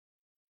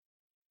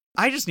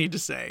I just need to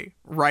say,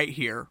 right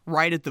here,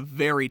 right at the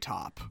very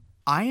top,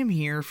 I am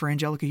here for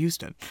Anjelica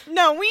Huston.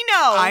 No, we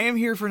know. I am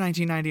here for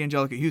 1990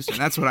 Anjelica Huston.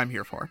 That's what I'm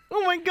here for.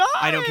 Oh my God.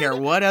 I don't care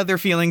what other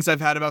feelings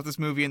I've had about this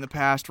movie in the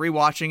past.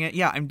 Rewatching it,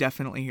 yeah, I'm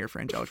definitely here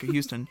for Anjelica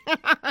Huston.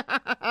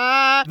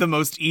 The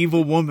most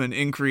evil woman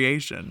in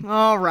creation.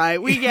 All right,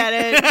 we get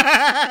it.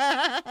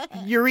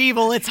 You're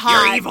evil, it's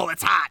hot. You're evil,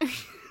 it's hot.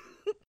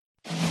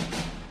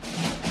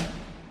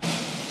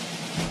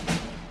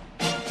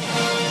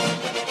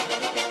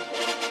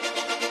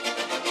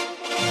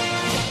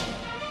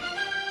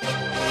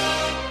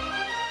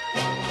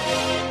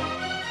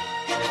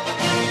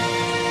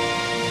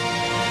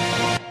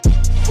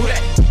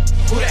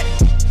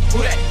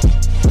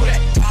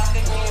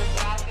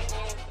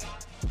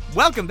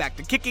 Welcome back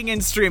to Kicking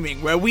and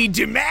Streaming, where we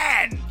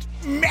demand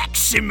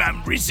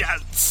maximum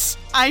results.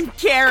 I'm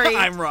Carrie.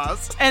 I'm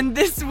Ross. And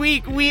this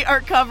week we are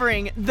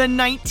covering the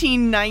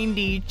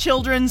 1990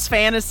 children's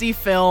fantasy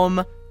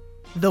film,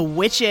 The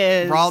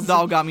Witches. Roald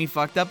Dahl got me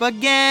fucked up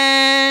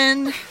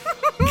again.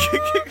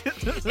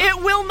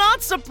 It will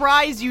not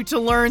surprise you to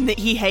learn that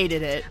he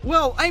hated it.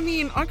 Well, I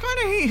mean, I kind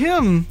of hate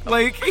him.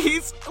 Like,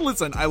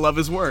 listen, I love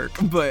his work,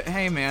 but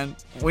hey, man,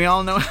 we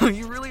all know how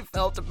you really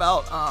felt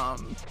about,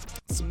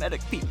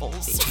 Semitic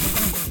peoples.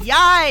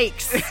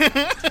 Yikes!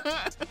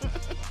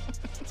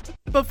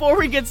 Before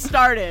we get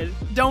started,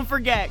 don't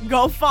forget,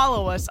 go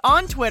follow us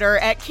on Twitter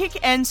at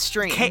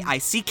KickandStream.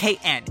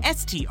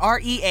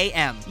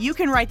 KickandStream. You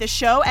can write the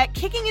show at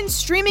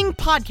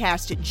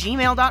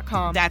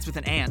kickingandstreamingpodcast@gmail.com. That's with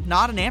an and,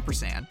 not an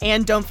ampersand.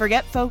 And don't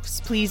forget,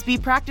 folks, please be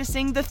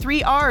practicing the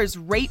 3 R's: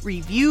 rate,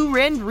 review,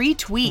 and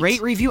retweet.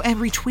 Rate, review, and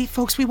retweet,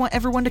 folks. We want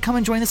everyone to come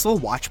and join this little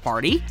watch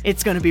party.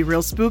 It's going to be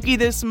real spooky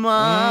this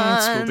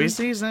month. Spooky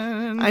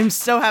season. I'm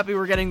so happy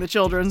we're getting the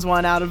children's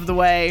one out of the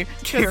way,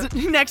 because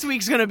next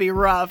week's going to be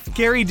rough.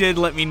 Carrie did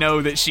let me know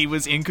that she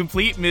was in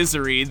complete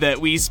misery, that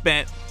we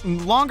spent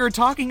longer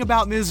talking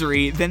about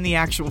Misery than the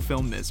actual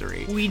film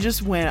Misery. We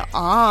just went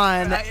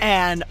on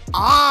and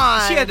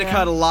on. She had to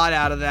cut a lot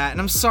out of that,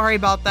 and I'm sorry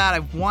about that. I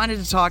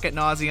wanted to talk at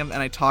nauseum,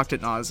 and I talked at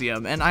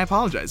nauseum, and I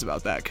apologize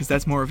about that, because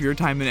that's more of your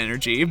time and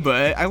energy,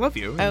 but I love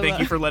you, and thank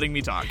you for letting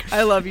me talk.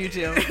 I love you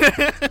too.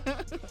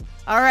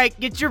 All right,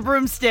 get your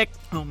broomstick.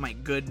 Oh my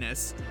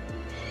goodness.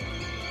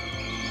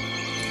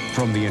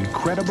 From the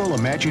incredible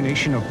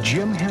imagination of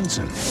Jim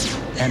Henson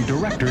and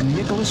director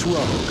Nicholas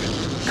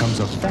Roeg comes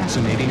a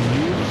fascinating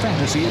new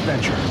fantasy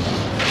adventure,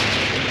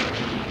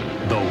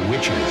 The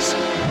Witches.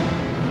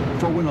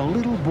 For when a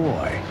little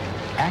boy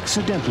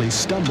accidentally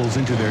stumbles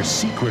into their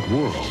secret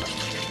world,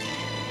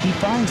 he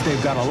finds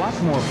they've got a lot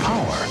more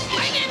power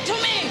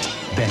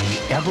than he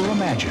ever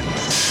imagined.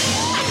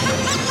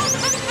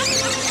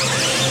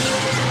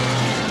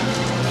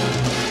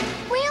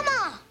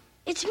 Grandma,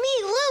 it's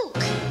me,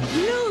 Luke.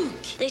 Luke.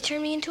 They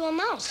turned me into a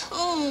mouse.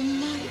 Oh,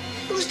 my.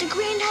 Who's the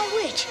Grand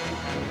High Witch?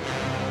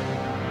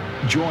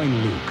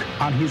 Join Luke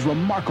on his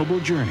remarkable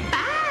journey.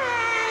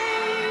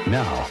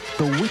 Now,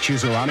 the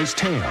witches are on his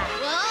tail,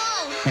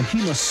 Whoa. and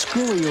he must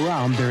scurry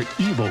around their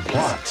evil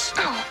plots,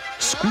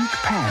 squeak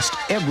past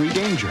every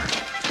danger.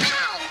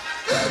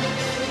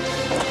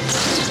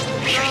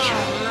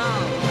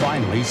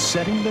 Finally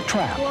setting the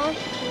trap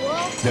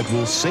that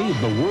will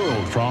save the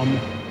world from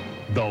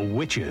the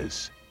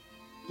witches.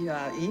 You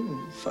are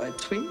in for a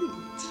treat.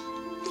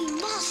 We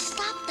must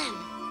stop them.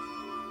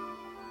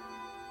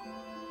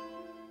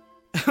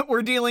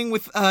 We're dealing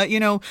with,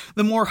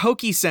 the more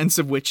hokey sense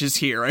of witches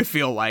here, I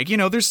feel like.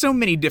 There's so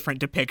many different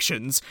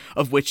depictions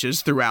of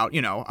witches throughout,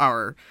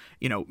 our,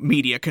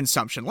 media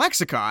consumption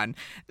lexicon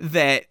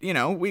that,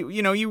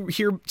 you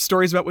hear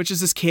stories about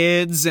witches as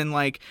kids and,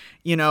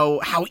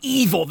 how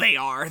evil they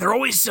are. They're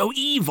always so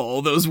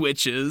evil, those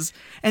witches.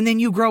 And then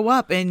you grow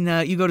up and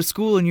you go to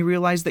school and you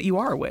realize that you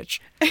are a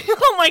witch.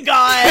 Oh my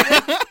God.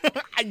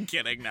 I'm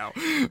kidding, no.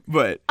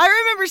 But I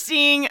remember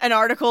seeing an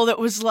article that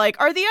was like,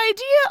 are the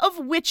idea of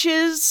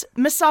witches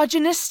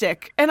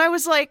misogynistic? And I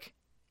was like,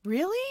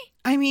 really?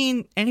 I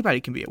mean, anybody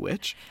can be a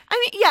witch.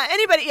 I mean,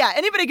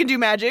 anybody can do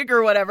magic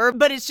or whatever,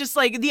 but it's just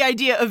like the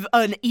idea of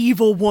an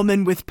evil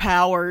woman with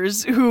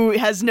powers who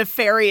has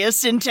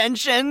nefarious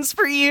intentions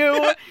for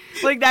you,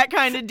 like that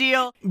kind of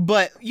deal.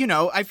 But,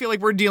 I feel like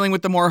we're dealing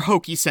with the more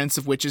hokey sense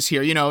of witches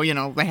here.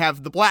 They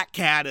have the black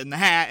cat and the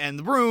hat and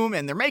the broom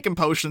and they're making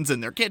potions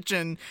in their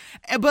kitchen,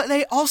 but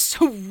they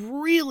also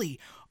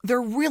they're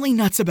really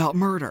nuts about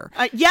murder.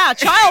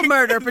 Child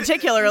murder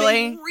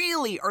particularly. They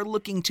really are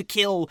looking to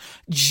kill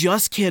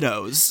just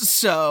kiddos,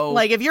 so...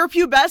 Like, if you're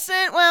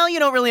pubescent, well, you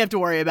don't really have to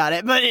worry about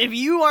it. But if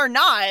you are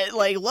not,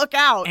 look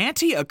out.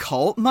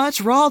 Anti-occult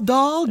much, Roald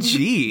Dahl?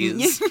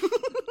 Jeez.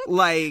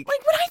 Like, when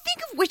I think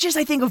of witches,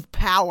 I think of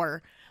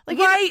power.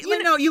 Right?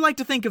 You like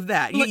to think of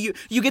that.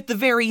 You get the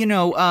very,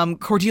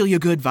 Cordelia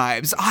Good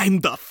vibes. I'm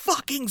the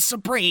fucking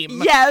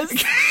supreme.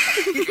 Yes.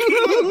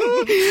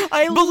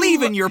 I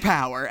believe in your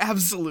power.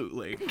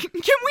 Absolutely. Can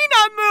we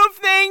not move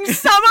things?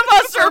 Some of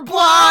us are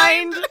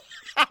blind.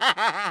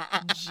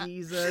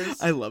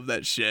 Jesus. I love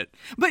that shit.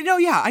 But no,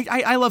 yeah,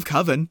 I love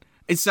Coven.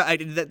 It's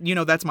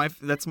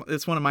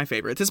that's one of my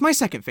favorites. It's my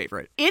second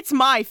favorite. It's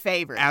my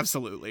favorite.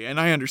 Absolutely, and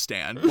I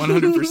understand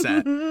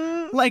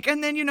 100%. Like,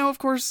 and then of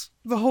course,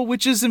 the whole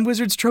witches and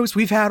wizards tropes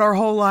we've had our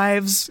whole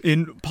lives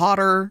in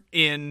Potter,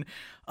 in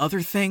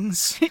other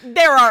things.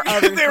 There are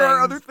other things. There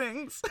are other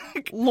things.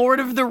 Lord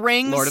of the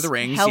Rings. Lord of the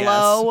Rings.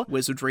 Hello. Yes.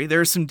 Wizardry.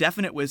 There's some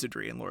definite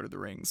wizardry in Lord of the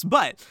Rings,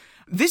 but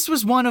this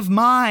was one of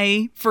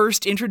my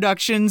first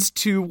introductions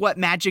to what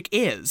magic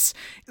is.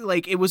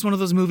 Like, it was one of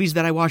those movies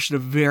that I watched at a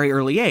very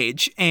early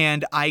age,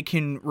 and I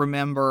can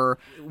remember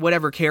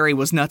whatever Carrie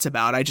was nuts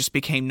about, I just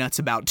became nuts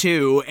about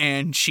too,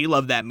 and she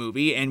loved that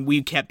movie, and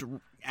we kept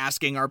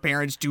asking our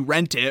parents to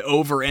rent it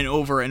over and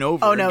over and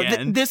over again.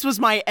 Oh no, this was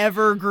my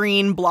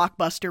evergreen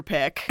Blockbuster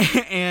pick.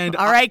 And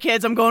all right,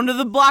 kids, I'm going to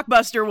the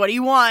Blockbuster. What do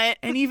you want?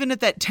 And even at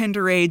that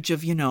tender age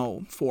of,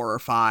 4 or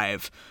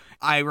 5,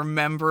 I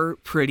remember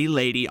Pretty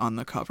Lady on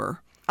the cover.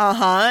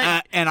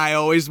 Uh-huh. And I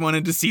always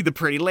wanted to see the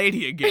Pretty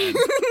Lady again.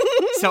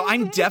 So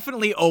I'm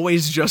definitely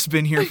always just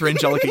been here for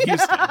Angelica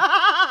Houston.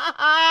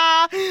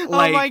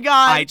 Oh my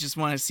God. I just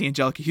want to see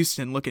Angelica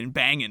Houston looking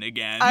banging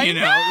again. I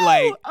know.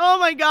 Like, oh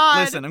my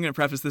God. Listen, I'm going to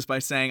preface this by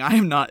saying I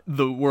am not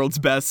the world's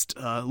best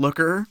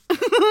looker.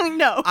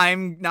 No.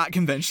 I'm not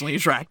conventionally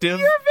attractive.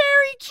 You're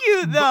very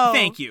cute, though.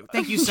 Thank you.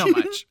 Thank you so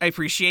much. I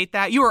appreciate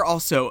that. You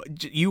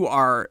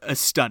are a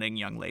stunning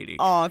young lady.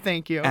 Oh,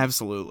 thank you.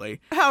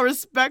 Absolutely. How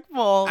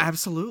respectful.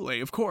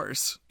 Absolutely, of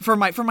course. For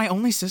my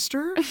only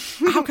sister?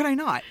 How could I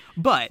not?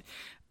 But,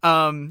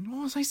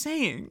 what was I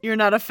saying? You're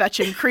not a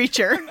fetching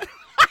creature.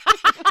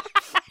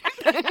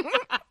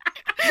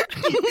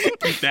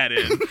 Keep that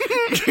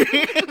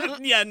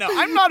in. Yeah, no,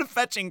 I'm not a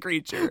fetching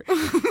creature.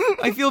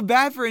 I feel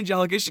bad for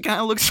Angelica. She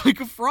kind of looks like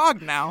a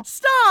frog now.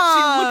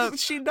 Stop.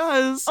 She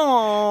does.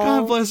 Oh.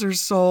 God bless her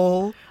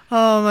soul.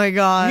 Oh my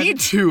God. Me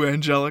too,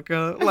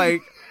 Angelica.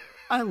 Like,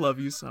 I love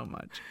you so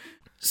much.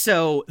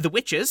 So, The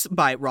Witches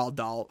by Roald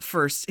Dahl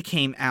first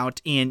came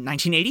out in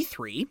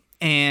 1983.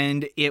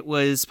 And it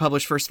was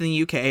published first in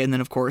the UK, and then,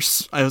 of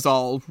course, as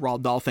all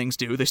Roald Dahl things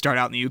do, they start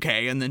out in the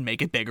UK and then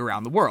make it big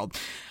around the world.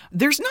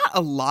 There's not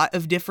a lot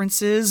of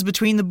differences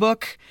between the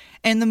book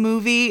and the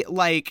movie.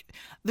 Like,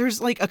 there's,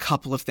 like, a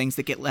couple of things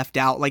that get left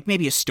out, like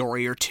maybe a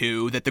story or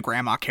two that the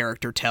grandma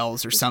character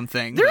tells or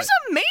something. There's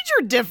a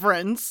major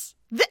difference.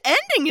 The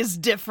ending is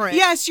different.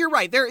 Yes, you're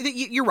right.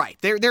 You're right.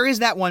 There is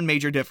that one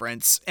major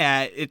difference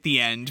at the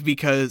end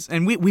because,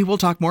 and we will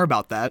talk more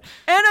about that.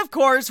 And of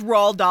course,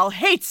 Roald Dahl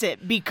hates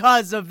it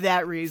because of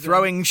that reason.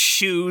 Throwing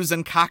shoes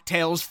and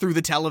cocktails through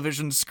the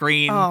television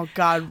screen. Oh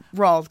God,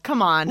 Roald,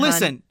 come on.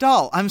 Listen,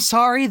 Dahl, I'm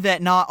sorry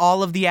that not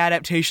all of the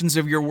adaptations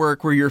of your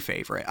work were your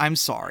favorite. I'm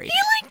sorry. He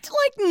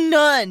liked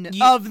none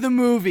of the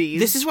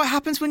movies. This is what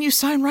happens when you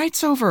sign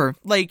rights over.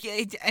 Like,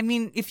 I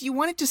mean, if you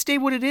want it to stay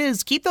what it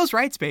is, keep those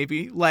rights,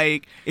 baby.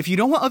 Like, if you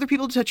don't want other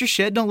people to touch your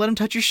shit, don't let them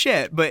touch your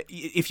shit. But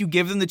if you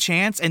give them the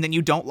chance and then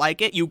you don't like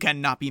it, you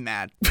cannot be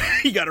mad.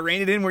 You gotta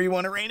rein it in where you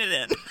want to rein it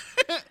in.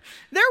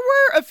 There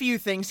were a few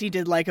things he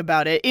did like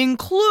about it,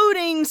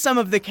 including some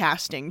of the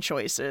casting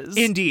choices.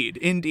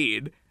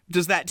 Indeed.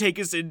 Does that take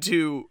us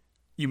into,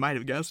 you might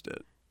have guessed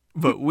it,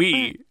 but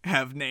we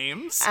have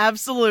names?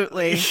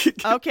 Absolutely.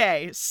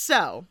 Okay,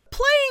 so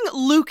playing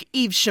Luke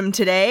Evesham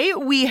today,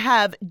 we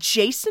have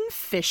Jason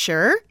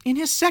Fisher. In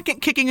his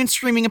second kicking and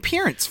streaming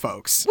appearance,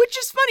 folks. Which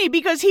is funny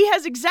because he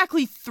has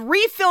exactly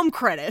 3 film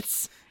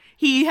credits.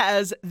 He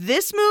has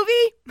this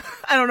movie.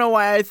 I don't know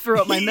why I threw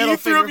up my middle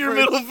finger. You threw up your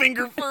middle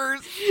finger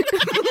first.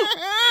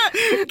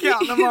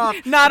 Counting them off.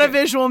 Not a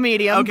visual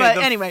medium, okay, but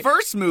the anyway.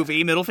 First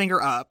movie, middle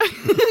finger up.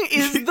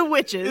 is The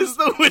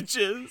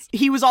Witches.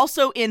 He was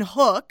also in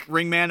Hook.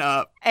 Ringman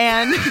up.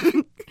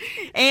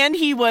 And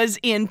he was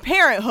in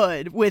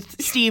Parenthood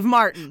with Steve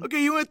Martin.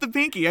 Okay, you went the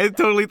pinky. I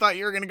totally thought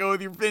you were going to go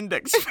with your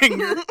index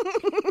finger.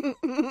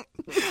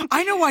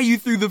 I know why you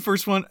threw the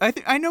first one.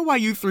 I know why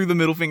you threw the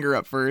middle finger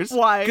up first.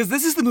 Why? Because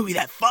this is the movie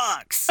that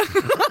fucks.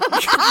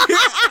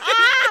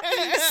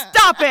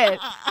 Stop it.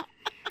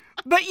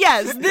 But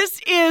yes, this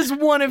is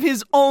one of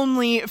his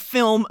only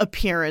film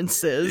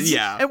appearances.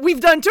 Yeah. And we've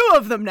done 2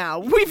 of them now.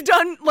 We've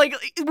done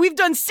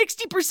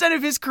 60%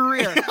 of his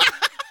career.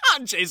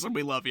 Jason,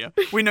 we love you.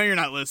 We know you're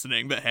not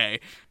listening, but hey.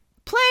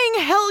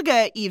 Playing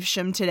Helga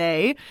Evesham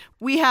today,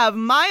 we have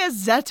Maya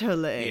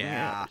Zetterling.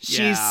 Yeah.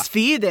 She's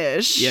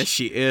Swedish. Yes,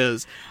 she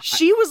is.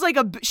 She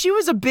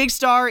was a big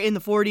star in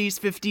the 40s,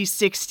 50s,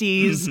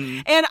 60s.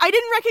 Mm-hmm. And I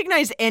didn't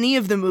recognize any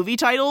of the movie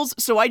titles,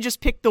 so I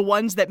just picked the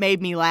ones that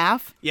made me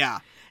laugh. Yeah.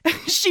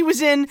 She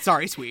was in...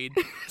 Sorry, Swede.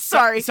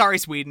 Sorry,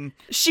 Sweden.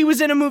 She was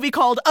in a movie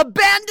called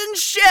Abandoned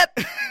Ship.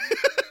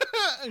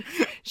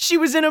 She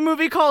was in a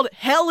movie called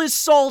Hell is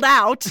Sold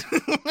Out.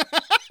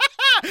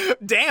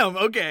 Damn,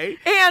 okay.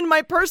 And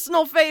my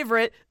personal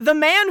favorite, The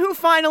Man Who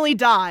Finally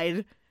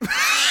Died. A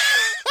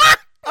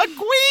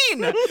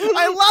queen!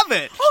 I love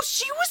it. Oh,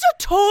 she was a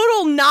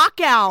total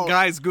knockout.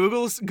 Guys,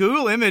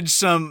 Google image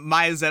some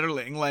Maya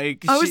Zetterling.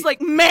 I was like,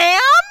 ma'am?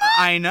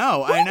 I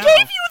know. Who gave you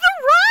the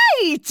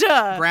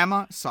right?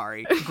 Grandma,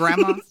 sorry.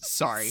 Grandma,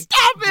 sorry.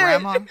 Stop it!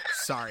 Grandma,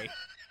 sorry.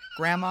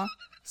 Grandma,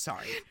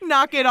 Sorry.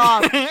 Knock it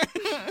off.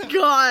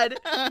 God.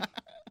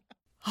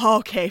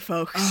 Okay,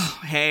 folks.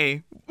 Oh,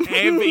 hey,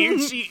 babe,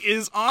 she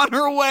is on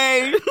her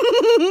way.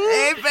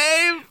 Hey,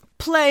 babe.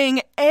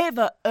 Playing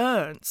Ava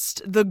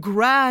Ernst, the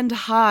Grand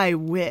High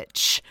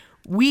Witch,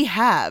 we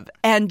have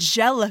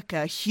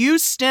Angelica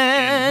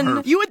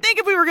Houston. You would think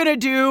if we were going to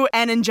do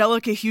an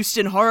Angelica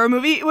Houston horror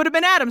movie, it would have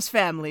been Addams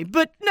Family.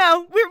 But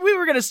no, we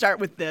were going to start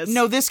with this.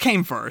 No, this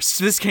came first.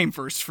 This came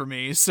first for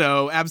me,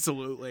 so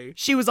absolutely.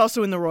 She was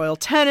also in the Royal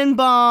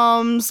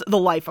Tenenbaums, The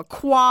Life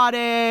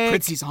Aquatic.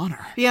 Pritzi's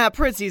Honor. Yeah,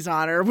 Pritzi's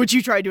Honor, which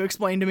you tried to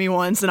explain to me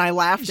once, and I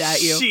laughed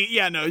at you.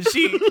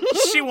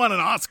 She won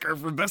an Oscar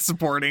for Best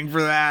Supporting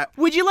for that.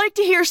 Would you like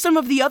to hear some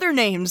of the other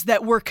names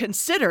that were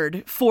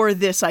considered for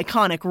this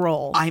iconic role?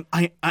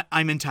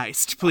 I'm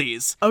enticed,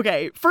 please.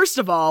 Okay, first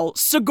of all,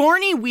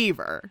 Sigourney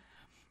Weaver.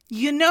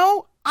 You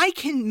know, I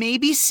can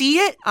maybe see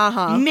it.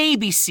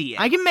 Maybe see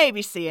it. I can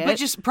maybe see it. But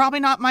just probably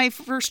not my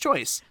first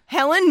choice.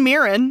 Helen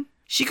Mirren.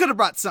 She could have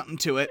brought something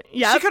to it.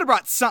 Yep. She could have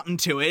brought something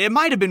to it. It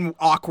might have been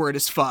awkward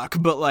as fuck,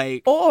 but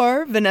like...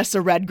 Or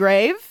Vanessa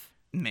Redgrave.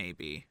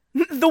 Maybe.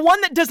 The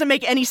one that doesn't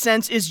make any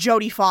sense is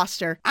Jodie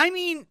Foster. I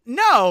mean,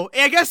 no.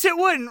 I guess it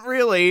wouldn't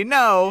really.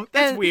 No.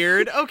 That's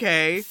weird.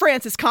 Okay.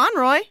 Frances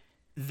Conroy.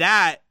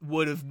 That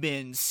would have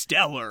been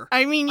stellar.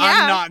 I mean, yeah.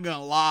 I'm not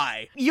gonna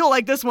lie. You'll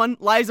like this one,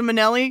 Liza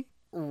Minnelli.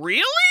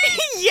 Really?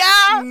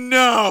 Yeah.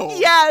 No.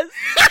 Yes.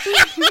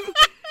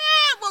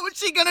 What was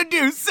she gonna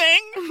do?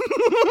 Sing?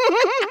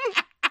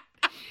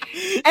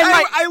 And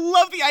I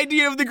love the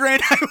idea of the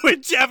Grand High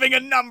Witch having a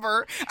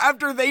number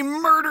after they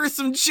murder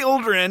some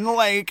children.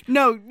 Like,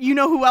 no, you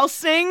know who else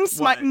sings?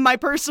 What? My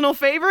personal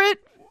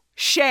favorite?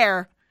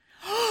 Cher.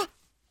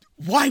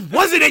 why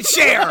wasn't it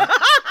Cher?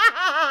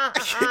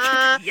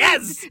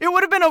 Yes. It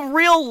would have been a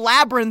real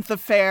labyrinth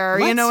affair,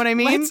 you know what I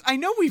mean? I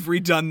know we've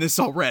redone this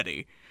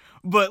already,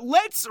 but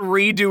let's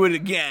redo it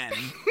again.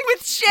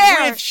 With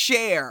Cher. With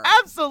Cher.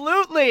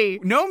 Absolutely.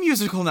 No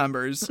musical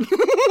numbers.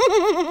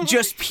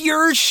 Just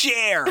pure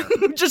Cher.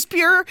 just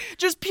pure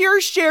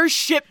Cher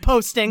shit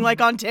posting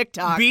like on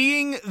TikTok.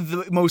 Being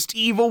the most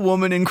evil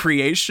woman in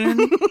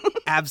creation.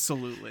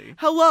 Absolutely.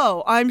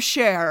 Hello, I'm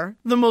Cher,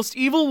 the most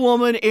evil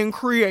woman in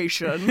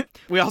creation.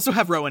 We also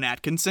have Rowan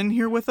Atkinson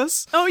here with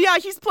us. Oh yeah,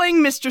 he's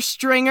playing Mr.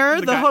 Stringer,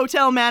 the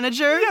hotel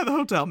manager. Yeah, the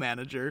hotel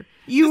manager.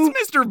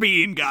 It's Mr.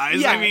 Bean,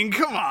 guys. Yeah. I mean,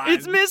 come on.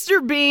 It's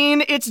Mr.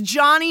 Bean. It's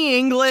Johnny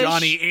English.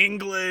 Johnny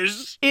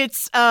English.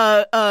 It's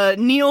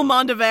Neil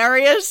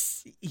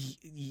Mondavarius.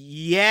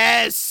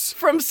 Yes.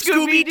 From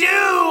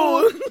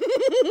Scooby-Doo.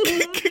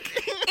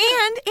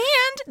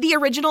 and the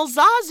original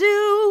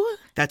Zazu.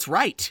 That's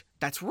right.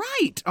 That's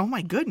right. Oh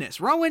my goodness.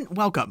 Rowan,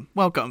 welcome.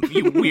 Welcome,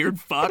 you weird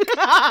fuck.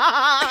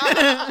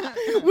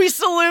 We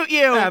salute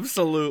you.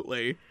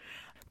 Absolutely.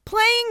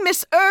 Playing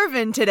Miss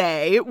Irvin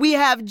today, we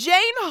have Jane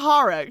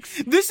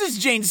Horrocks. This is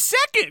Jane's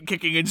second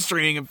kicking and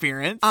stringing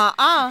appearance.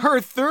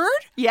 Her third?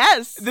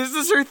 Yes. This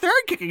is her third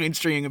kicking and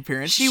stringing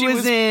appearance. She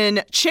was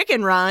in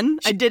Chicken Run.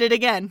 I did it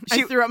again.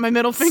 I threw up my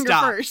middle finger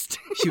first.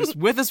 She was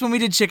with us when we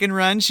did Chicken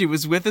Run. She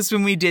was with us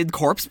when we did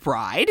Corpse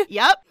Bride.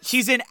 Yep.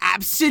 She's in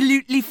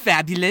Absolutely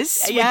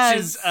Fabulous, yes.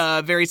 which is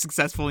very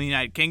successful in the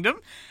United Kingdom.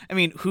 I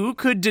mean, who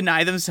could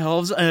deny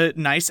themselves a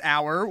nice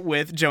hour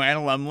with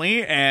Joanna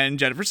Lumley and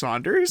Jennifer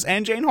Saunders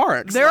and Jane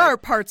Horrocks? There are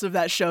parts of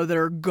that show that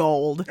are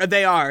gold.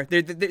 They are.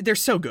 They're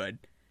so good.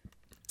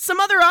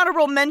 Some other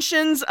honorable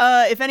mentions,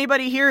 if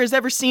anybody here has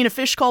ever seen A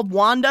Fish Called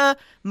Wanda,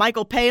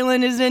 Michael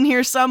Palin is in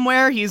here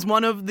somewhere. He's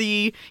one of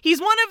the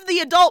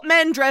adult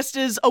men dressed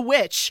as a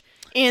witch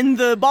in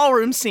the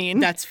ballroom scene.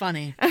 That's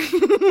funny.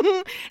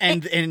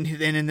 and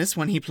in this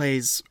one, he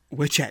plays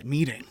Witch at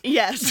Meeting.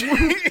 Yes,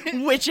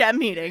 Witch at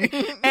Meeting.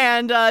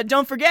 And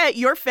don't forget,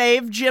 your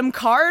fave, Jim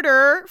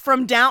Carter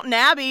from Downton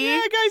Abbey. Yeah,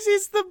 guys,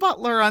 he's the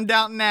butler on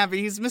Downton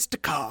Abbey. He's Mr.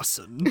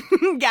 Carson.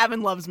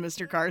 Gavin loves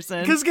Mr.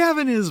 Carson. Because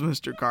Gavin is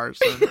Mr.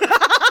 Carson.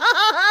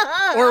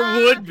 Or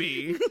would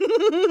be.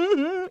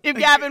 If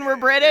Gavin were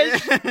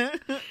British.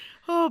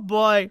 Oh,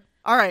 boy.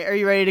 All right, are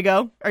you ready to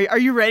go? Are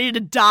you ready to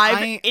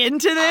dive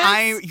into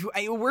this?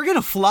 We're going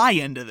to fly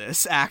into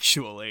this,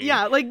 actually.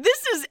 Yeah, like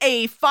this is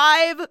a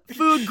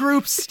 5-food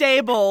group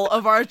staple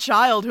of our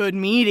childhood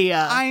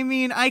media. I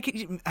mean, I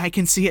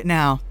can see it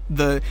now.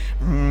 The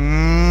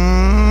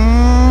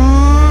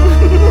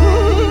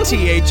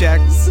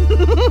THX.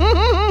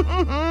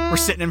 We're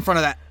sitting in front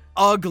of that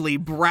ugly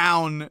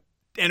brown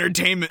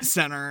entertainment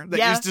center that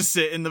used to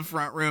sit in the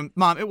front room.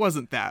 Mom, it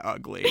wasn't that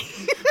ugly.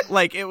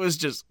 Like, it was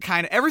just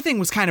kind of, everything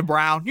was kind of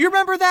brown. You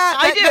remember that?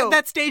 I do.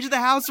 That stage of the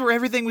house where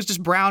everything was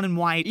just brown and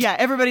white. Yeah,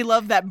 everybody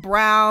loved that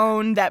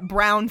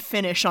brown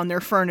finish on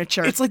their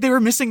furniture. It's like they were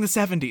missing the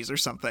 70s or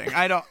something.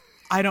 I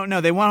don't know.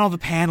 They want all the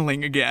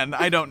paneling again.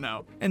 I don't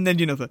know. And then,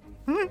 the...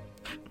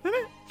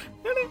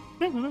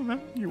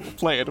 You will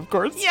play it, of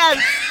course.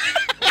 Yes.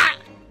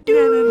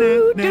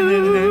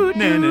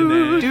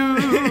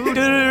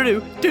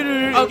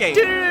 Okay.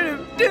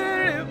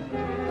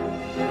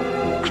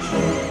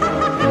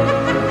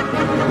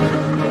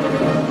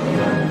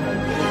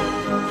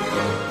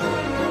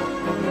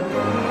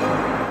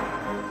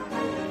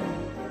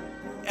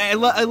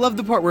 I love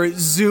the part where it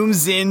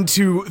zooms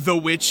into the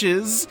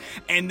witches,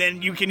 and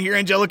then you can hear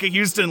Angelica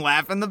Houston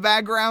laugh in the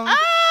background.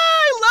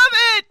 I love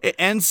it! It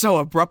ends so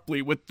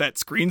abruptly with that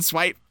screen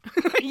swipe.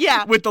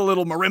 Yeah. With the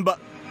little marimba.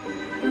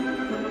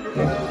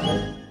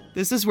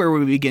 This is where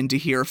we begin to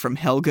hear from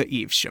Helga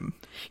Evesham.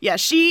 Yeah,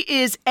 she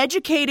is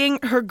educating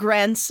her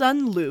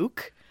grandson,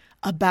 Luke,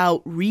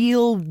 about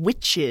real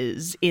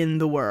witches in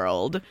the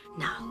world.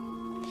 Now,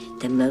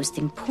 the most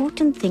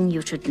important thing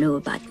you should know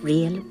about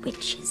real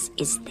witches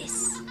is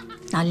this.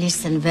 Now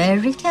listen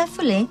very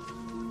carefully.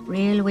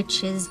 Real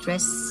witches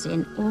dress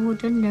in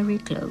ordinary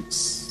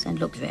clothes and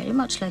look very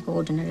much like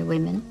ordinary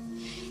women.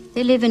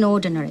 They live in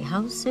ordinary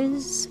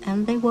houses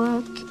and they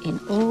work in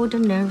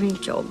ordinary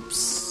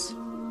jobs.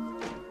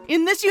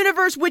 In this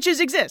universe,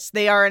 witches exist.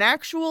 They are an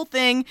actual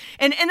thing.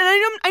 And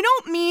I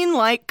don't mean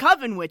like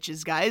coven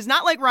witches, guys.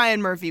 Not like Ryan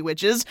Murphy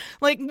witches.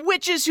 Like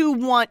witches who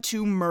want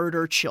to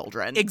murder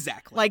children.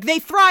 Exactly. Like they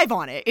thrive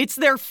on it. It's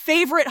their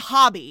favorite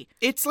hobby.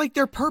 It's like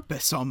their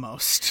purpose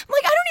almost.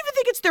 Like I don't even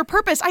think it's their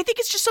purpose. I think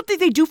it's just something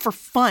they do for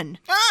fun.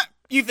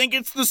 You think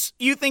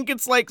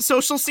it's like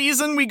social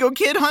season? We go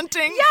kid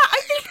hunting? Yeah,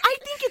 I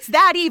think it's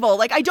that evil.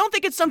 Like I don't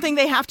think it's something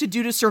they have to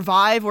do to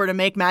survive or to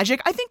make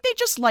magic. I think they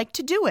just like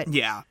to do it.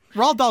 Yeah.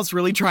 Roald Dahl's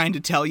really trying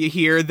to tell you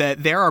here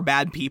that there are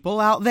bad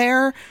people out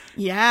there.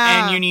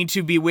 Yeah. And you need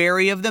to be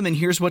wary of them, and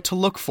here's what to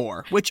look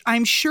for. Which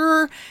I'm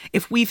sure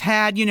if we've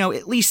had,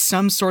 at least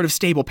some sort of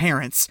stable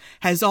parents,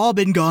 has all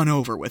been gone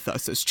over with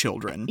us as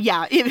children.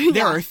 Yeah.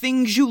 There are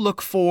things you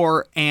look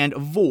for and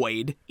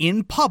avoid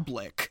in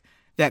public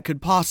that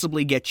could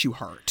possibly get you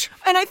hurt.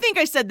 And I think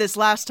I said this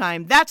last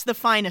time, that's the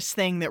finest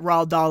thing that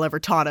Roald Dahl ever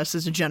taught us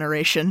as a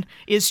generation,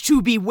 is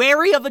to be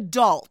wary of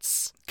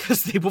adults.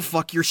 Because they will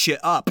fuck your shit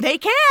up. They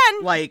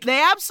can. Like,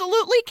 they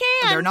absolutely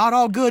can. They're not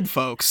all good,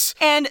 folks.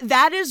 And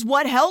that is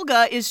what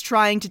Helga is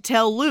trying to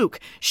tell Luke.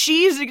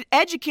 She's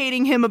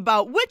educating him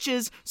about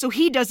witches so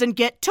he doesn't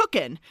get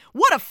tooken.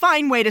 What a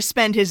fine way to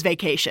spend his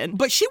vacation.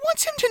 But she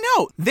wants him to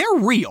know they're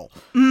real.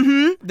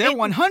 Mm-hmm. They're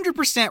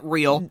 100%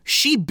 real.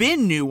 She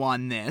been new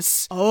on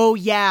this. Oh,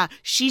 yeah.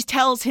 She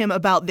tells him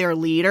about their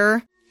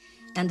leader.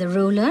 And the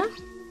ruler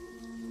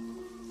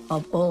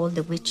of all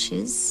the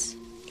witches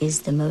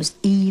is the most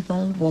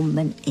evil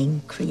woman in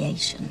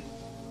creation,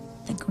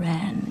 the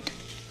Grand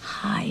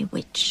High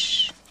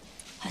Witch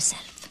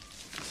herself.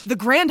 The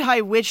Grand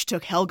High Witch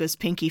took Helga's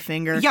pinky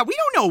finger. Yeah, we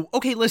don't know.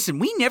 Okay, listen,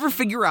 we never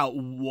figure out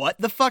what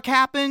the fuck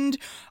happened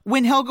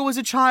when Helga was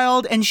a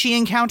child and she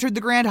encountered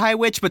the Grand High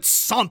Witch, but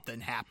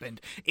something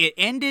happened. It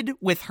ended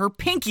with her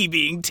pinky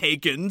being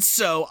taken,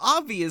 so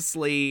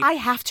obviously... I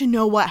have to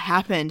know what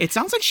happened. It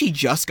sounds like she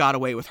just got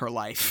away with her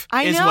life.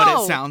 I know. Is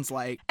what it sounds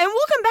like. And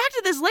we'll come back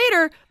to this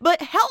later,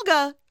 but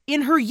Helga,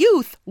 in her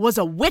youth, was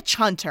a witch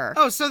hunter.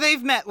 Oh, so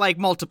they've met, like,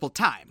 multiple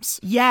times.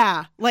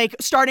 Yeah, like,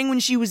 starting when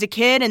she was a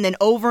kid and then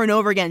over and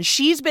over again.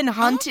 She's been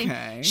hunting.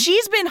 Okay.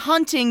 She's been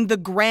hunting the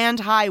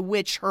Grand High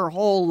Witch her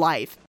whole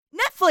life.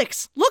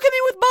 Netflix, look at me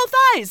with both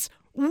eyes.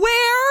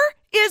 Where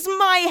is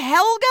my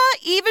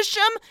Helga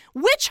Evesham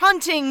witch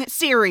hunting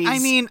series? I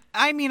mean,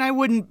 I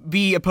wouldn't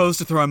be opposed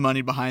to throwing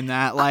money behind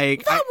that.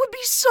 Like, that would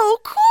be so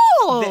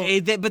cool.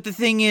 But the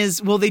thing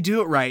is, will they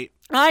do it right?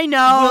 I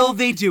know. Will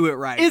they do it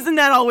right? Isn't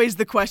that always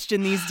the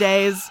question these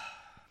days?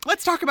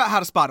 Let's talk about how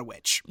to spot a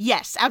witch.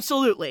 Yes,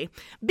 absolutely.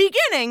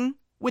 Beginning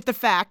with the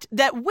fact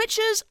that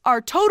witches are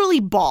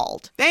totally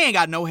bald. They ain't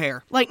got no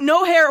hair. Like,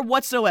 no hair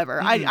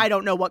whatsoever. I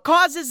don't know what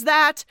causes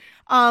that.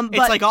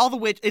 It's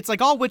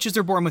like all witches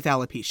are born with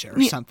alopecia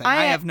or something.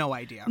 I have no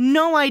idea.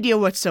 No idea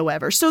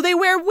whatsoever. So they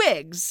wear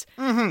wigs.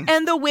 Mm-hmm.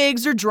 And the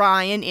wigs are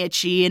dry and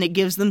itchy and it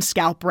gives them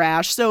scalp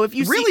rash. So if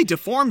you really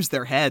deforms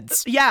their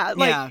heads.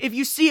 Yeah, if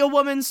you see a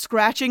woman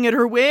scratching at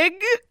her wig,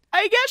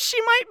 I guess she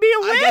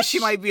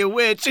might be a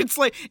witch. It's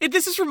like,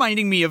 this is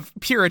reminding me of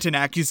Puritan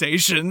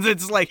accusations.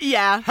 It's like,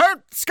 yeah, her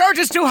skirt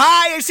is too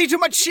high, I see too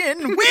much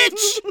chin.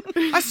 Witch!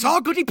 I saw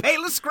Goody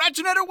Payless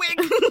scratching at her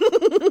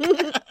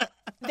wig.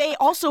 They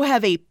also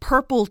have a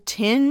purple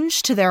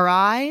tinge to their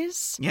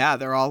eyes. Yeah,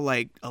 they're all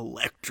like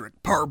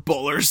electric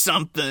purple or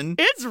something.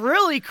 It's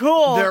really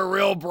cool. They're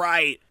real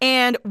bright.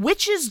 And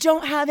witches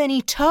don't have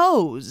any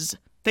toes.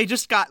 They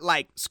just got,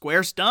 like,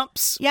 square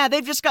stumps? Yeah,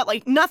 they've just got,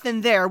 like, nothing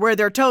there where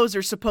their toes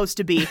are supposed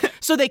to be.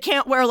 So they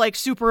can't wear, like,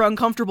 super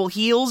uncomfortable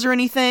heels or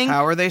anything.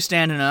 How are they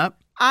standing up?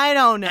 I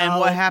don't know. And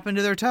what happened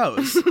to their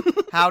toes?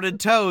 How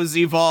did toes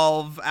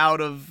evolve out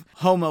of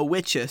Homo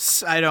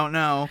witches? I don't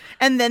know.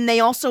 And then they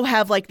also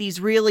have, like, these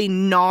really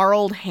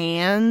gnarled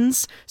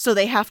hands, so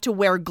they have to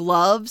wear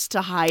gloves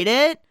to hide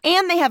it.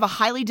 And they have a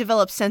highly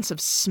developed sense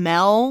of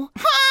smell.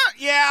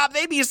 Yeah,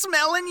 they be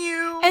smelling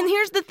you. And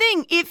here's the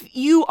thing. If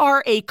you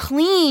are a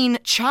clean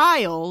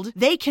child,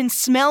 they can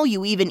smell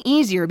you even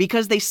easier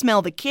because they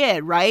smell the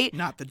kid, right?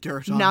 Not the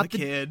dirt on the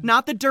kid.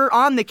 Not the dirt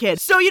on the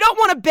kid. So you don't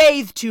want to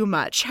bathe too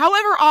much.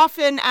 However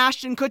often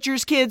Ashton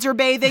Kutcher's kids are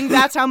bathing,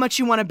 that's how much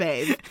you want to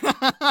bathe.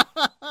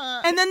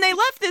 And then they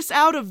left this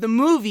out of the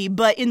movie,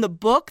 but in the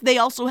book, they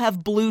also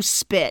have blue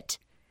spit.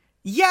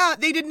 Yeah,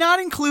 they did not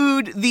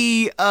include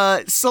the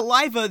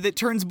saliva that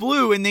turns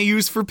blue and they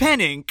use for pen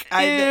ink.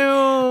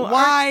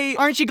 Why?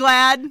 Aren't you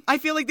glad? I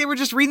feel like they were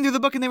just reading through the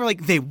book and they were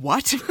like, they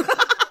what?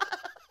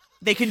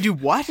 They can do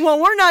what? Well,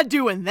 we're not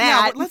doing Yeah,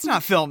 that. but let's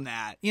not film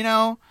that, you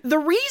know? The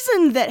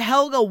reason that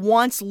Helga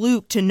wants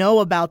Luke to know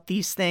about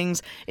these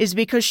things is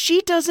because she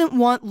doesn't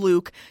want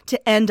Luke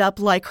to end up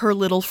like her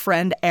little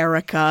friend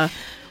Erica.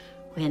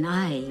 When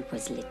I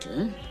was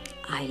little,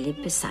 I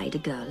lived beside a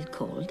girl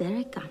called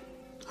Erica,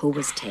 who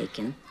was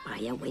taken by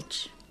a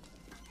witch.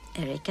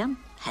 Erica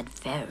had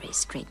very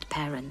strict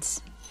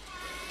parents.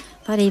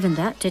 But even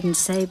that didn't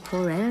save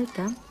poor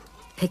Erica.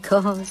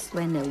 Because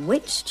when a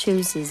witch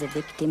chooses a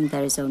victim,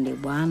 there is only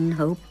one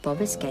hope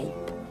of escape.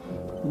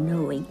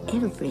 Knowing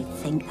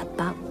everything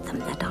about them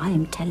that I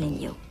am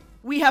telling you.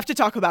 We have to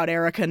talk about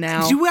Erica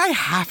now. Do I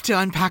have to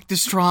unpack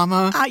this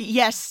drama?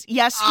 Yes, we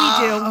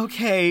do.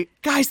 Okay.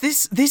 Guys,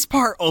 this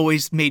part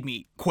always made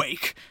me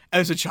quake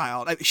as a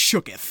child. I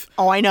shooketh.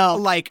 Oh, I know.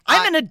 Like,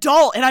 I'm an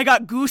adult and I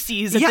got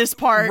goosies at this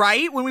part.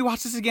 Right? When we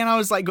watched this again, I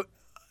was like,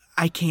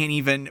 I can't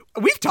even.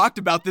 We've talked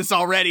about this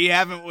already,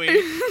 haven't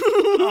we?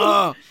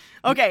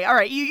 Okay, all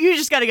right. You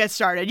just got to get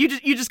started.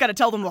 You just got to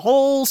tell them the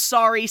whole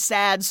sorry,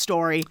 sad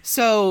story.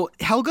 So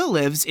Helga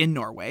lives in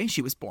Norway.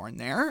 She was born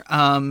there.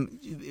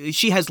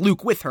 She has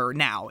Luke with her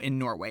now in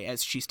Norway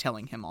as she's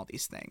telling him all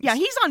these things. Yeah,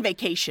 he's on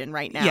vacation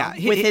right now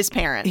with his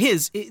parents.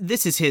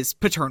 This is his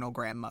paternal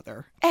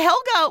grandmother.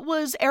 Helga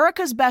was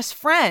Erica's best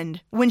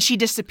friend when she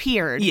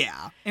disappeared.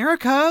 Yeah.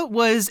 Erica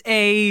was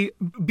a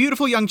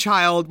beautiful young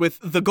child with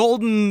the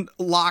golden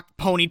lock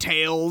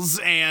ponytails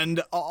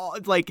and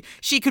like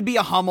she could be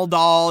a Hummel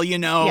doll, you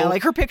know. Yeah,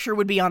 like her picture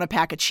would be on a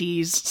pack of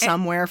cheese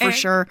somewhere for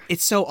sure.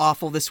 It's so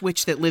awful. This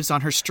witch that lives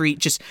on her street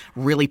just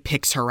really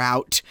picks her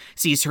out,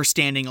 sees her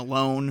standing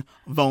alone,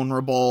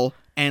 vulnerable,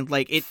 and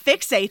like it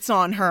fixates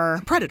on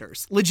her.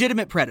 Predators,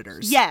 legitimate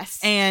predators. Yes.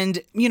 And,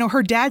 you know,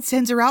 her dad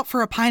sends her out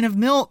for a pint of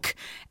milk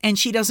and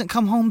she doesn't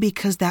come home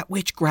because that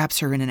witch grabs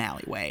her in an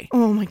alleyway.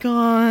 Oh my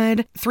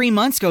God. 3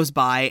 months goes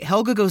by.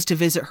 Helga goes to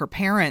visit her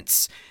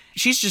parents.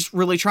 She's just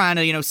really trying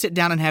to, you know, sit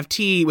down and have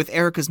tea with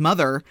Erica's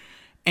mother.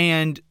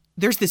 And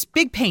there's this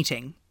big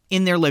painting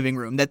in their living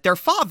room that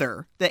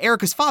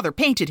Erica's father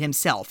painted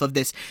himself of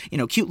this, you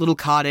know, cute little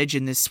cottage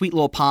and this sweet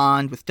little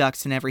pond with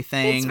ducks and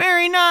everything. It's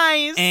very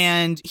nice.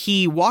 And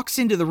he walks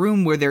into the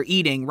room where they're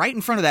eating right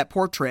in front of that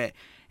portrait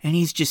and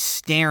he's just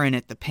staring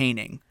at the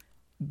painting,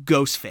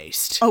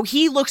 ghost-faced. Oh,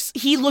 he looks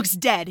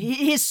dead.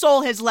 His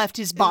soul has left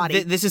his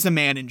body. This is a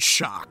man in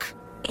shock.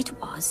 It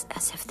was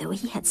as if though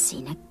he had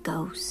seen a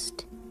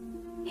ghost.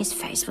 His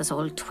face was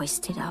all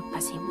twisted up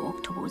as he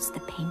walked towards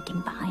the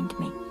painting behind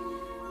me.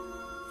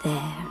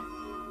 There,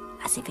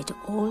 as if it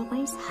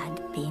always had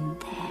been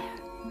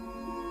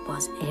there,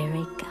 was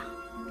Erica,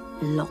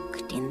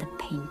 locked in the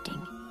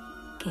painting,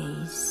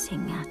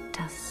 gazing at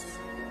us.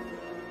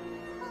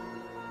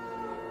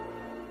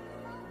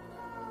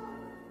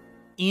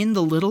 In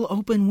the little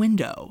open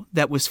window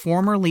that was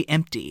formerly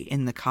empty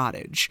in the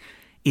cottage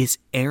is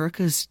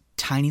Erica's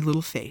tiny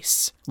little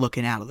face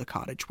looking out of the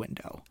cottage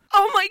window.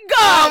 Oh my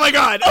God! Oh my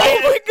God! Oh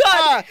my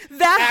God!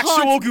 That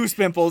actual goose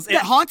pimples. It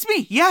haunts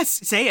me.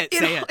 Yes, say it.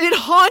 It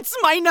haunts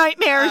my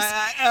nightmares.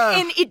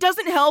 And it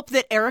doesn't help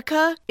that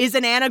Erica is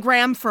an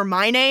anagram for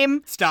my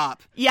name.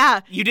 Stop.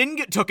 Yeah. You didn't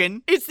get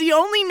tooken. It's the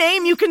only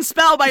name you can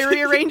spell by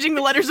rearranging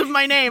the letters of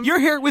my name. You're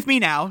here with me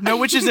now. No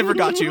witches ever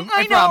got you.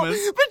 I know,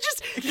 promise. But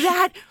just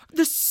that,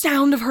 the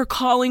sound of her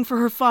calling for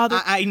her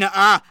father. I know.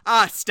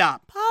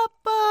 Stop.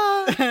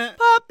 Papa.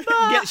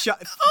 Papa.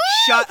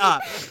 Shut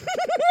up.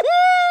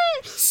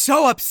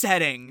 So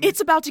upsetting.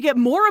 It's about to get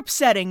more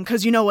upsetting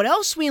because you know what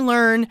else we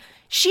learn?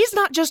 She's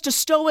not just a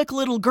stoic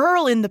little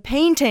girl in the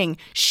painting.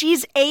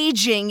 She's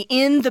aging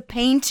in the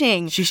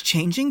painting. She's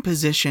changing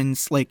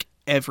positions like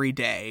every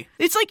day.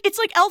 It's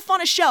like Elf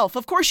on a shelf.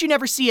 Of course you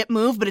never see it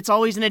move, but it's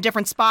always in a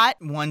different spot.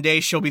 One day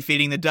she'll be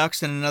feeding the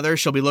ducks and another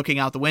she'll be looking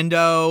out the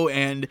window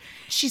and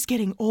she's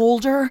getting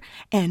older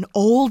and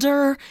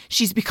older.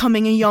 She's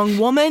becoming a young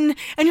woman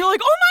and you're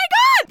like, "Oh my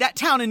God!" That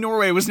town in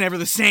Norway was never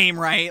the same,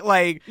 right?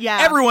 Like, yeah.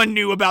 Everyone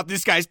knew about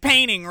this guy's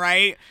painting,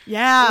 right?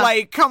 Yeah.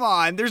 Like, come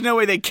on. There's no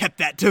way they kept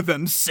that to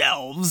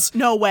themselves.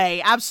 No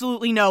way.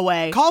 Absolutely no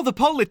way. Call the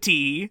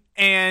polity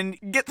and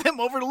get them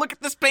over to look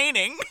at this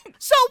painting.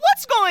 So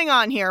what's going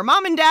on here?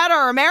 Mom and Dad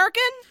are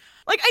American?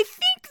 Like, I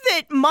think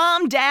that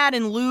Mom, Dad,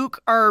 and Luke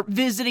are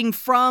visiting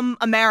from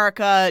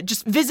America,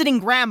 just visiting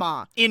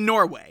Grandma. In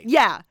Norway?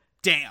 Yeah.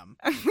 Damn.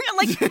 I'm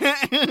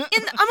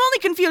only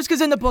confused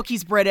because in the book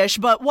he's British,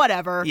 but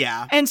whatever.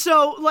 Yeah. And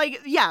so,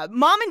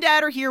 Mom and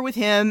Dad are here with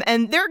him,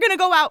 and they're going to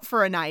go out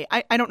for a night.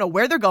 I don't know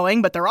where they're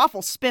going, but they're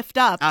awful spiffed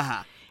up.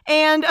 Uh-huh.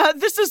 And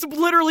this is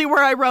literally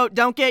where I wrote,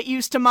 "Don't get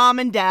used to Mom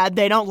and Dad.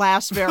 They don't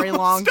last very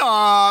long."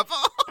 Stop.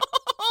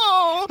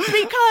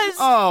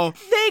 Because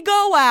they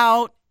go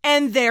out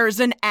and there's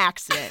an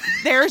accident.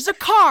 There's a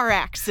car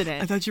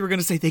accident. I thought you were going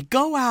to say they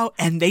go out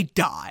and they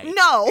die.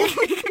 No.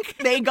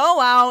 They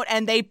go out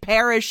and they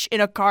perish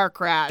in a car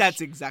crash.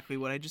 That's exactly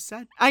what I just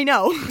said. I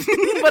know,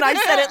 but I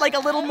said it like a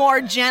little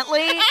more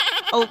gently,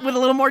 with a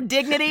little more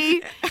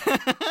dignity.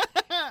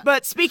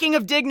 But speaking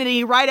of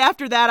dignity, right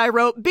after that I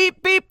wrote,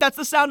 beep, beep, that's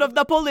the sound of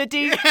the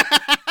politi.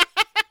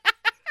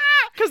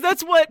 Because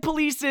that's what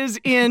police is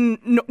in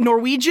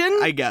Norwegian.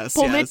 I guess,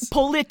 yes.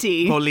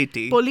 Politi.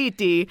 Politi.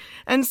 Politi.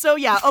 And so,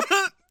 yeah,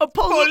 a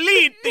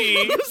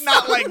Politi.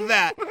 Not like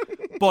that.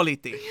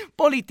 Politi.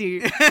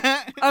 Politi.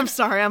 I'm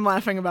sorry, I'm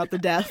laughing about the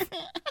death.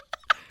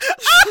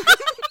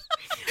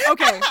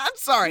 Okay. I'm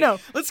sorry. No.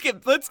 Let's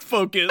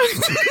focus.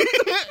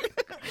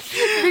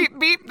 Beep,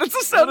 beep. That's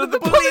the sound of the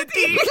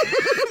politi.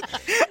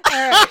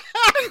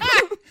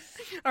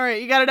 All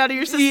right, you got it out of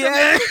your system?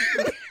 Yeah.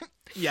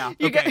 Yeah.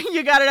 Okay.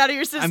 You got it out of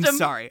your system?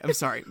 I'm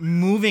sorry.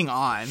 Moving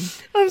on.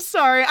 I'm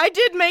sorry. I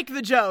did make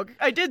the joke.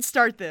 I did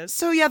start this.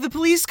 So yeah, the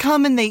police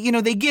come and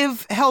they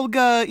give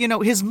Helga,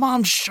 his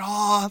mom's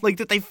shawl, like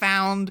that they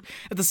found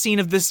at the scene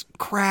of this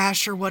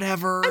crash or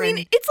whatever. I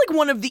mean, it's like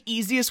one of the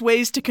easiest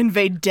ways to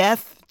convey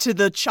death to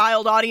the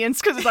child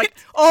audience, because it's like,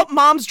 oh,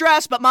 mom's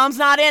dressed, but mom's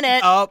not in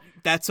it. Oh,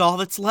 that's all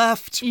that's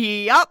left.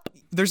 Yup.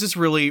 There's this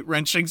really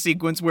wrenching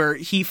sequence where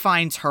he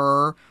finds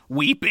her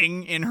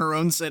weeping in her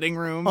own sitting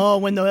room. Oh,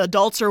 when the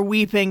adults are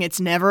weeping, it's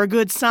never a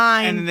good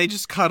sign. And then they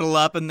just cuddle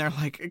up and they're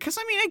like, because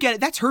I mean, I get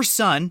it. That's her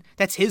son.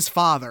 That's his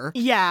father.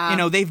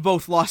 Yeah. They've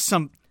both lost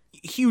some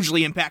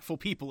hugely impactful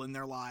people in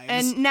their lives.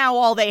 And now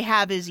all they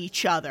have is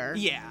each other.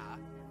 Yeah.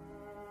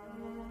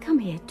 Come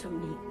here,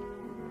 Tony.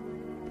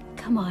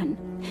 Come on.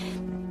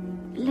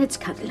 Let's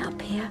cuddle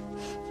up here.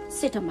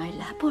 Sit on my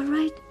lap, all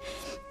right?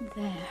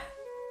 There.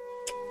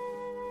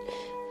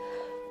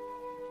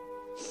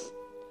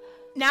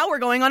 Now we're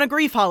going on a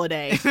grief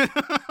holiday.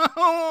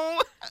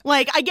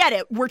 Like, I get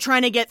it. We're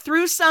trying to get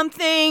through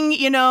something.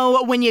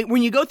 When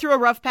you go through a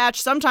rough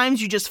patch,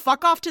 sometimes you just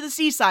fuck off to the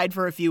seaside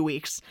for a few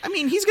weeks. I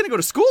mean, he's going to go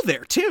to school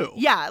there, too.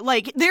 Yeah,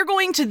 like, they're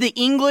going to the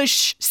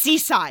English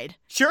seaside.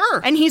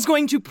 Sure. And he's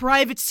going to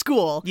private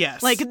school.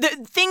 Yes. Like,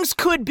 things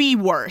could be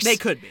worse. They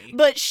could be.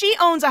 But she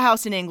owns a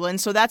house in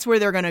England, so that's where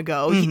they're going to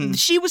go. Mm-hmm.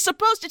 She was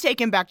supposed to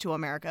take him back to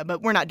America,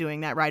 but we're not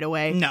doing that right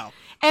away. No.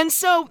 And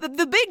so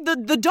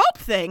the dope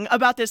thing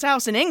about this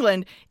house in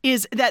England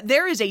is that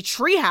there is a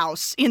tree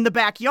house in the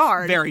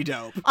backyard. Very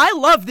dope. I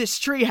love this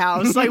tree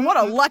house. Like, what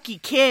a lucky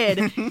kid.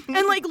 And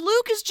like,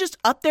 Luke is just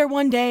up there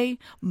one day,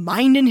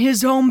 minding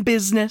his own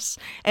business.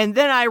 And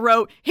then I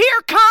wrote, here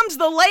comes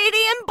the lady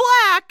in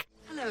black.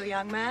 Hello,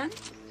 young man.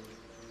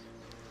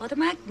 What a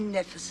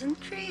magnificent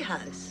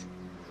treehouse.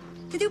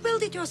 Did you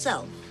build it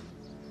yourself?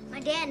 My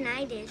dad and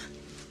I did.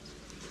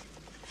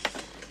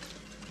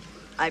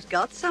 I've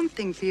got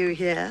something for you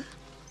here.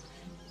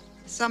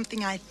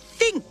 Something I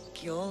think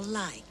you'll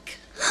like.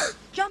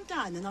 Jump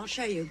down and I'll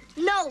show you.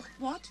 No.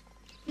 What?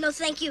 No,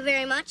 thank you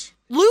very much.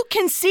 Luke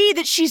can see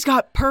that she's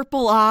got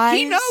purple eyes.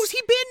 He knows.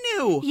 He been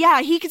new.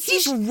 Yeah, he can see.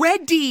 He's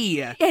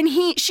ready. And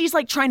she's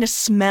like trying to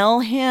smell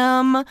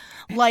him.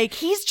 Like,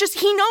 he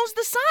knows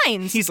the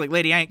signs. He's like,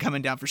 lady, I ain't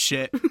coming down for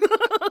shit.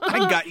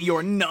 I got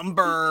your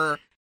number.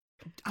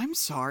 I'm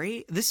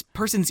sorry. This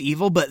person's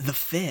evil, but the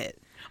fit.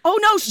 Oh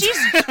no,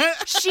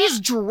 she's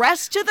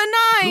dressed to the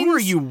nines. Who are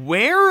you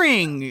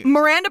wearing?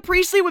 Miranda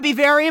Priestley would be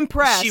very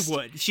impressed.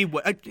 She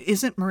would.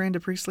 Isn't Miranda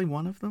Priestley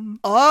one of them?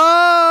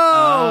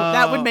 Oh,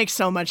 that would make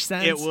so much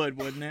sense. It would,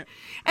 wouldn't it?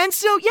 And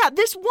so, yeah,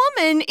 this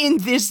woman in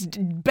this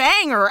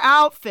banger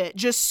outfit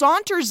just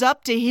saunters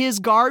up to his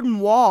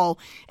garden wall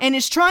and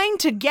is trying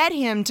to get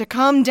him to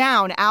come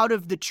down out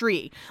of the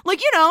tree.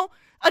 Like,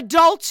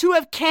 adults who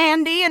have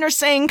candy and are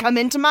saying, come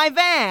into my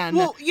van.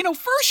 Well,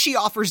 first she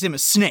offers him a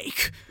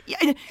snake.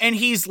 And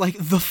he's like,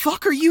 the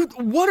fuck are you?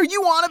 What are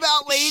you on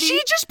about, lady?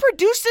 She just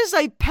produces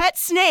a pet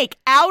snake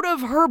out of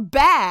her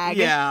bag.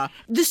 Yeah.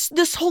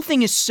 This whole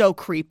thing is so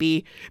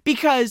creepy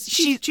because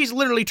she's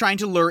literally trying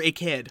to lure a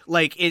kid.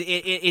 Like,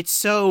 it's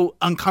so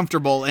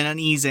uncomfortable and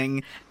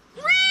uneasing.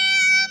 Grandma!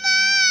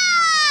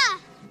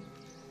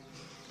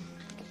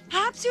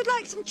 Perhaps you'd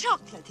like some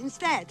chocolate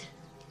instead.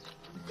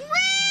 Grandma!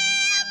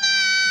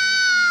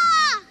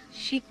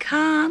 She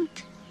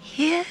can't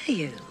hear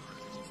you.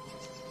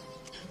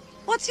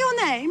 What's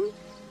your name?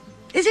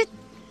 Is it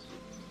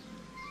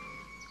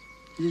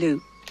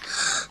Luke?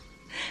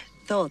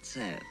 Thought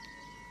so.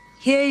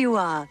 Here you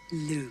are,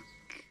 Luke.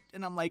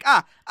 And I'm like,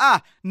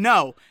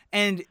 no.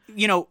 And,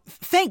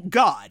 thank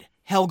God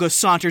Helga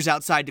saunters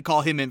outside to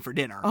call him in for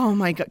dinner. Oh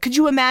my God. Could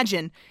you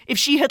imagine if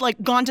she had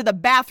gone to the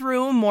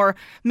bathroom or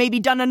maybe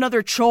done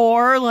another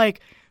chore?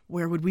 Like,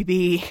 where would we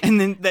be? And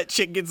then that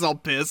chick gets all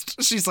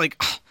pissed. She's like,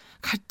 oh,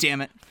 God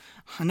damn it.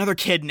 Another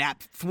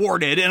kidnap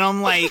thwarted. And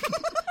I'm like,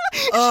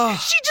 ugh.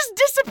 She just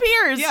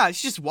disappears. Yeah,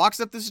 she just walks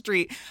up the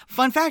street.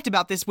 Fun fact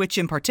about this witch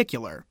in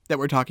particular that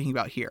we're talking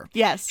about here.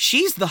 Yes.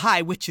 She's the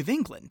High Witch of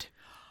England.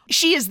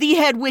 She is the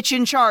head witch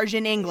in charge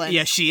in England.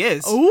 Yes, she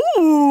is.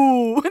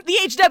 Ooh, the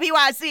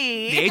HWIC.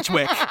 The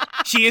H-Wick.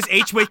 She is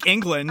H-Wick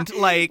England.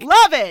 Like,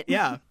 love it.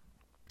 yeah.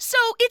 So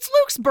it's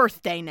Luke's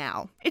birthday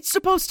now. It's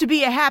supposed to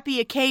be a happy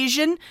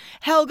occasion.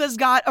 Helga's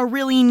got a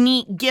really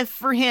neat gift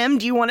for him.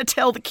 Do you want to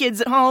tell the kids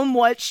at home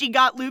what she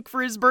got Luke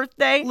for his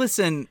birthday?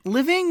 Listen,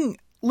 living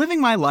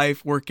my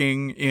life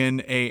working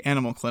in a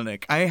animal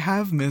clinic, I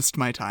have missed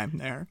my time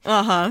there.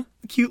 Uh-huh.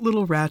 Cute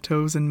little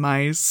rattos and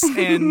mice,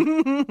 and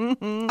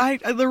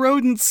the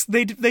rodents,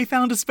 they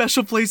found a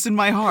special place in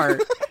my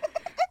heart.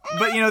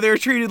 But, they were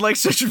treated like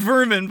such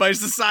vermin by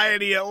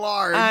society at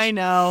large. I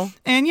know.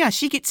 And yeah,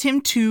 she gets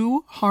him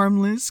 2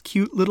 harmless,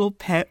 cute little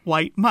pet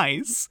white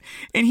mice.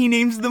 And he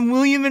names them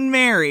William and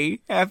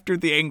Mary after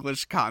the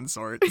English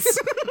consorts.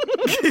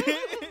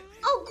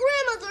 Oh,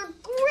 Grandma, they're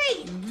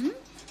great. Mm-hmm.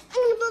 I'm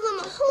going to build them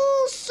a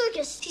whole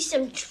circus, teach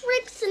them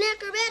tricks and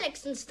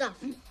acrobatics and stuff.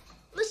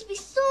 Must be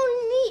so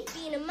neat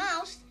being a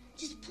mouse.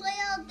 Just play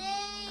all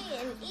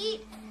day and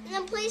eat and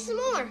then play some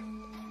more.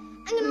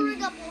 I'm going to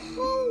rig up a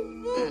whole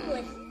room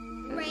with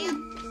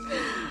ramps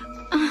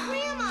and...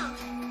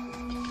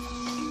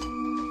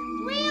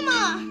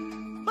 Grandma!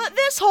 But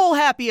this whole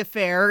happy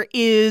affair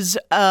is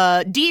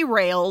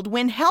derailed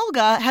when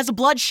Helga has a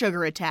blood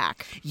sugar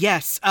attack.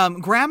 Yes,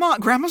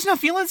 Grandma's not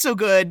feeling so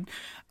good.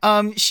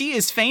 She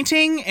is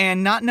fainting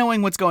and not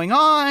knowing what's going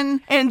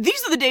on. And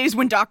these are the days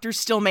when doctors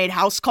still made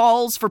house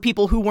calls for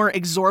people who weren't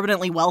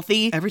exorbitantly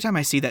wealthy. Every time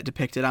I see that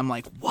depicted, I'm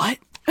like, what?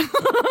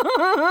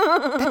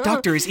 That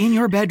doctor is in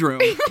your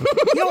bedroom.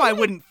 I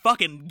wouldn't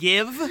fucking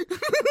give.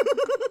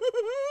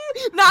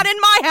 Not in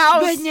my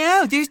house. But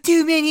no, there's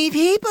too many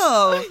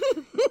people.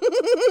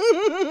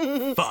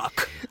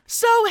 Fuck.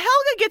 So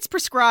Helga gets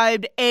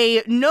prescribed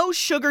a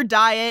no-sugar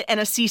diet and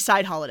a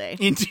seaside holiday.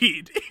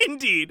 Indeed.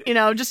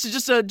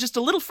 Just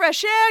a little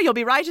fresh air, you'll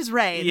be right as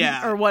rain.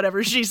 Yeah. Or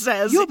whatever she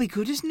says. You'll be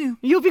good as new.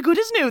 You'll be good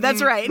as new,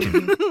 that's right.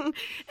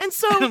 And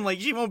so... I'm like,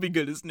 she won't be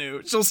good as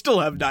new. She'll still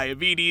have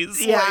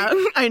diabetes. Yeah,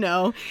 I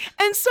know.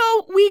 And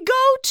so we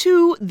go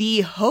to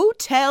the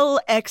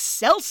Hotel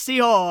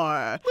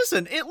Excelsior.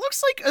 Listen, it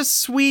looks like a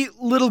sweet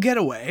little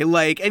getaway.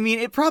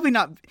 It probably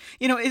not,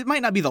 it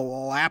might not be the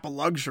lap of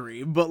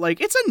luxury, but,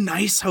 it's a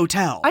nice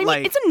hotel. I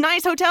mean, it's a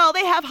nice hotel.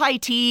 They have high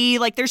tea,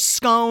 there's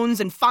scones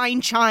and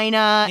fine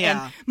china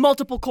and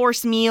multiple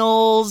course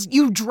meals.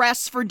 You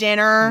dress for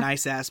dinner.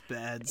 Nice-ass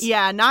beds.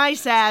 Yeah,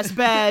 nice-ass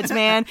beds,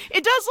 man.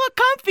 It does look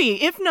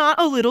comfy, if not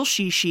a little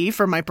shishi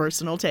for my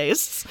personal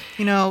tastes.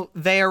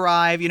 They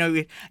arrive,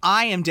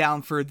 I am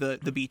down for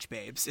the beach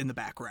babes in the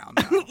background.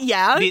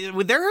 Yeah.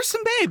 There are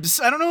some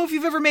babes. I don't know if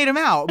you've ever made them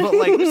out, but,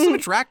 there's some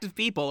attractive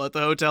people at the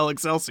Hotel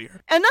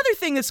Excelsior. Another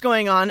thing that's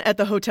going on at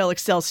the Hotel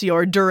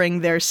Excelsior during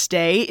their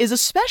stay is a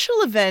special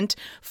event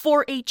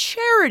for a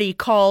charity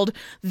called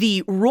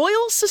the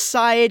Royal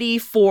Society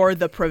for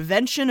the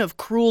Prevention of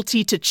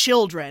Cruelty to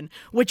Children,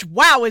 which,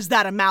 wow, is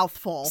that a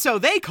mouthful. So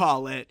they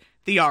call it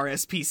the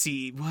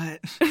RSPC,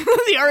 what?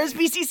 The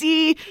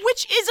RSPCC,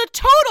 which is a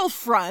total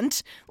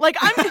front.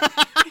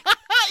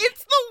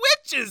 It's the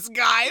witches,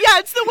 guys. Yeah,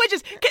 it's the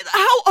witches.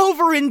 How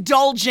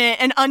overindulgent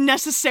and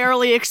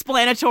unnecessarily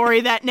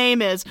explanatory that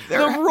name is.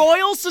 The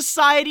Royal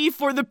Society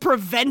for the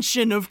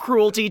Prevention of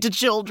Cruelty to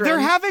Children. They're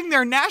having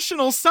their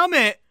national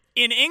summit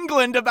in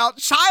England about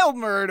child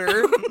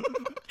murder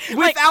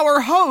with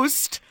our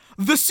host,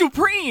 the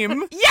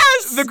Supreme.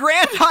 Yes! The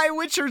Grand High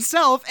Witch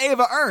herself,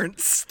 Ava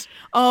Ernst.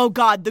 Oh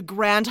God, the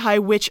Grand High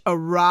Witch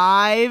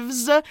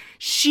arrives.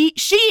 She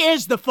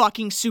is the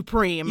fucking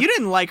Supreme. You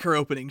didn't like her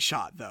opening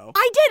shot, though.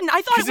 I didn't.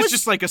 I thought it was...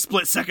 it's just a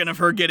split second of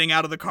her getting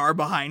out of the car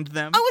behind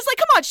them. I was like,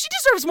 come on, she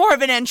deserves more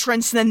of an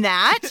entrance than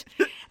that.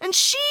 And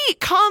she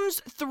comes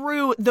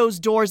through those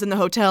doors in the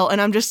hotel, and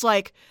I'm just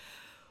like...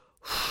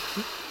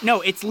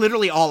 No, it's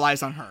literally all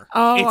eyes on her.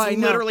 Oh, it's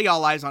literally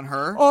all eyes on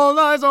her. All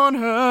eyes on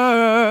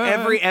her.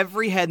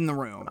 Every head in the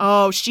room.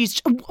 Oh,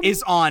 she's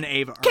is on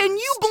Ava Ernst. Can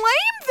you blame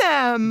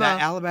them? That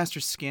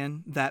alabaster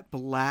skin, that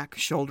black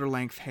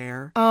shoulder-length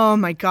hair. Oh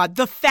my God,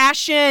 the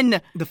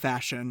fashion. The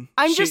fashion.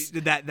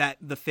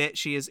 The fit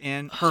she is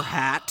in, her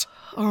hat.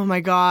 Oh my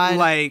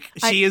God.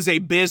 She is a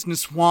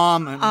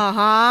businesswoman.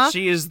 Uh-huh.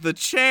 She is the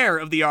chair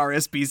of the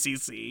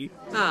RSPCC.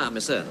 Ah,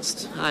 Miss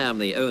Ernst, I am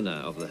the owner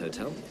of the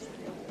hotel.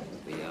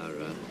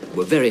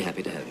 We're very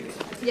happy to have you.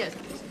 Yes.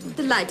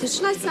 Delighted.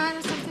 Shall I sign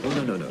or something?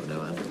 Oh,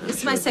 no.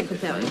 It's my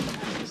secretary.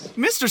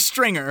 Mr.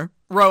 Stringer,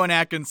 Rowan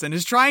Atkinson,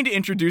 is trying to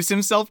introduce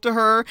himself to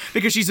her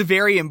because she's a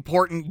very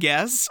important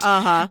guest.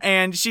 Uh-huh.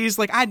 And she's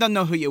like, I don't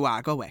know who you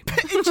are. Go away.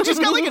 She's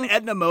got an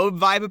Edna Mode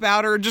vibe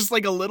about her, just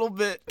a little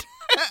bit.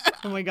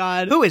 Oh my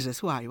God. Who is this?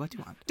 Who are you? What do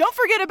you want? Don't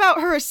forget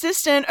about her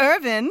assistant,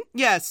 Irvin.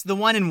 Yes, the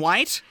one in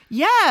white.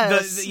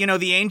 Yes.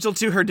 The angel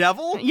to her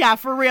devil. Yeah,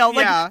 for real.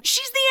 Yeah.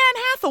 She's the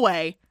Anne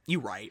Hathaway. You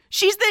right.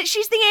 She's the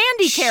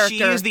Andy character.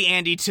 She is the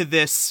Andy to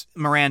this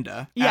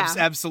Miranda. Yeah.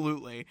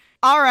 Absolutely.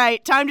 All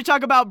right, time to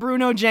talk about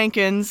Bruno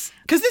Jenkins.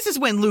 Because this is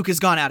when Luke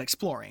has gone out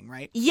exploring,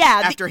 right?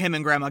 Yeah. After him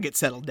and Grandma get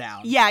settled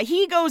down. Yeah,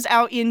 he goes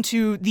out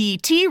into the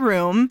tea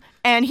room,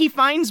 and he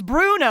finds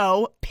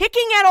Bruno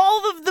picking at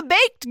all of the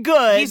baked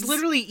goods. He's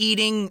literally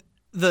eating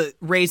the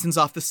raisins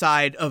off the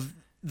side of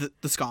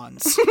the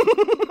scones.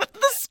 The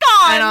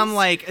scones! And I'm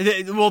like,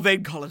 well,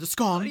 they'd call it a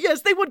scone.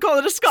 Yes, they would call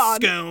it a scone.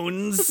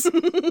 Scones.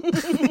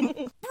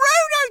 Bruno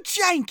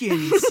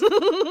Jenkins.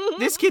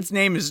 This kid's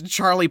name is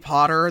Charlie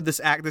Potter,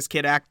 this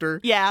kid actor.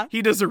 Yeah.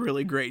 He does a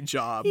really great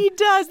job. He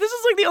does. This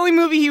is like the only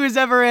movie he was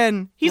ever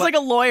in. He's like a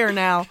lawyer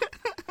now.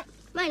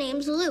 My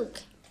name's Luke.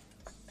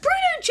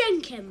 Bruno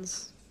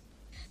Jenkins.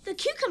 The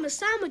cucumber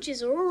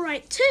sandwiches are all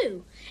right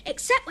too,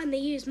 except when they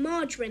use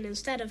margarine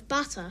instead of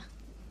butter.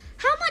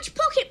 How much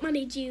pocket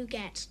money do you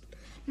get?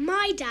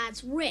 My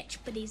dad's rich,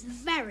 but he's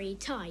very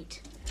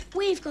tight.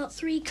 We've got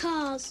 3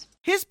 cars.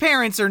 His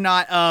parents are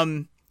not,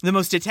 the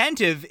most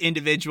attentive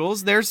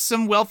individuals. There's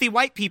some wealthy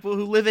white people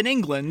who live in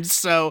England,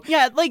 so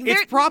yeah, like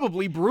it's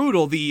probably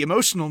brutal, the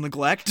emotional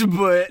neglect,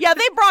 but... Yeah,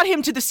 they brought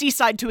him to the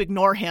seaside to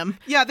ignore him.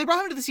 Yeah, they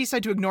brought him to the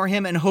seaside to ignore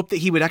him and hope that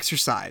he would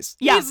exercise.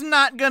 Yeah. He's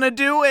not gonna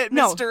do it,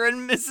 No. Mr.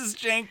 and Mrs.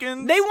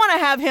 Jenkins. They want to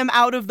have him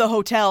out of the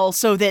hotel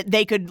so that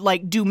they could,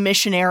 like, do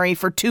missionary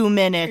for 2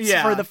 minutes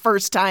for the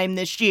first time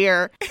this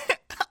year.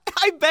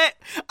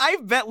 I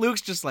bet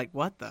Luke's just like,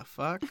 what the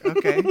fuck?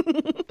 Okay. He's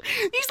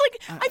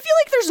like, I feel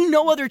like there's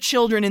no other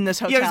children in this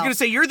hotel. Yeah, I was gonna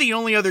say, you're the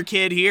only other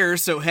kid here,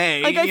 so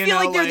hey. Like, I feel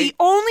like they're the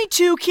only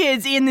 2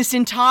 kids in this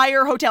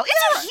entire hotel.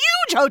 It's a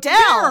huge hotel!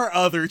 There are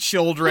other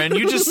children.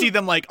 You just see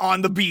them, like,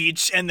 on the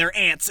beach and their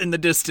aunts in the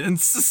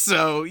distance,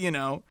 so, you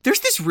know.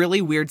 There's this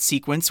really weird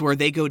sequence where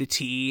they go to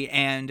tea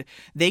and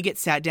they get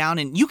sat down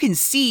and you can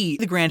see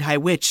the Grand High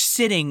Witch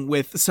sitting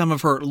with some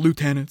of her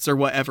lieutenants or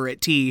whatever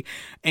at tea,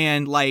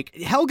 and, like,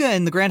 Helga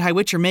and the Grand High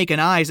Witch are making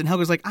eyes, and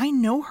Helga's like, I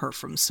know her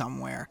from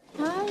somewhere.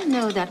 I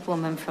know that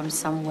woman from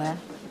somewhere,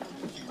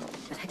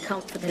 but I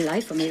can't for the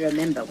life of me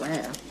remember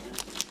where.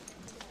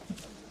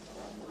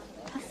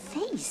 Her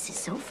face is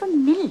so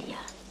familiar.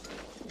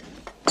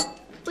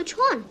 Which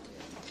one?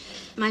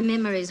 My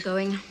memory's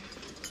going,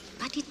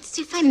 but it's as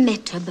if I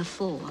met her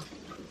before.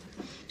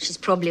 She's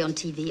probably on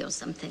TV or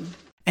something.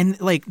 And,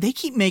 like, they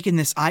keep making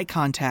this eye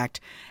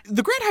contact.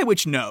 The Grand High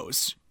Witch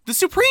knows. The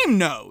Supreme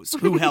knows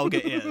who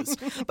Helga is,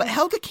 but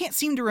Helga can't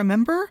seem to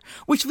remember,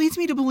 which leads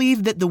me to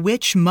believe that the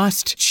witch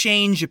must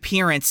change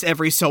appearance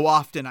every so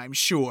often, I'm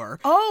sure.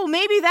 Oh,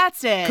 maybe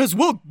that's it. Because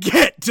we'll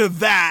get to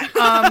that.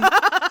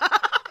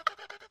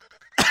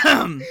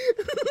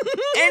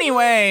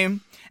 Anyway,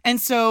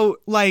 and so,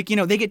 like, you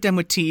know, they get done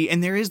with tea,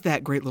 and there is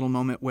that great little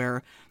moment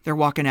where they're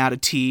walking out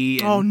of tea.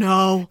 And, oh,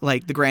 no.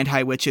 Like, the Grand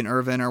High Witch and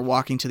Irvin are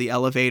walking to the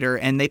elevator,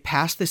 and they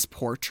pass this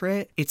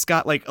portrait. It's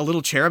got, like, a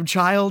little cherub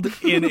child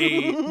in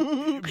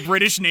a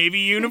British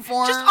Navy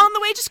uniform. Just on the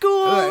way to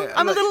school.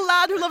 I'm a little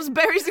lad who loves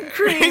berries and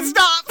cream.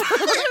 Stop!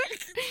 And,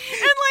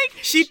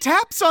 like... She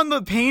taps on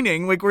the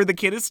painting, like, where the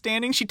kid is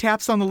standing. She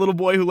taps on the little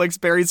boy who likes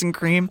berries and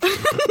cream.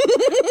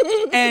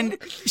 And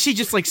she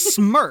just, like,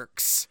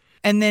 smirks.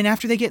 And then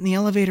after they get in the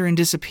elevator and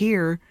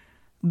disappear,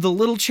 the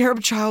little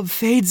cherub child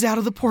fades out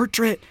of the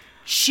portrait.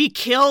 She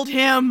killed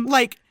him.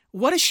 Like,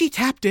 what if she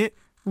tapped it,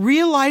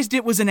 realized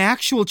it was an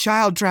actual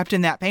child trapped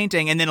in that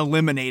painting, and then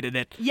eliminated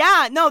it?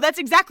 Yeah, no, that's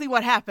exactly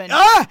what happened.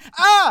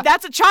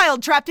 That's a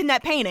child trapped in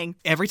that painting.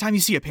 Every time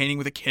you see a painting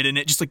with a kid in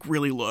it, just, like,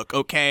 really look,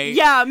 okay?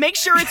 Yeah, make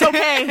sure it's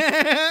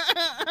okay.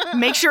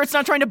 Make sure it's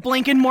not trying to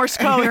blink in Morse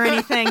code or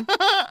anything.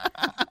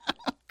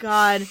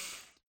 God.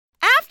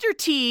 After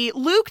tea,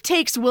 Luke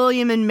takes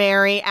William and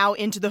Mary out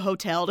into the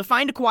hotel to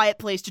find a quiet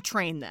place to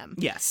train them.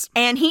 Yes.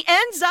 And he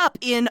ends up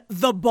in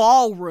the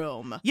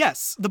ballroom.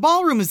 Yes. The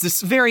ballroom is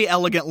this very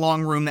elegant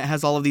long room that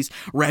has all of these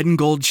red and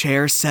gold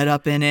chairs set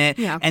up in it.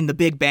 Yeah. And the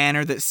big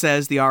banner that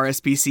says the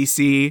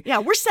RSPCC. Yeah,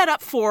 we're set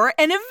up for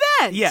an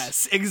event.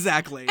 Yes,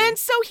 exactly. And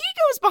so he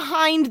goes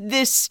behind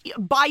this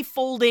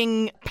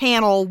bifolding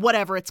panel,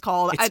 whatever it's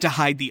called. It's to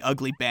hide the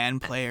ugly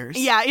band players.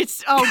 Yeah,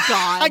 it's, oh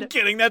God. I'm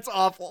kidding, that's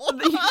awful. Yeah,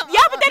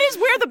 but that is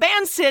where the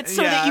band sits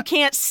so that you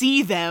can't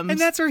see them. And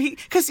that's where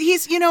because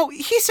he's, you know,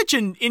 he's such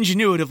an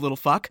ingenuitive little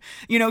fuck.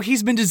 You know,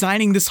 he's been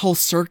designing this whole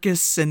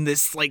circus and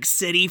this, like,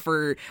 city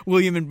for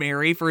William and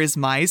Mary for his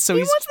mice. So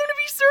he wants them to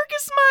be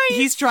circus mice.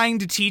 He's trying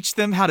to teach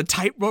them how to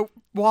tightrope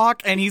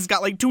walk, and he's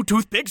got, like, 2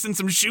 toothpicks and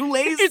some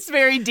shoelaces. It's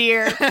very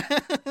dear.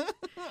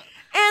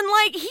 And,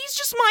 like, he's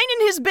just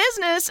minding his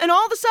business, and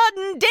all of a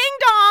sudden, ding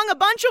dong, a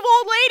bunch of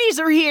old ladies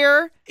are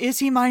here. Is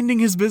he minding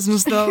his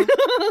business, though?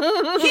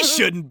 He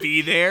shouldn't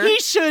be there. He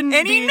shouldn't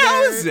and be he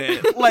knows there.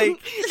 it. Like, and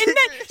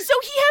then, so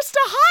he has to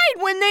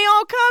hide when they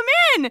all come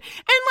in. And,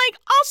 like,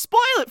 I'll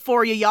spoil it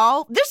for you,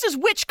 y'all. This is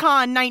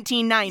WitchCon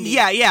 1990.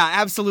 Yeah,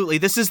 absolutely.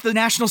 This is the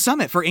National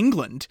Summit for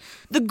England.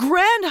 The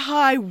Grand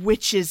High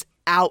Witch's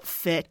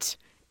outfit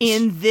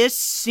in this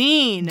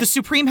scene. The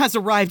Supreme has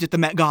arrived at the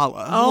Met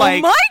Gala. Oh, my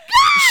God!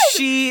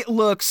 She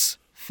looks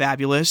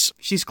fabulous.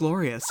 She's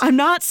glorious. I'm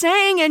not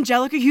saying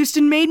Angelica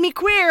Houston made me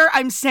queer.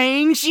 I'm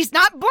saying she's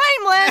not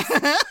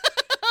blameless.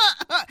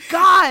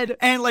 God.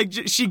 And, like,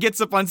 she gets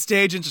up on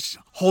stage and just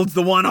holds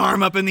the one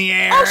arm up in the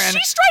air. Oh, and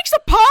she strikes a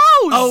pose.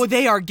 Oh,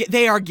 they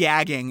are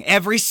gagging.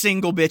 Every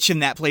single bitch in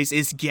that place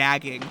is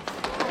gagging.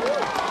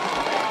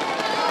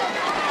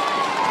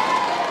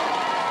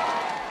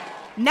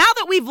 Now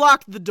that we've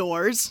locked the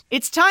doors,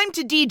 it's time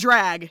to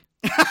de-drag.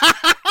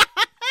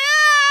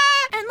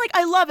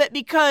 I love it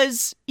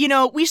because,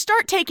 we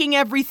start taking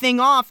everything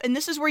off, and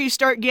this is where you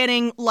start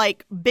getting,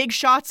 big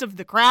shots of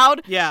the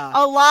crowd. Yeah.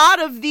 A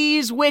lot of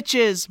these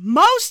witches,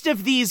 most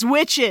of these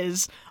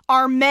witches,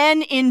 are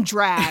men in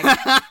drag.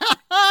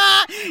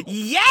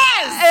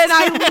 Yes! And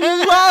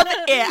I love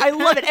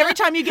it. Every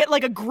time you get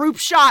a group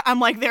shot, I'm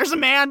like, there's a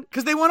man.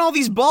 Because they want all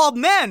these bald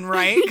men,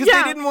 right? Because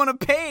Yeah. they didn't want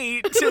to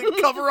pay to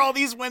cover all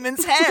these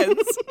women's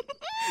heads.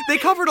 They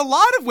covered a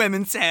lot of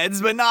women's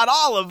heads, but not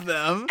all of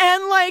them.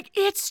 And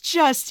it's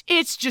just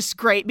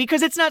great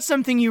because it's not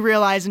something you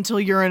realize until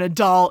you're an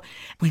adult.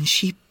 When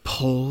she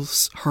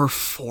pulls her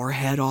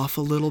forehead off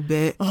a little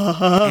bit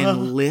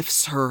and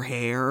lifts her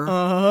hair,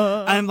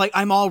 my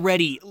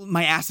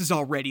ass is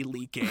already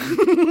leaking.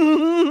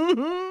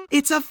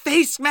 It's a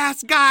face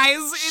mask, guys.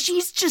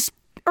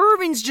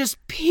 Irving's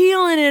just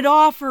peeling it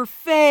off her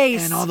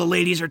face. And all the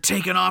ladies are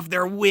taking off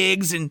their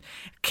wigs and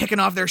kicking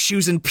off their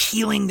shoes and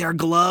peeling their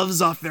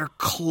gloves off their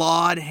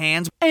clawed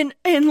hands. And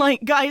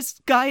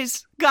guys,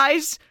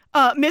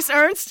 Miss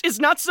Ernst is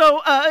not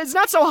so hot anymore. She's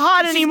not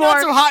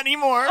so hot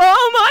anymore.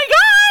 Oh my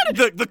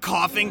God! The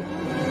coughing.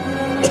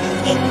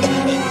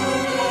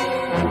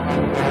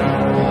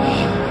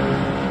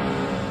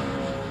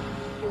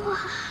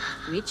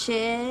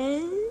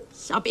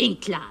 Witches of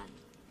England.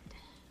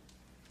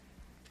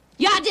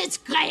 Your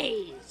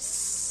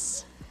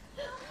disgrace.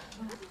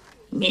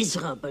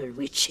 Miserable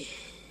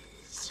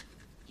witches.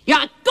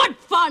 You're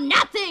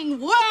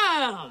good-for-nothing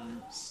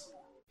worms.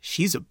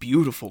 She's a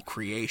beautiful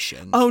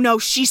creation. Oh no,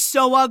 she's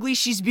so ugly,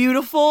 she's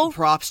beautiful.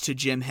 Props to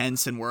Jim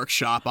Henson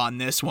Workshop on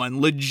this one,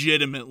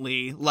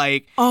 legitimately.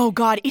 Oh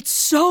God, it's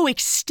so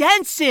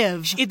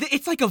extensive.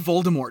 It's like a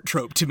Voldemort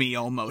trope to me,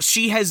 almost.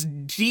 She has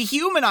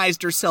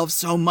dehumanized herself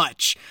so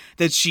much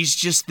that she's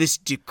just this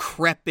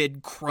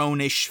decrepit,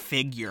 cronish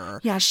figure.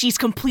 Yeah, she's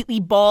completely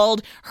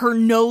bald. Her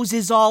nose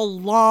is all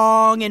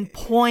long and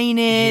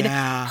pointed.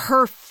 Yeah.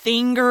 Her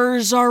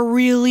fingers are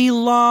really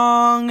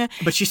long.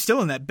 But she's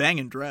still in that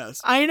banging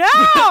dress. I know!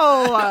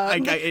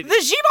 The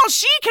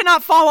Givenchy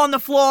cannot fall on the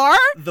floor!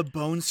 The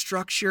bone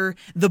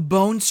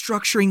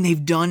structuring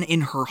they've done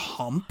in her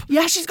hump.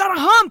 Yeah, she's got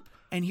a hump!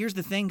 And here's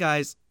the thing,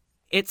 guys.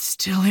 It's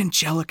still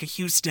Angelica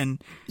Houston.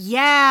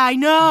 Yeah, I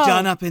know.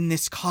 Done up in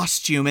this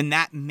costume, and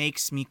that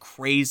makes me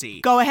crazy.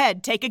 Go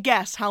ahead, take a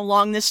guess how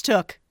long this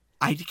took.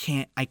 I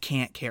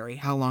can't, Carrie.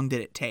 How long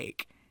did it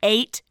take?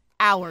 8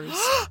 hours.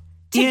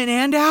 In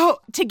and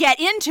out? To get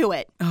into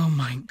it. Oh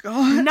my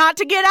God. Not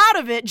to get out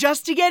of it,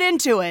 just to get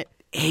into it.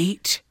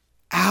 8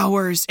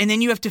 hours. And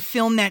then you have to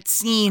film that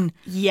scene.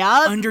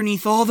 Yep.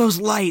 Underneath all those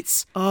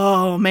lights.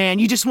 Oh man,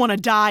 you just want to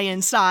die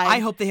inside. I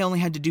hope they only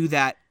had to do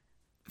that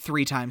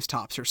 3 times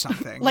tops or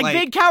something. like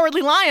Big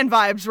Cowardly Lion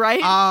vibes,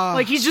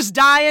 right? He's just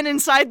dying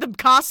inside the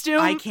costume.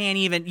 I can't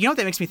even. You know what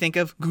that makes me think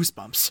of?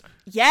 Goosebumps.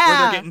 Yeah. Where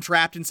they're getting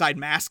trapped inside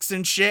masks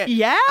and shit.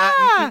 Yeah.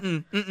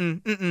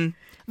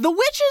 The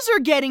witches are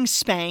getting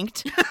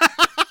spanked.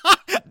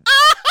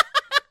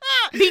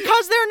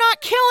 Because they're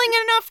not killing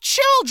enough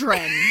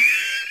children.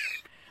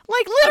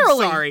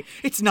 Literally. I'm sorry.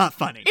 It's not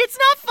funny. It's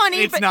not funny.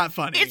 It's not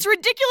funny. It's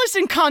ridiculous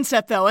in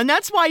concept, though, and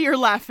that's why you're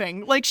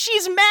laughing.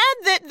 She's mad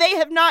that they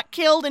have not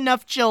killed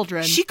enough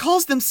children. She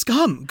calls them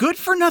scum.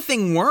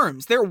 Good-for-nothing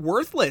worms. They're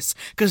worthless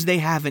because they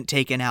haven't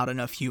taken out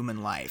enough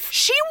human life.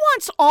 She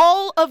wants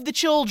all of the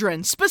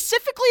children,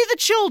 specifically the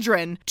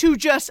children, to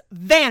just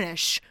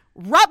vanish,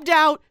 rubbed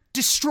out,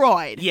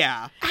 destroyed.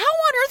 Yeah. How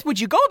on earth would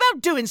you go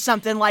about doing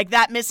something like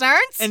that, Miss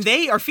Ernst? And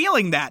they are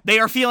feeling that. They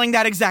are feeling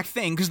that exact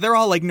thing because they're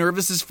all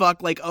nervous as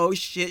fuck. Oh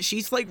shit,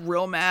 she's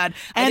real mad.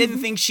 I didn't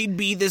think she'd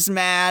be this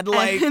mad.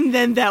 And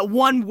then that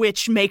one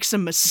witch makes a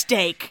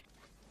mistake.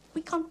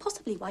 We can't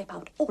possibly wipe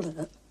out all of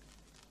it.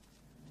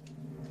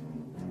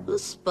 Who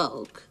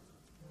spoke?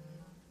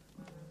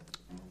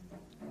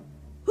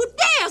 Who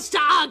dares to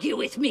argue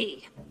with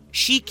me?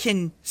 She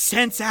can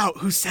sense out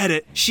who said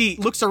it. She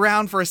looks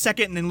around for a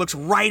second and then looks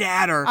right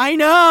at her. I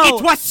know.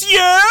 It was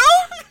you?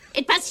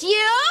 It was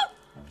you?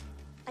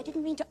 I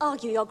didn't mean to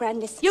argue, Your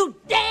Grandness. You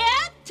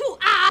dared to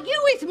argue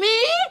with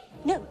me?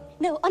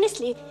 No,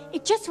 honestly,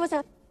 it just was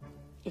a...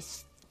 A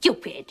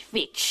stupid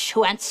witch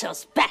who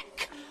answers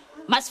back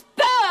must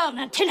burn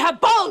until her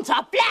bones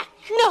are black.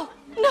 No.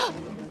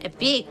 A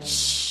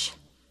bitch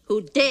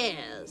who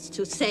dares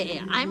to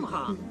say I'm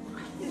wrong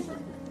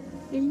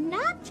will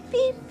not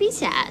be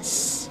with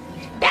us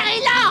very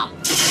long.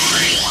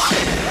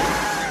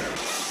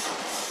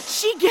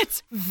 She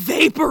gets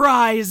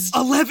vaporized.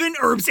 11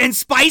 herbs and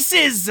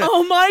spices.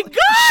 Oh my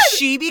God.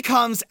 She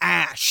becomes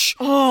ash.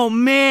 Oh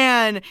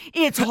man,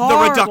 it's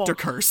horrible. The reductor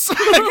curse.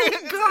 Oh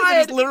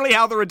God. It's literally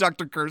how the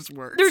reductor curse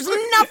works. There's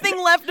nothing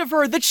left of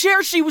her. The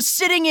chair she was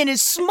sitting in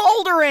is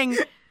smoldering.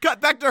 Cut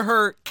back to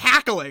her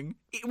cackling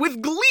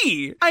with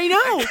glee. I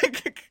know.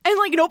 And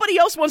nobody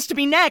else wants to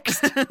be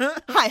next.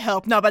 I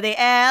hope nobody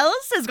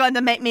else is going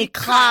to make me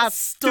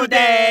cross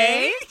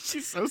today.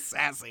 She's so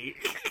sassy.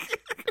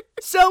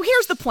 So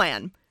here's the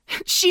plan.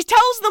 She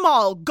tells them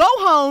all, go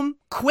home,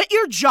 quit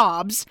your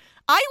jobs.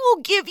 I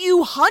will give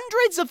you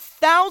hundreds of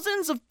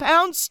thousands of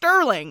pounds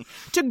sterling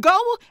to go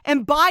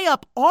and buy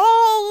up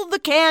all the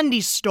candy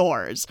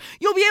stores.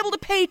 You'll be able to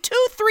pay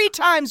 2-3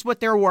 times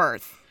what they're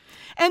worth.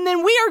 And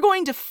then we are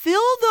going to fill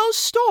those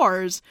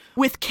stores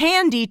with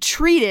candy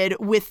treated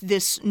with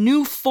this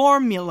new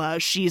formula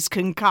she's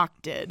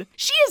concocted.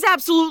 She is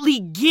absolutely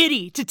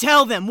giddy to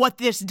tell them what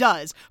this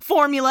does.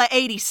 Formula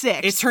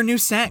 86. It's her new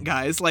scent,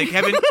 guys. Like,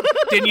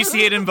 didn't you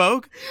see it in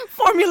Vogue?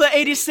 Formula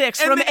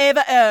 86 from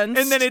Eva Ernst.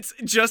 And then it's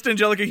just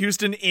Angelica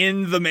Houston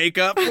in the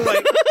makeup.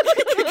 Like,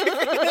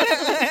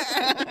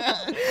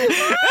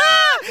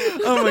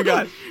 oh my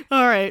God.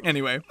 All right.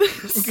 Anyway.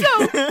 So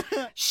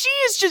she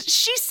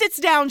sits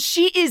down.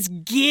 She is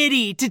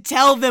giddy to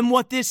tell them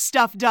what this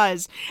stuff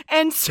does.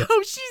 And so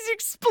she's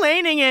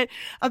explaining it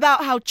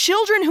about how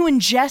children who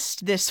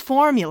ingest this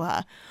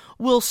formula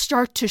will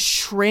start to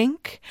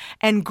shrink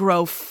and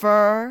grow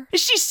fur.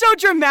 She's so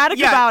dramatic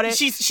about it.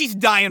 She's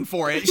dying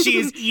for it. She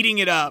is eating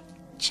it up.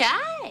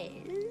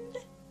 Child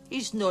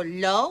is no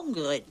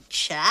longer a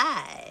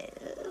child.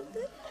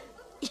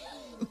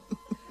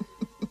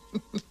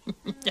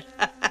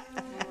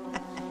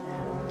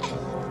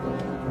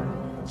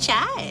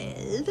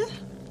 Child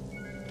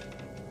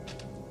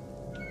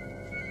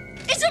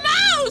is a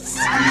mouse!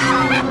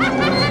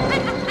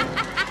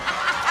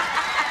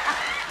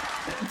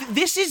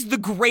 This is the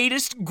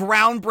greatest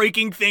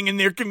groundbreaking thing in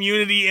their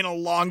community in a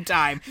long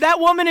time. That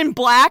woman in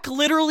black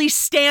literally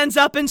stands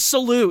up and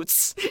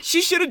salutes.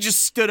 She should have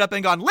just stood up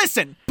and gone,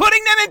 listen,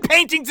 putting them in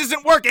paintings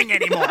isn't working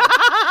anymore.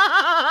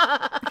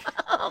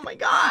 Oh my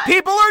God.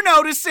 People are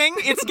noticing.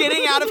 It's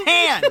getting out of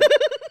hand.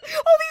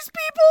 All these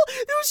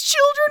people whose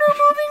children are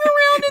moving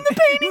around in the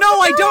painting. No,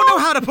 I don't know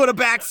how to put a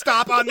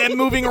backstop on them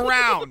moving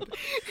around.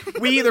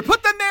 We either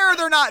put them there or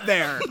they're not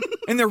there.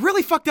 And they're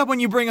really fucked up when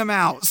you bring them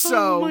out,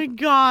 so... Oh my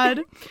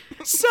God.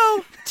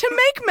 So, to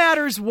make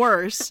matters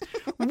worse,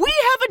 we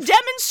have a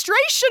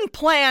demonstration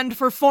planned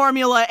for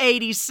Formula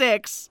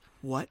 86.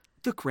 What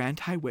the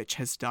Grand High Witch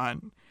has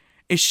done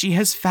is she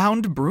has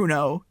found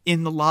Bruno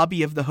in the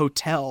lobby of the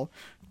hotel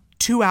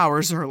 2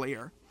 hours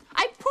earlier.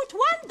 I put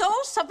 1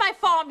 dose of my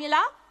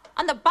formula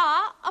on the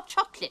bar of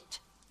chocolate.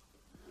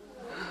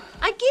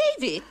 I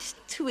gave it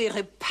to a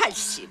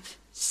repulsive,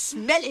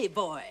 smelly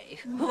boy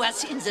who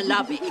was in the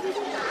lobby.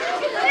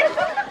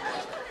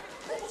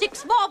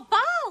 6 more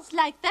bars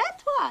like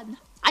that one,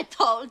 I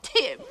told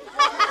him.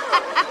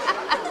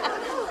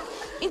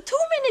 In 2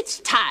 minutes'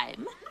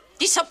 time,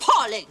 this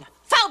appalling,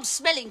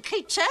 foul-smelling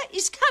creature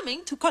is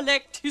coming to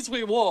collect his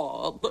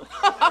reward.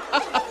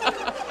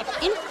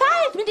 In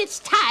 5 minutes'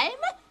 time,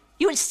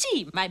 you will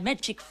see my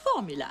magic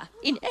formula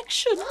in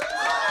action.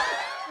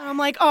 I'm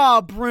like,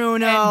 oh,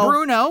 Bruno. And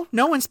Bruno,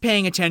 no one's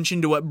paying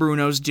attention to what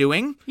Bruno's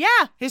doing.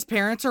 Yeah. His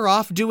parents are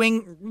off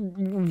doing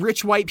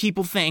rich white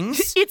people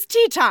things. It's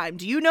tea time.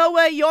 Do you know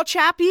where your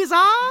chappies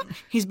are?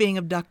 He's being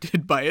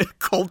abducted by a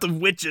cult of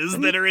witches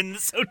that are in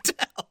this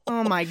hotel.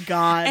 Oh my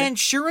God. And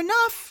sure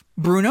enough,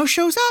 Bruno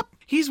shows up.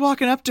 He's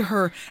walking up to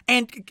her,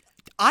 and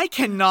I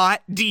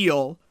cannot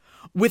deal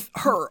with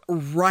her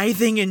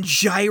writhing and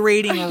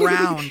gyrating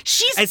around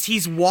as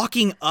he's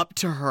walking up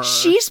to her.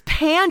 She's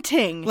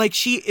panting.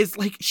 She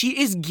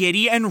is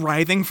giddy and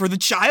writhing for the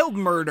child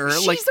murder.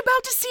 She's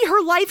about to see her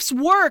life's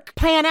work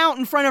pan out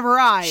in front of her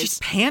eyes. She's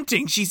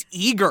panting. She's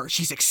eager.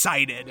 She's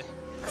excited.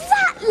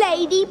 That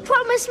lady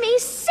promised me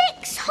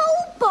 6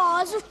 whole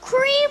bars of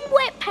cream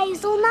whipped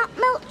hazelnut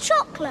milk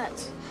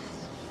chocolate.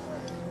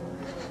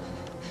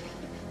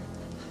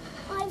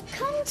 I've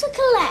come to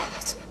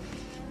collect.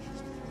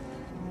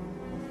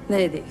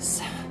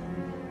 Ladies,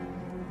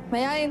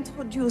 may I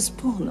introduce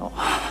Bruno?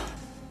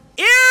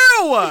 Ew!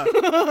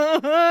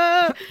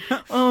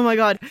 Oh my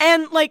God.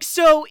 And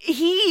so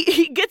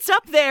he gets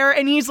up there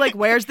and he's like,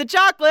 where's the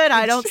chocolate?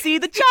 I don't see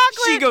the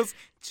chocolate. She goes,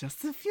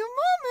 just a few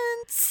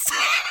moments.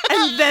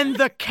 And then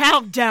the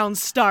countdown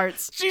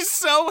starts. She's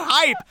so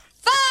hype.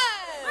 5!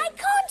 I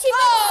can't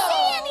even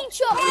see any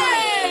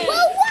chocolate.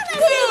 Well, one of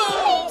you,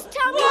 please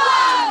tell me. 1,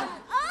 0.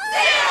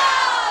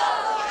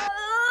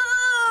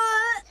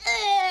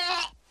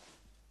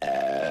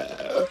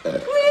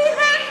 We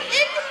have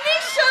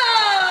ignition!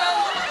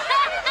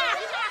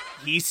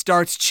 He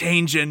starts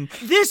changing.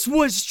 This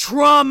was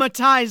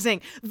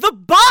traumatizing. The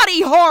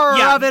body horror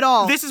of it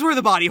all. This is where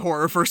the body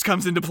horror first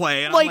comes into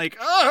play. And I'm like,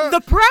 ugh. The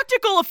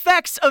practical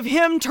effects of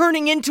him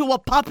turning into a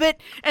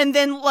puppet and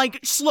then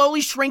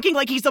slowly shrinking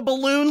like he's a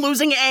balloon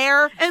losing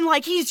air. And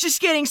he's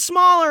just getting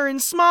smaller and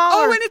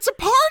smaller. Oh, and it's a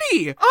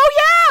party. Oh,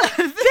 yeah.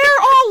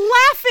 They're all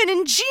laughing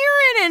and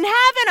jeering and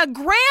having a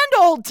grand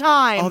old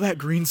time. All that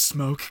green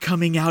smoke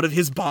coming out of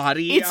his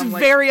body. It's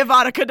very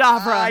Avada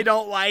Kedavra. I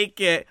don't like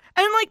it.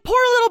 And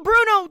poor little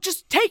Bruno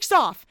just takes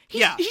off.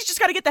 He's just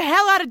got to get the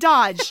hell out of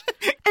Dodge.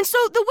 And so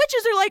the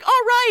witches are like,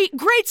 all right,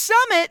 great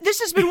summit. This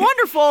has been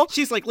wonderful.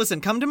 She's like, listen,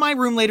 come to my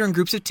room later in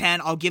groups of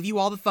 10. I'll give you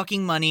all the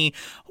fucking money.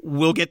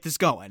 We'll get this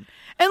going.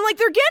 And like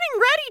they're getting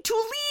ready to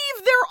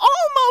leave. They're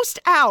almost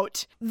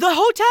out. The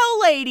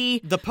hotel lady.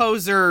 The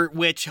poser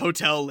witch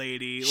hotel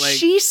lady. Like,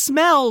 she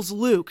smells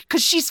Luke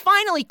because she's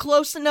finally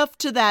close enough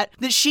to that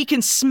she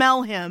can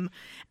smell him.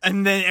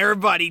 And then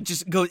everybody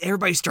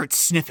starts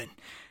sniffing.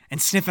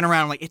 And sniffing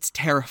around like it's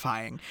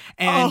terrifying.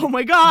 And oh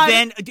my God.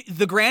 Then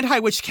the Grand High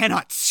Witch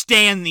cannot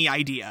stand the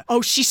idea.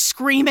 Oh, she's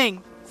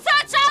screaming.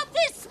 Search out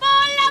this small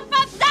lump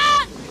of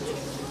sand!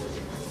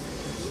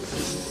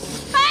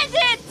 Find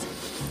it!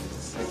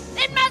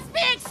 It must be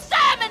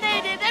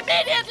exterminated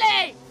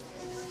immediately!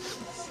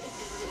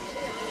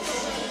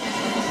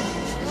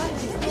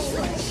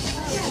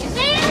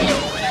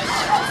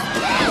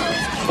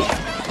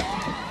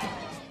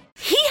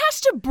 He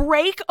has to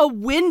break a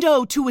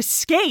window to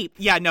escape.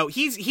 Yeah, no,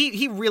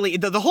 he really,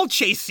 the whole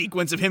chase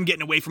sequence of him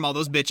getting away from all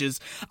those bitches,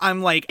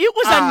 I'm like, it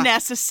was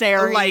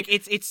unnecessary. Like,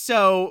 it's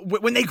so,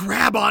 when they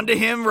grab onto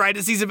him right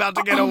as he's about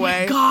to get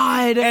away. Oh my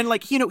God. And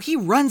like, he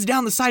runs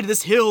down the side of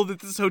this hill that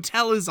this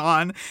hotel is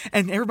on,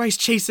 and everybody's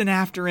chasing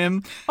after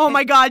him. Oh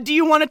my God, do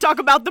you want to talk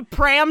about the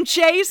pram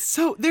chase?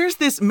 So there's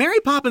this Mary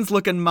Poppins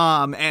looking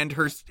mom and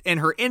her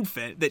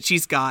infant that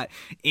she's got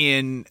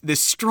in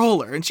this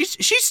stroller, and she's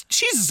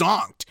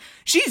zonked.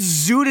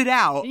 She's zooted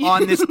out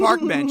on this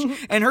park bench,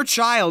 and her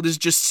child is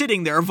just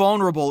sitting there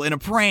vulnerable in a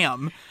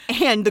pram.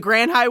 And the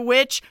Grand High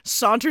Witch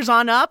saunters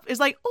on up, is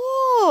like,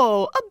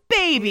 oh, a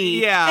baby.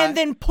 Yeah. And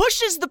then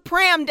pushes the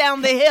pram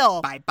down the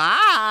hill.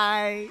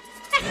 Bye-bye.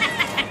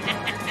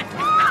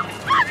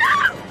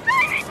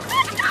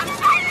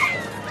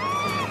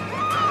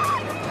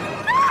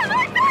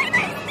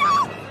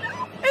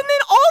 And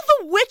then all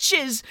the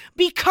witches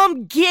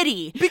become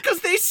giddy. Because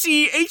they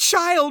see a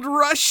child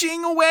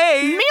rushing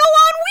away. Meal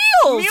on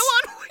wheels. Meal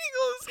on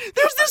wheels.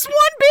 There's this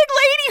one big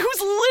lady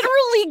who's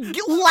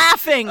literally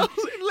laughing. A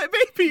little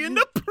baby in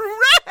the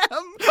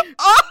pram.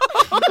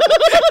 Oh.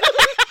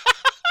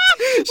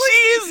 She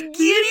is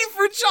giddy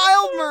for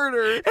child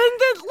murder. And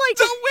then, like,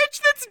 the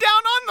witch that's down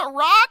on the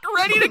rock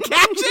ready to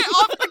catch it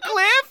off the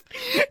cliff.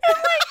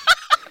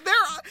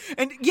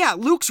 And yeah,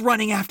 Luke's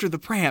running after the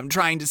pram,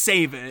 trying to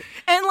save it.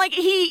 And like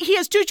he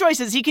has two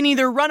choices. He can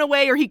either run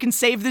away or he can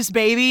save this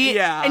baby.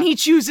 Yeah. And he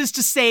chooses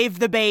to save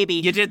the baby.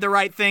 You did the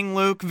right thing,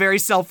 Luke. Very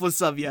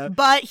selfless of you.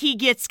 But he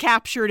gets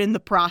captured in the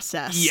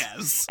process.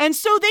 Yes. And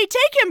so they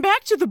take him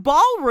back to the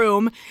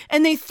ballroom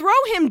and they throw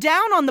him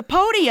down on the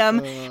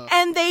podium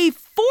and they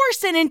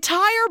force an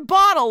entire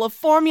bottle of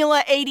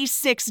Formula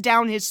 86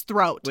 down his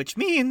throat. Which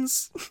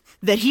means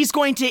that he's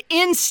going to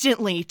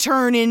instantly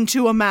turn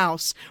into a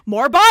mouse.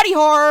 More body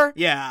horror.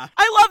 Yeah.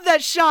 I love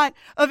that shot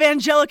of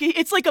Angelica.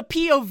 It's like a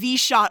POV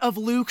shot of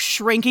Luke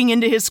shrinking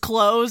into his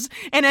clothes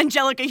and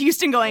Angelica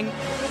Houston going,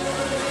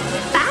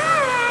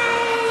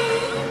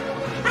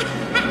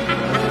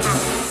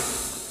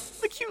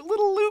 the cute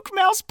little Luke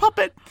mouse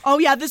puppet. Oh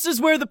yeah, this is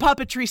where the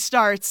puppetry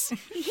starts.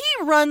 He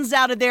runs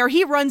out of there.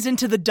 He runs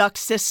into the duct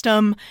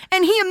system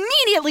and he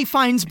immediately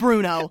finds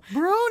Bruno.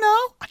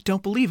 Bruno? I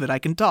don't believe it. I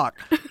can talk.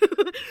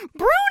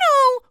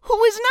 Bruno,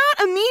 who is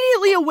not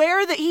immediately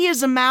aware that he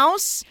is a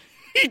mouse.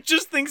 He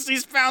just thinks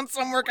he's found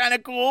somewhere kind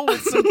of cool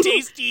with some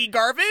tasty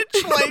garbage.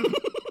 Like,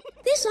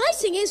 this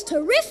icing is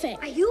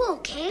terrific. Are you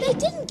okay? They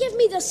didn't give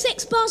me the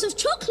 6 bars of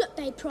chocolate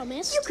they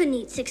promised. You couldn't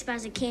eat 6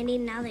 bars of candy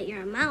now that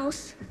you're a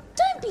mouse.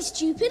 Don't be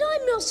stupid.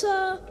 I'm not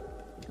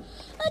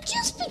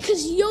just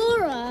because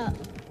you're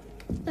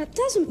that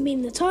doesn't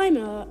mean that I'm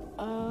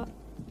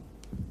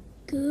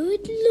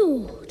good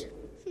Lord.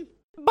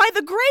 By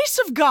the grace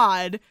of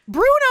God,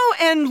 Bruno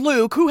and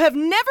Luke, who have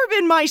never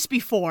been mice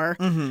before,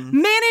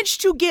 managed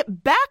to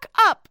get back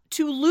up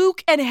to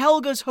Luke and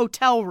Helga's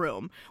hotel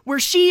room, where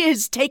she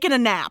is taking a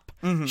nap.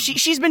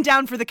 She's been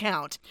down for the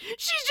count.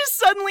 She's just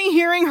suddenly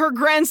hearing her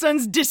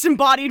grandson's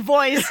disembodied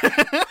voice.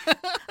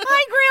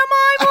 Hi,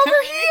 Grandma, I'm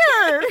over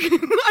here.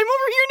 I'm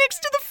over here next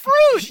to the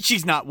fruit.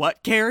 She's not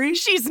what, Carrie?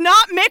 She's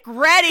not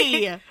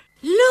McReady.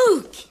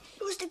 Luke!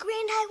 It was the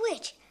Grand High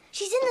Witch.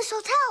 She's in this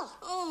hotel.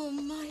 Oh,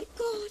 my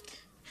God.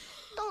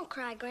 Don't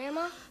cry,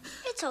 Grandma.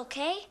 It's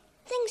okay.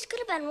 Things could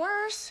have been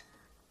worse.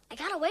 I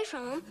got away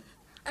from them.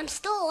 I'm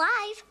still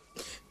alive.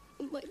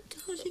 My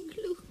darling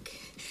Luke,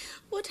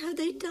 what have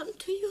they done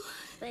to you?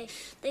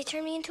 They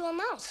turned me into a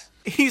mouse.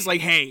 He's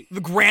like, hey,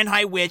 the Grand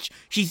High Witch,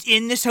 she's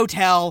in this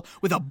hotel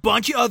with a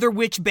bunch of other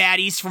witch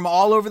baddies from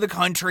all over the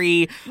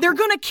country. They're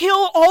gonna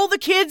kill all the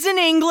kids in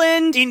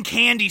England. In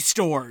candy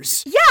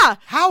stores. Yeah.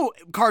 How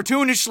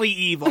cartoonishly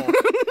evil.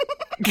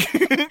 And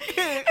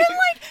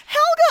like,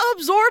 Helga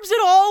absorbs it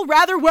all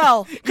rather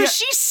well, because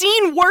she's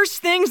seen worse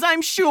things,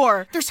 I'm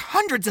sure. There's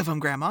hundreds of them,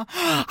 Grandma.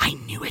 I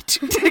knew it.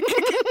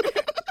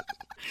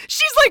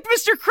 She's like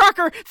Mr.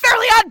 Crocker,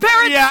 Fairly Odd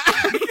Parents. Yeah.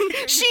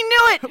 She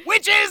knew it.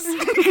 Witches!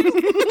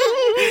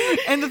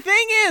 And the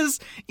thing is,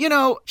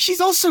 she's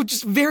also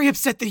just very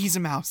upset that he's a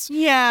mouse.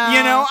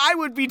 Yeah. I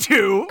would be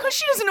too. Because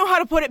she doesn't know how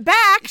to put it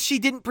back. She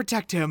didn't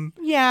protect him.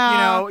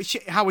 Yeah.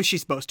 How was she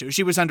supposed to?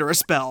 She was under a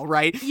spell,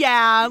 right?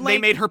 Yeah. They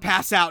made her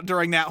pass out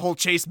during that whole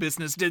chase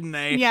business, didn't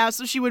they? Yeah,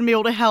 so she wouldn't be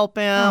able to help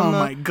him. Oh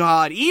my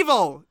God.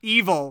 Evil.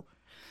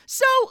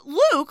 So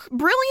Luke,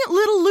 brilliant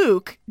little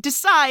Luke,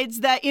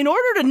 decides that in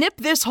order to nip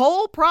this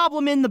whole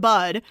problem in the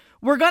bud,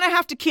 we're going to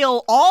have to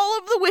kill all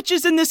of the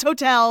witches in this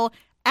hotel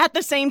at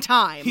the same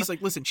time. He's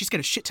like, listen, she's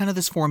got a shit ton of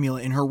this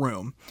formula in her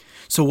room.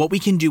 So what we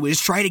can do is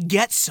try to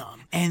get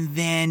some and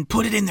then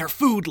put it in their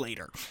food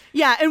later.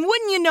 Yeah, and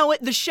wouldn't you know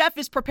it, the chef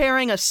is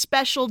preparing a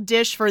special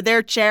dish for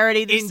their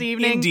charity this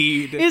evening.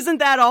 Indeed. Isn't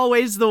that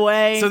always the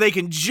way? So they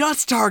can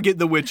just target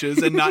the witches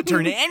and not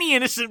turn any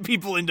innocent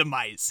people into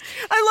mice.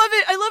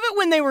 I love it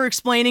when they were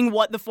explaining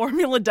what the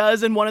formula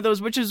does, and one of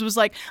those witches was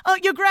like,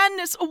 Your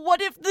Grandness,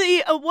 what if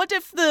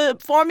the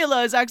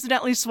formula is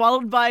accidentally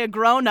swallowed by a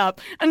grown-up?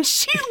 And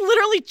she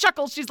literally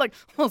chuckles. She's like,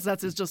 well,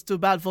 that is just too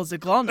bad for the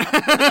grown-up.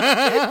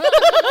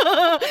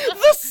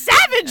 The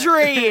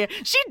savagery!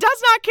 She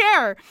does not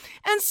care.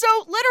 And so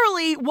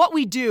literally what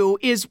we do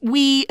is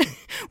we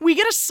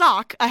get a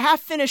sock, a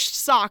half-finished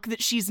sock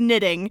that she's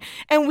knitting,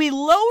 and we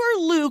lower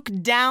Luke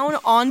down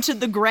onto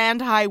the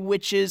Grand High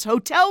Witch's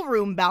hotel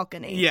room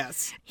balcony.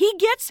 Yes. He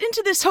gets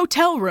into this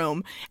hotel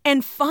room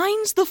and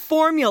finds the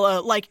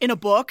formula, like, in a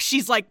book.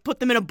 She's, like,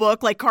 put them in a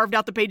book, like, carved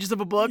out the pages of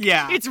a book.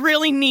 Yeah. It's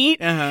really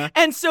neat. Uh-huh.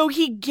 And so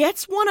he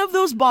gets one of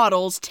those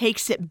bottles,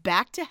 takes it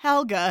back to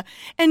Helga,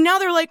 and now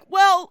they're like,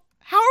 well,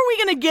 how are we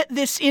going to get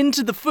this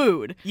into the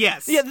food?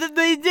 Yes. Yeah,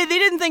 they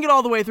didn't think it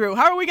all the way through.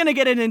 How are we going to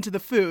get it into the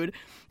food?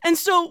 And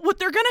so what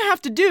they're going to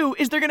have to do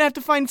is they're going to have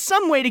to find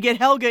some way to get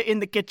Helga in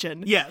the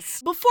kitchen.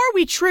 Yes. Before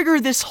we trigger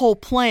this whole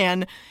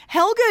plan,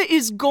 Helga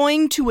is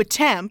going to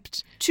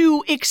attempt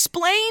to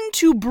explain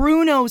to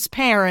Bruno's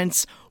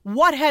parents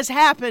what has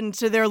happened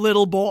to their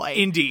little boy.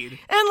 Indeed.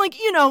 And, like,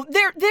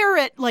 they're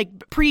at,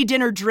 like,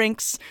 pre-dinner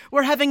drinks.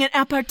 We're having an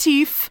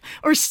aperitif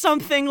or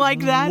something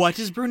like that. What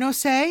does Bruno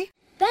say?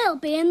 They'll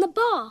be in the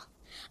bar.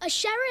 A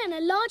sherry and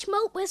a large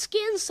malt whiskey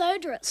and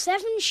soda at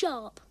 7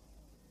 sharp.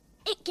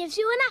 It gives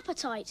you an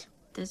appetite.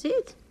 Does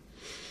it?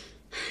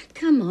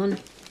 Come on,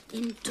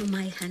 into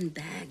my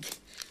handbag,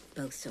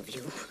 both of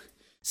you.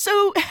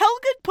 So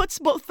Helga puts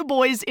both the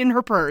boys in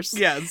her purse.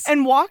 Yes.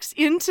 And walks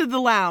into the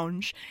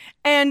lounge.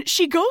 And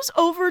she goes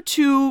over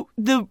to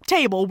the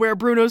table where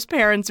Bruno's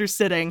parents are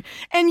sitting.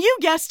 And you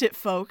guessed it,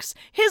 folks.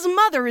 His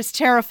mother is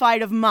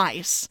terrified of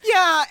mice.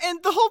 Yeah,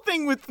 and the whole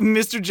thing with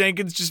Mr.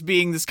 Jenkins just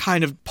being this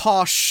kind of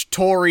posh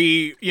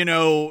Tory,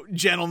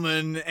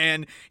 gentleman,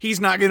 and he's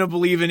not going to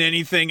believe in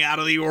anything out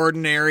of the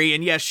ordinary.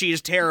 And yes, she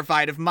is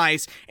terrified of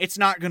mice. It's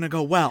not going to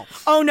go well.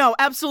 Oh, no,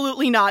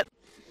 absolutely not.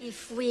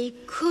 If we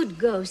could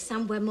go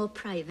somewhere more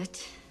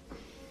private.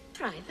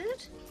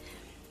 Private?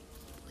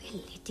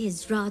 Well, it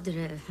is rather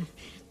a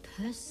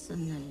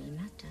personal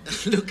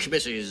matter. Look,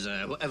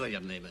 Mrs. Whatever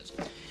your name is.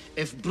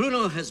 If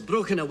Bruno has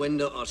broken a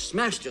window or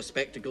smashed your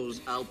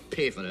spectacles, I'll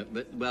pay for it.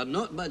 But we're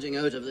not budging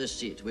out of this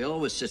seat. We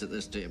always sit at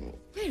this table.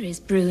 Where is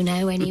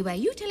Bruno, anyway?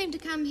 You tell him to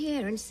come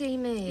here and see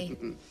me.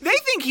 They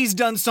think he's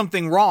done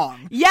something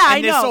wrong. Yeah, I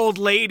and know. this old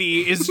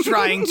lady is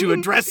trying to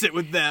address it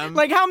with them.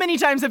 Like, how many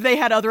times have they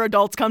had other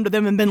adults come to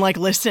them and been like,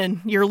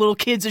 listen, your little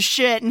kid's a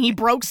shit and he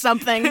broke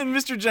something? And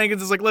Mr.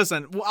 Jenkins is like,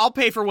 listen, I'll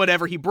pay for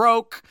whatever he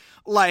broke.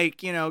 Like,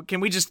 can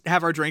we just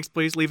have our drinks,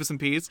 please? Leave us in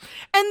peace.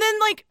 And then,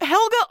 like,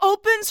 Helga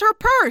opens her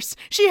purse.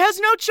 She has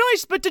no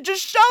choice but to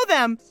just show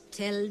them.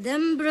 Tell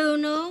them,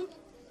 Bruno.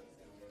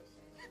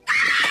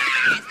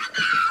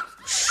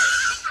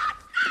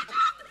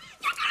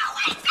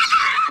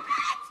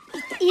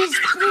 It is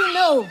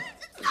Bruno.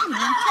 Come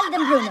on, tell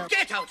them, Bruno.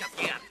 Get out of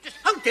here! Just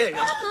how dare you!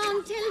 Come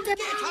on, tell them, Get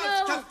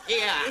out Bruno. of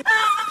here!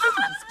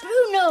 It's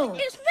Bruno.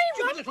 It's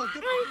me,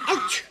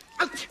 Ouch!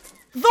 Ouch!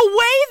 The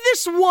way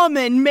this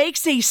woman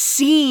makes a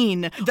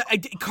scene.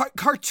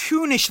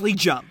 Cartoonishly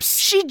jumps.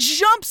 She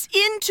jumps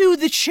into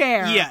the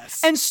chair.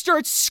 Yes. And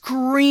starts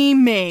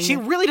screaming. She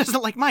really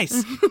doesn't like mice.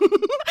 And,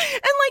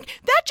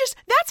 like,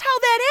 that's how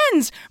that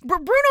ends.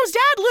 Bruno's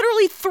dad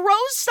literally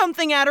throws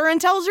something at her and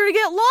tells her to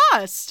get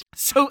lost.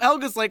 So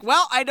Helga's like,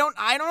 well, I don't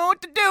know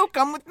what to do.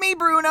 Come with me,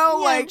 Bruno. Yeah,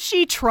 like,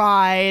 she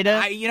tried.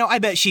 I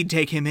bet she'd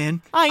take him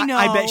in. I know.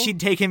 I bet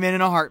she'd take him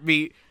in a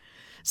heartbeat.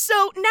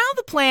 So now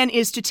the plan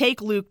is to take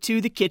Luke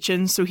to the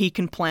kitchen so he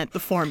can plant the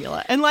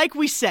formula. And like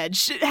we said,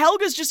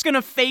 Helga's just going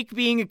to fake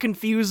being a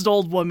confused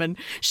old woman.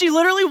 She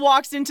literally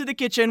walks into the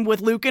kitchen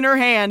with Luke in her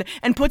hand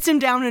and puts him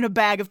down in a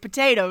bag of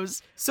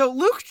potatoes. So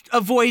Luke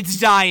avoids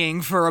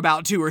dying for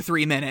about 2 or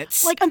 3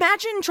 minutes. Like,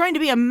 imagine trying to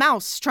be a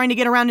mouse trying to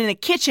get around in a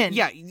kitchen.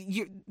 Yeah,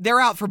 they're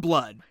out for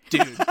blood,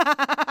 dude.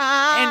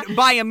 And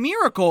by a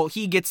miracle,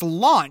 he gets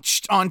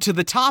launched onto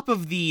the top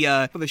of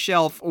the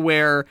shelf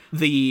where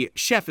the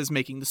chef is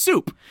making the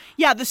soup.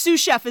 Yeah, the sous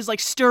chef is like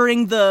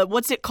stirring the,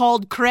 what's it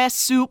called, cress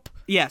soup?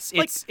 Yes,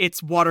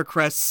 it's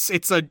watercress.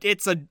 It's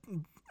a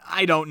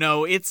I don't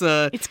know. It's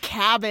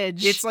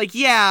cabbage. It's like,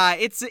 yeah,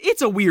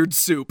 it's a weird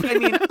soup. I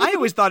mean, I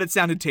always thought it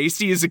sounded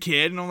tasty as a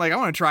kid, and I'm like, I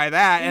want to try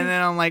that. And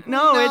then I'm like,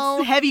 no,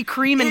 it's heavy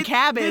cream and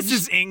cabbage. This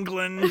is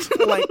England.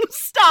 Like,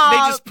 stop.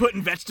 They just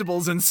putting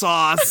vegetables in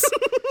sauce.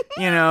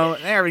 They're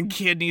having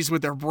kidneys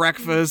with their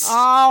breakfast.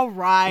 All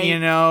right.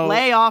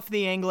 Lay off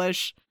the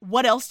English.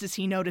 What else does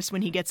he notice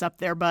when he gets up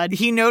there, bud?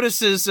 He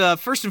notices,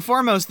 first and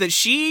foremost, that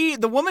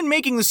the woman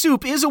making the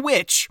soup, is a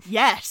witch.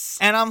 Yes.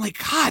 And I'm like,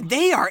 God,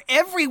 they are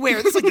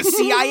everywhere. This is like the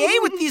CIA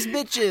with these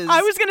bitches.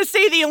 I was going to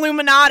say the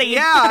Illuminati.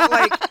 Yeah,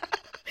 like,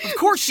 of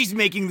course she's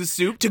making the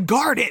soup to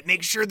guard it,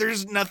 make sure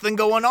there's nothing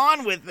going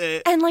on with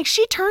it. And, like,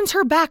 she turns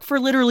her back for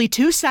literally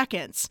 2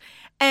 seconds.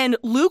 And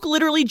Luke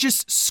literally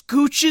just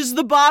scooches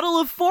the bottle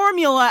of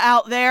formula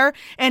out there,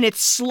 and it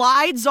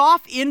slides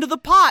off into the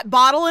pot,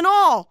 bottle and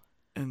all.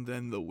 And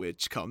then the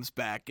witch comes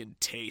back and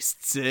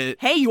tastes it.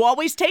 Hey, you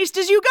always taste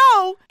as you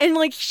go. And,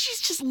 like, she's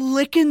just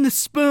licking the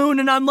spoon,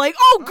 and I'm like,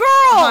 oh,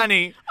 girl!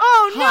 Honey.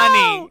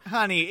 Oh, no!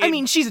 Honey. I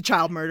mean, she's a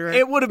child murderer.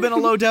 It would have been a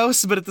low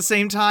dose, but at the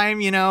same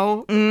time,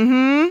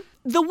 Mm-hmm.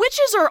 The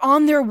witches are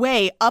on their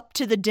way up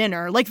to the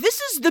dinner. Like, this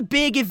is the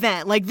big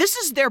event. Like, this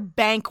is their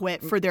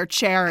banquet for their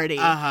charity.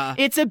 Uh-huh.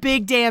 It's a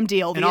big damn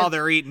deal. And all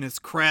they're eating is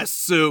cress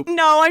soup.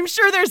 No, I'm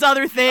sure there's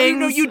other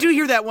things. No, you do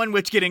hear that one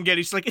witch getting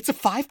giddy. She's like, it's a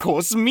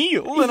 5-course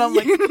meal. And I'm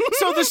like,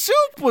 so the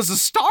soup was a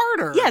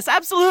starter. Yes,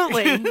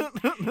 absolutely.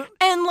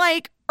 And,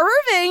 like,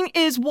 Irving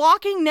is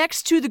walking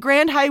next to the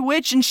Grand High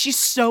Witch, and she's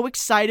so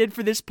excited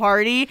for this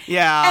party.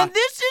 Yeah. And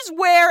this is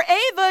where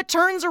Ava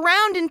turns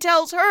around and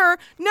tells her,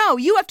 no,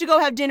 you have to go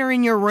have dinner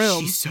in your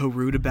room. She's so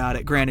rude about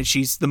it. Granted,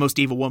 she's the most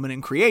evil woman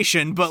in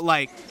creation, but,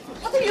 like...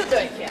 What are you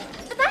doing here?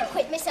 The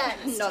banquet, Miss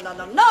Ernst. No.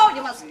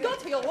 You must go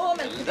to your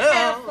room and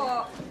prepare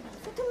for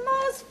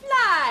tomorrow's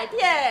flight.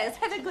 Yes,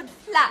 have a good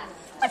flight.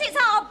 But it's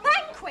our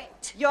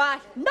banquet. You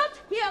are not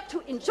here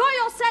to enjoy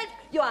yourself.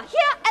 You are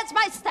here as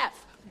my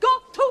staff. Go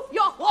to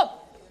your room.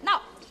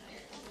 Now,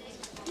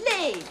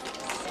 leave.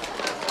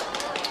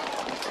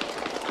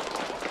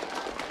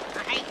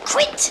 I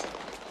quit.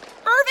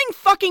 Irving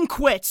fucking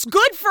quits.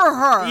 Good for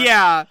her.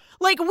 Yeah.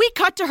 Like, we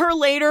cut to her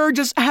later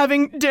just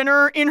having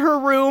dinner in her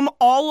room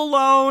all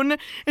alone,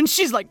 and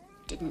she's like,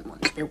 didn't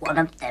want to be one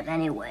of them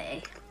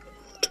anyway.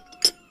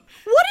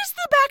 What is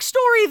the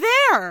backstory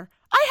there?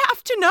 I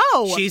have to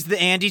know. She's the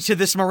Andy to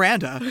this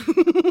Miranda.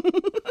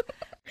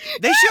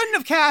 They shouldn't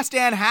have cast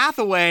Anne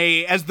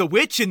Hathaway as the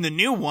witch in the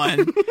new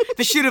one.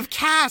 They should have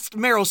cast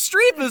Meryl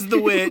Streep as the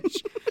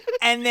witch,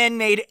 and then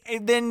made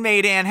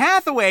Anne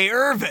Hathaway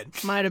Irvin.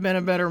 Might have been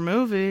a better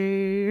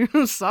movie.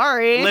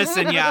 Sorry.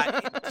 Listen, yeah,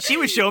 she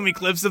was showing me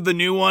clips of the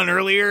new one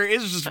earlier.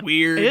 It's just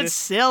weird. It's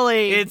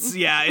silly. It's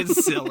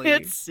silly.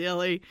 It's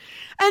silly.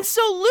 And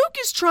so Luke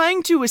is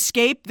trying to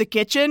escape the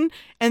kitchen,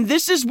 and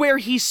this is where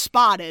he's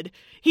spotted.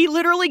 He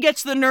literally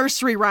gets the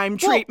nursery rhyme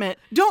treatment.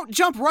 Don't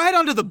jump right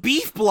onto the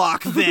beef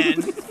block,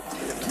 then. They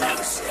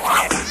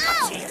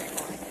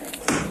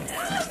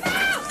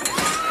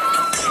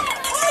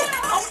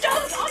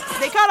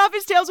cut off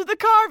his tails with a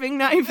carving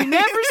knife. You've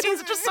never seen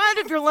such a side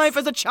of your life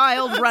as a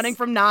child running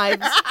from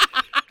knives.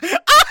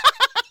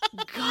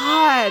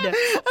 God.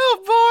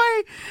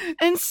 Oh, boy.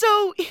 And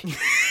so,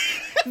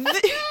 in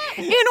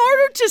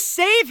order to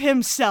save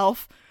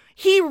himself,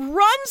 he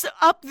runs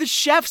up the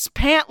chef's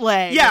pant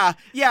leg. Yeah,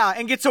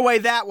 and gets away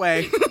that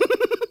way.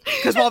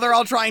 Because while they're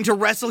all trying to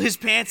wrestle his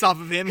pants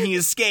off of him, he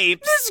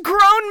escapes. This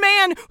grown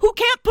man who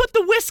can't put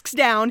the whisks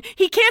down,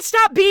 he can't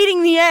stop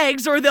beating the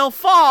eggs or they'll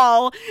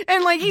fall.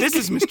 And like This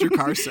is Mr.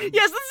 Carson.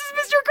 Yes, this is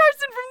Mr.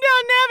 Carson from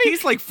Downton Abbey.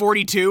 He's like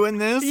 42 in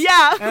this.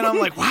 Yeah. And I'm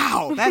like,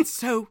 wow, that's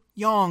so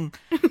young.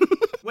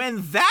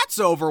 When that's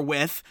over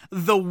with,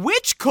 the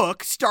witch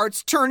cook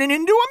starts turning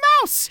into a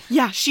mouse.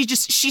 Yeah, she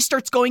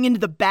starts going into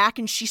the back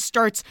and she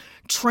starts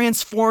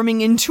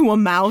transforming into a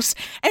mouse.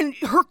 And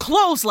her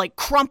clothes like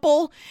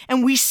crumple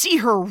and we see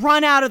her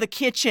run out of the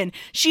kitchen.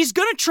 She's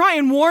gonna try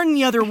and warn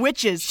the other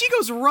witches. She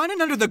goes running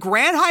under the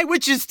Grand High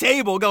Witch's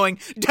table going,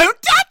 don't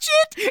touch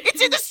it!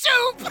 It's in the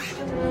soup!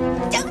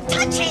 Don't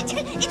touch it!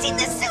 It's in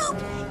the soup!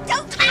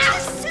 Don't touch the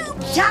soup!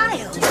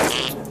 Child!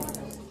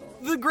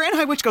 The Grand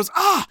High Witch goes,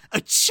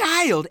 a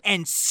child,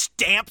 and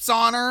stamps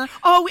on her.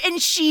 Oh,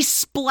 and she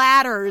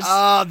splatters.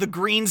 The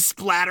green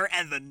splatter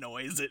and the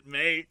noise it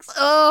makes.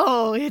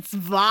 Oh, it's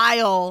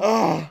vile.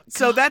 Oh,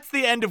 so that's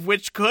the end of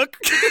Witch Cook.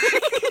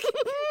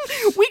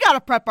 We gotta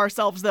prep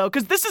ourselves, though,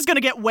 because this is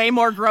gonna get way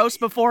more gross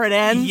before it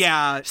ends.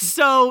 Yeah.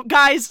 So,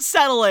 guys,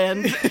 settle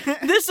in.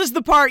 This is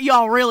the part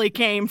y'all really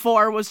came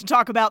for, was to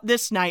talk about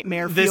this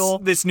nightmare fuel.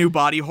 This new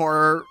body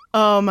horror.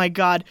 Oh, my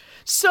God.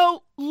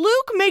 So,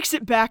 Luke makes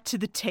it back to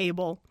the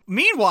table.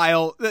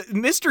 Meanwhile,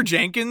 Mr.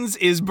 Jenkins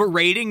is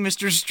berating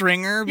Mr.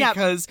 Stringer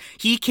because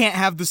he can't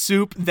have the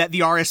soup that the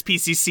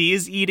RSPCC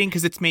is eating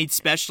because it's made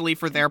specially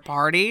for their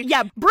party.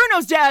 Yeah,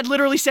 Bruno's dad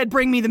literally said,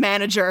 bring me the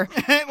manager.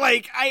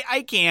 Like,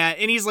 I can't.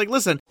 And he's like,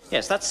 listen.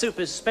 Yes, that soup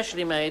is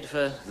specially made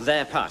for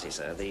their party,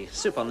 sir. The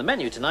soup on the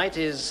menu tonight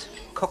is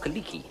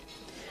kokaliki.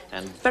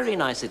 And very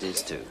nice it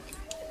is, too.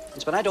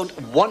 Yes, but I don't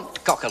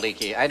want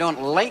kokaliki. I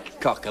don't like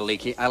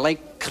kokaliki. I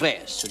like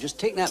cress. So just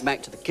take that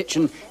back to the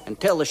kitchen and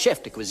tell the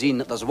chef de cuisine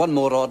that there's one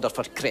more order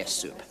for cress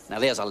soup. Now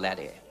there's a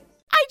lady.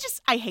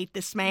 I hate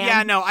this man.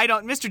 Yeah, no, I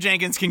don't. Mr.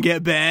 Jenkins can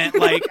get bent.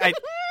 Like,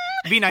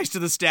 be nice to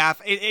the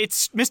staff.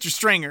 It's Mr.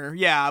 Stringer,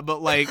 yeah,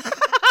 but like,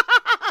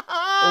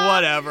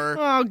 whatever.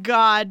 Oh,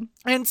 God.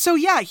 And so,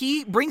 yeah,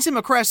 he brings him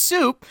a cress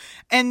soup,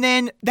 and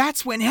then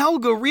that's when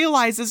Helga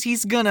realizes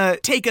he's gonna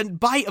take a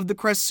bite of the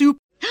cress soup.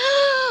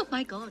 Oh,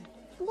 my God.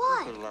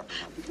 What?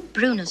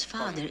 Bruno's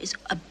father is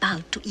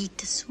about to eat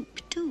the soup,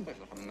 too.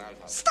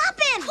 Stop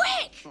him!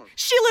 Quick!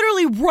 She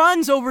literally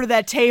runs over to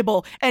that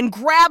table and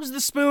grabs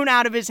the spoon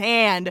out of his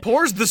hand.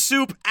 Pours the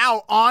soup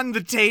out on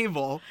the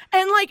table.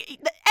 And, like,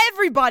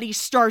 everybody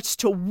starts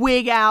to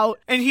wig out.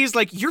 And he's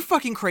like, you're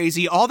fucking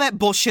crazy. All that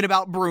bullshit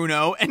about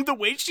Bruno and the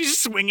way she's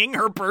swinging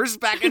her purse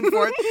back and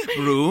forth.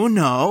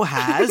 Bruno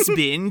has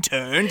been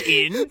turned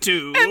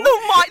into... And the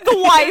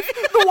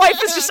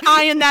wife is just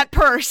eyeing that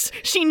purse.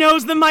 She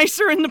knows the mice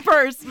are in the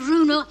purse.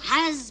 Bruno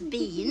has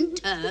been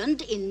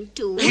turned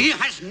into... He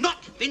has not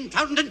been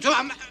turned into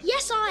a...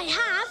 Yes, I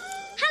have.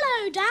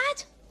 Hello,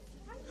 Dad.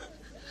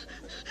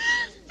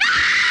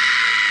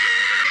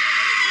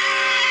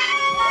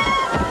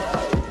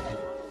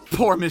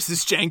 Poor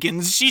Mrs.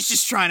 Jenkins. She's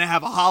just trying to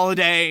have a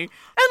holiday.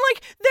 And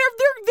like they're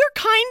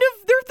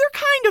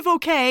kind of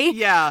okay.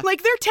 Yeah.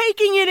 Like they're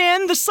taking it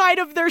in, the sight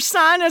of their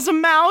son as a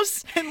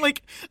mouse. And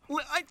like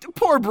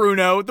poor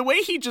Bruno, the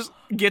way he just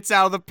gets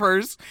out of the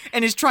purse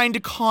and is trying to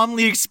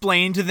calmly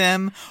explain to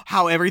them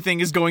how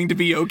everything is going to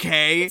be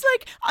okay. It's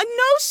like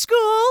no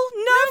school,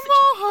 no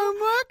more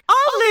homework.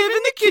 I'll live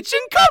in the kitchen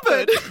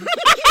cupboard.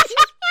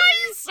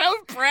 He's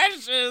so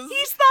precious.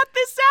 He's thought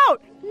this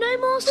out. No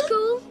more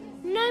school,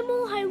 no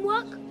more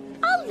homework.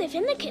 I'll live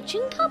in the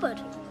kitchen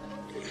cupboard.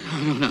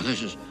 No,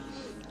 this is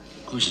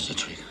a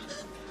trick.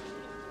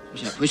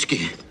 Is that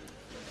whiskey?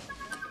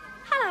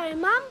 Hello,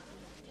 Mum.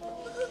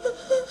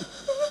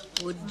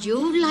 Would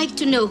you like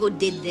to know who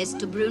did this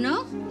to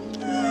Bruno?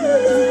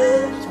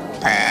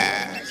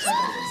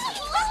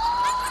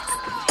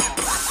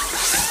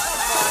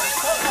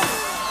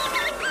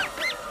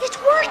 It's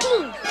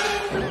working.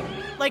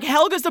 Like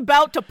Helga's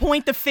about to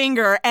point the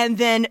finger, and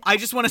then I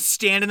just want to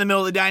stand in the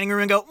middle of the dining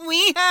room and go,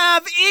 we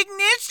have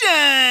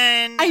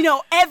ignition! I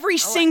know every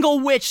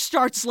single witch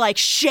starts like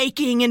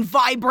shaking and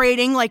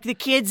vibrating like the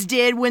kids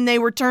did when they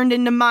were turned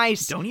into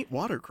mice. Don't eat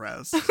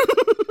watercress.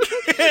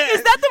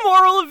 Is that the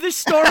moral of this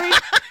story?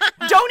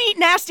 Don't eat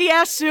nasty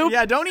ass soup.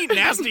 Yeah, don't eat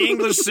nasty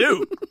English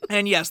soup.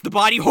 And yes, the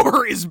body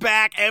horror is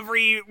back.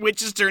 Every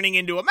witch is turning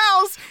into a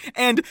mouse.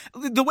 And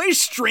the way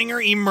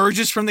Stringer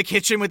emerges from the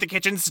kitchen with the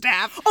kitchen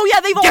staff. Oh yeah,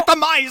 Get the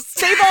mice!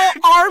 They've all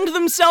armed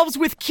themselves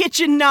with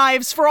kitchen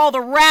knives for all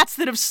the rats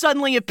that have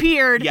suddenly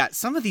appeared. Yeah,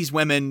 some of these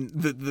women,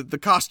 the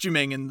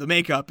costuming and the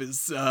makeup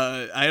is,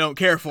 I don't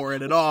care for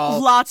it at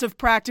all. Lots of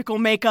practical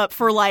makeup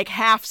for like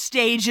half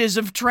stages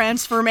of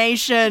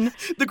transformation.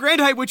 The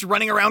Grand High Witch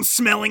running around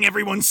smelling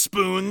everyone's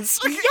spoons.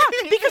 Yeah,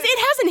 because it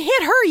hasn't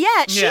hit her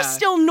yet. She's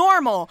still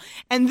normal.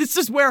 And this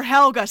is where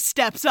Helga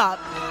steps up.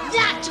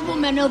 That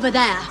woman over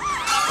there.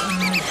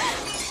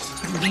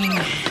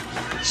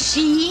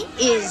 She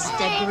is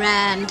the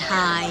Grand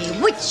High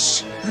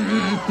Witch.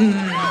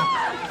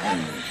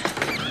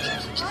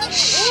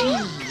 She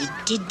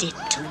did it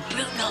to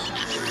Bruno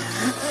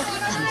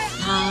and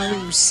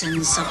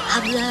thousands of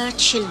other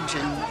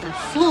children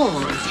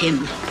before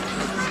him.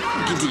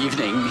 Good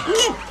evening.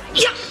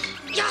 You're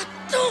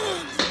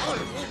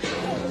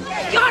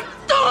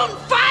doomed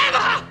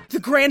forever! The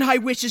Grand High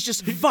Witch is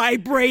just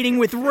vibrating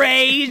with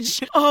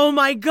rage. Oh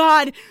my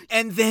God.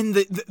 And then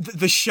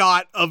the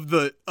shot of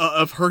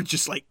of her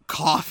just like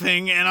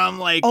coughing, and I'm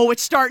like, oh,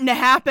 it's starting to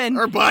happen.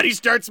 Her body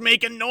starts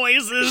making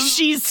noises.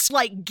 She's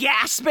like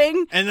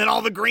gasping. And then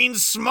all the green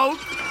smoke.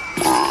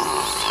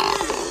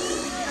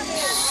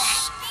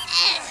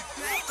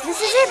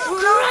 This is it,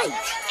 Bruno. Right.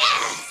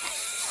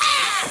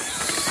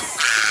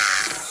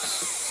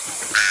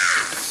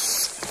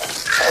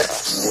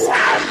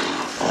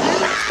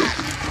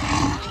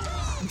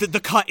 The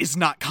cut is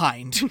not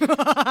kind. When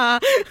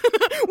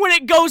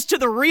it goes to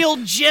the real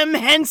Jim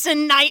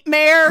Henson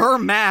nightmare. Her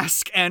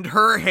mask and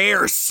her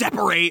hair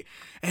separate,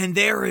 and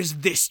there is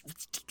this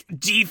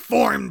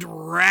deformed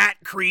rat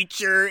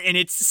creature, and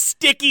it's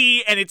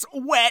sticky, and it's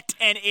wet,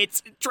 and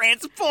it's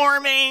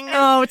transforming.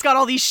 Oh, it's got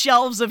all these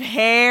shelves of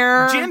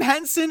hair. Jim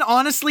Henson,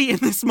 honestly, in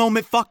this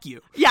moment, fuck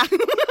you. Yeah.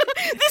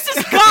 This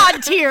is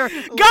God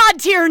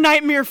tier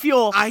nightmare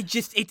fuel.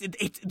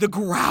 It's the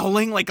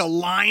growling like a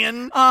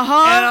lion. Uh-huh.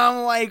 And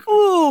I'm like,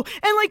 ooh.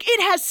 And like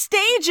it has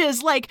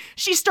stages. Like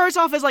she starts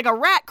off as like a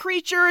rat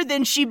creature,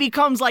 then she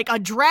becomes like a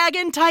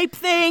dragon type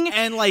thing.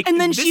 And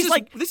then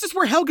this is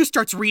where Helga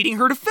starts reading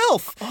her to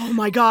filth. Oh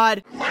my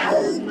God.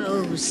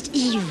 Most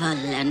evil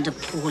and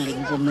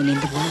appalling woman in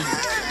the world.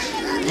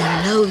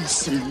 The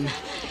loathsome,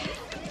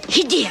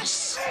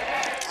 hideous,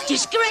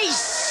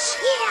 disgrace.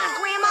 Yeah,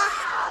 Grandma.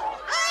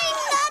 I'm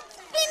not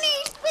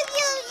finished with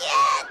you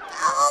yet,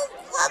 oh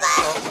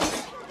woman.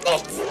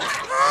 Next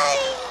time.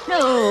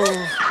 No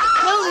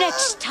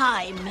next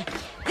time.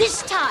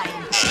 This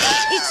time,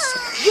 it's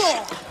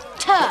your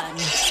turn.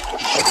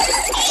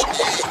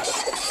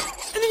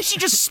 And then she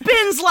just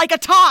spins like a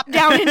top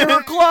down into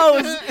her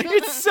clothes.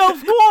 It's so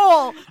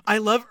cool. I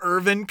love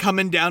Irvin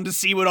coming down to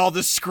see what all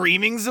the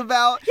screaming's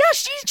about. Yeah,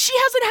 she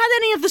hasn't had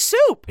any of the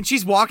soup. And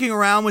she's walking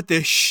around with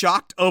this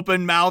shocked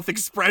open mouth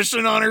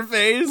expression on her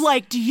face.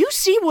 Like, do you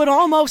see what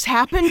almost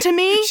happened to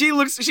me?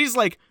 She's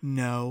like,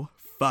 no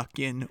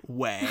fucking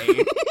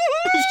way.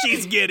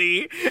 She's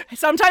giddy.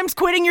 Sometimes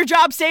quitting your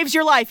job saves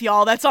your life,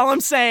 y'all. That's all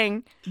I'm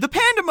saying. The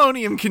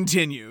pandemonium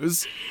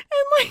continues.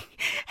 And, like,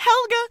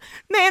 Helga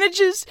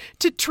manages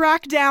to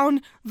track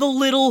down the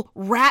little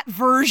rat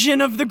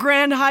version of the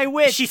Grand High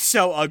Witch. She's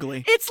so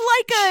ugly. It's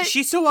like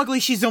She's so ugly,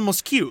 she's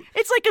almost cute.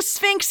 It's like a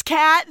Sphinx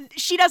cat.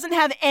 She doesn't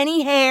have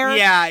any hair.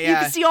 Yeah. You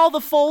can see all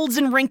the folds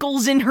and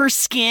wrinkles in her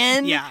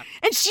skin. Yeah.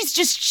 And she's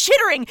just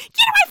chittering. Get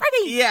away from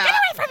me! Yeah. Get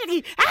away from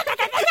me!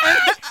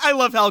 I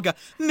love Helga.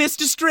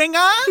 Mr. Stringer?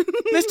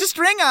 Mr.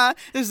 Stringer,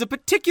 there's a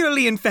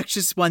particularly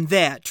infectious one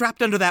there,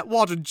 trapped under that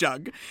water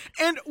jug.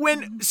 And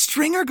when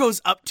Stringer goes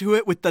up to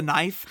it with the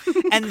knife,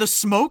 and the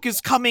smoke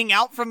is coming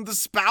out from the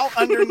spout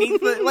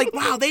underneath it, like,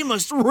 wow, they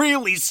must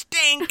really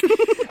stink.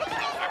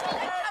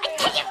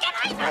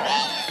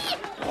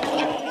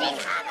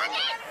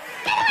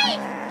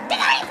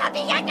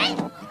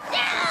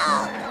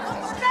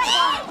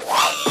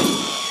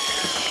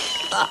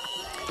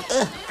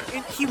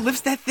 And he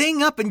lifts that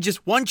thing up in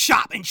just one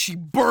chop, and she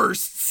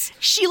bursts.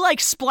 She, like,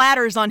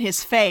 splatters on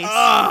his face.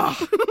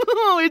 Ugh.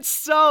 Oh, it's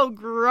so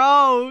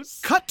gross.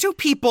 Cut to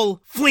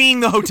people fleeing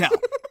the hotel.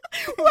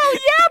 Well,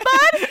 yeah,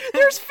 bud.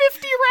 There's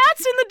 50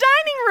 rats in the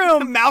dining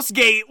room.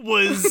 Mousegate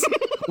was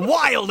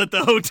wild at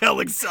the Hotel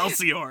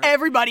Excelsior.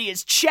 Everybody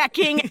is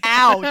checking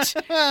out.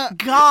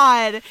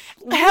 God.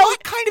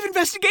 What kind of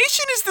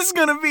investigation is this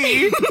gonna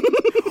be?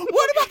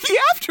 What about the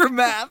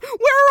aftermath? Where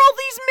are all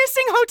these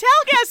missing hotel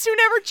guests who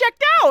never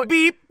checked out?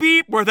 Beep,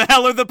 beep. Where the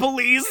hell are the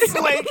police?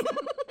 Like...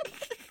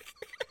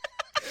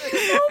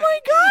 Oh my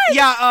God.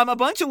 Yeah, a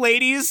bunch of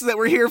ladies that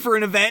were here for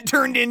an event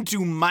turned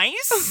into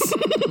mice.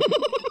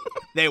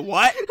 They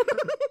what?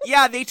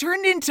 Yeah, they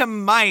turned into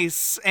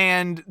mice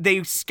and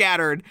they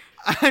scattered.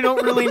 I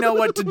don't really know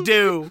what to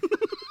do.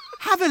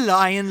 Have a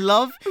lion,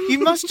 love. You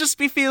must just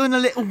be feeling a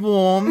little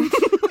warm.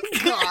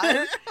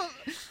 God.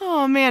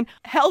 Oh, man.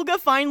 Helga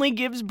finally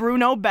gives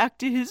Bruno back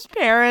to his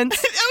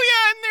parents. Oh,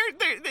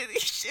 yeah, and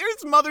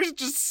his mother's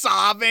just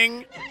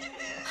sobbing.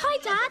 Hi,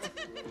 Dad.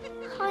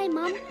 Hi,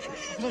 Mum.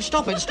 No,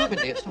 stop it,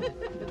 Dave, stop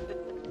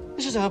it.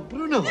 This is our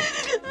Bruno.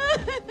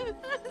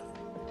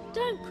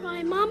 Don't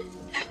cry, Mum.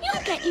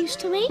 You'll get used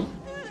to me.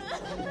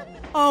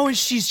 Oh, and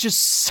she's just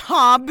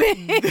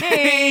sobbing.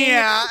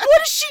 Yeah.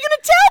 What is she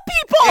gonna tell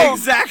people?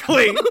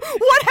 Exactly.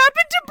 What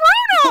happened to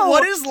Bruno?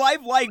 What is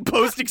life like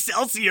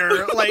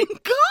post-Excelsior? Like,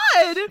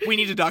 God. We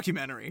need a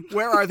documentary.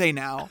 Where are they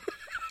now?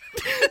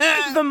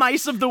 The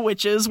Mice of the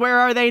Witches. Where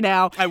are they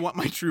now? I want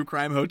my True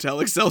Crime Hotel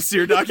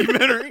Excelsior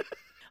documentary.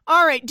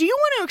 All right, do you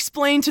want to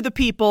explain to the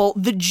people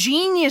the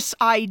genius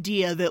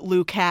idea that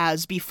Luke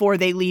has before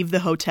they leave the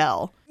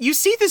hotel? You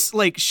see this,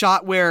 like,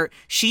 shot where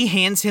she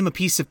hands him a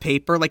piece of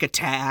paper, like a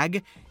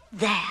tag?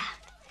 There.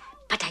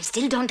 But I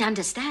still don't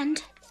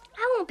understand.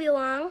 I won't be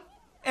long.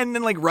 And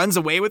then, like, runs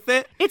away with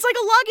it? It's like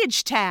a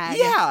luggage tag.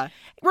 Yeah.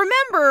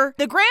 Remember,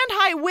 the Grand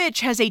High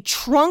Witch has a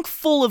trunk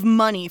full of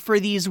money for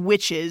these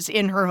witches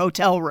in her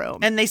hotel room.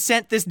 And they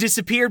sent this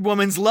disappeared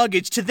woman's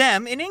luggage to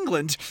them in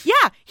England.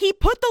 Yeah, he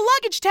put the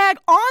luggage tag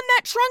on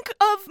that trunk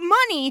of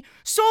money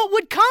so it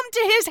would come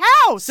to his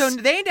house. So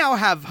they now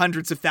have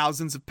hundreds of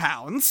thousands of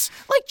pounds.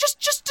 Like,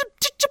 just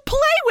to play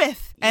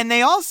with. And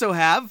they also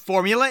have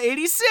Formula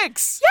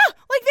 86. Yeah,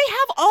 like they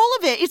have all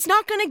of it. It's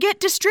not going to get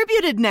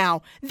distributed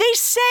now. They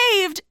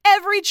saved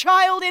every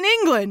child in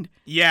England.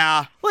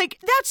 Yeah. Like,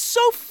 that's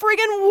so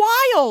friggin'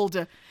 wild.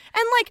 And,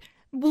 like,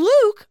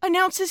 Luke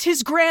announces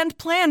his grand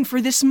plan for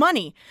this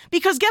money.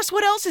 Because guess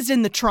what else is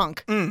in the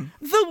trunk?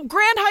 The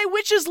Grand High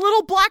Witch's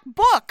little black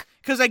book.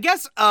 Because I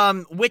guess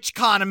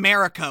WitchCon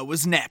America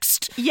was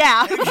next.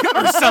 Yeah.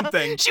 Or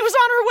something. She was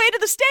on her way to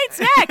the States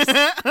next.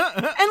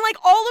 And, like,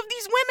 all of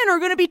these women are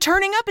going to be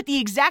turning up at the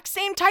exact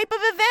same type of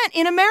event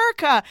in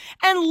America.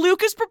 And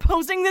Luke is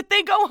proposing that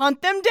they go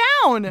hunt them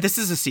down. This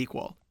is a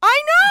sequel.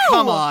 I know!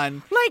 Come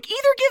on. Like,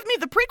 either give me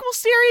the prequel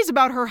series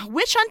about her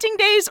witch hunting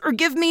days or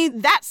give me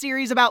that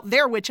series about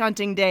their witch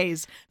hunting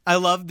days. I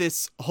love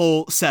this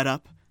whole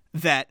setup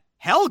that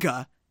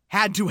Helga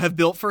had to have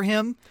built for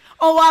him.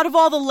 Oh, out of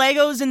all the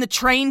Legos and the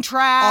train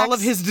tracks. All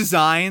of his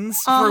designs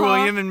for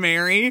William and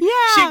Mary. Yeah.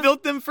 She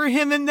built them for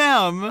him and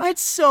them.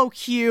 It's so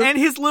cute. And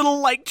his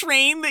little, like,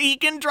 train that he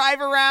can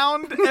drive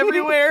around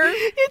everywhere.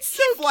 It's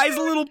so He flies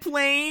a little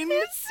plane.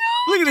 It's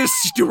so Look at this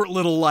Stuart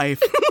Little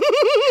life.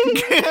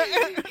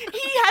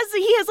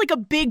 He has like a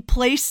big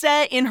play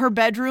set in her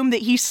bedroom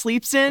that he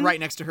sleeps in. Right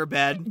next to her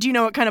bed. Do you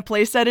know what kind of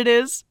play set it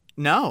is?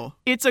 No.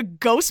 It's a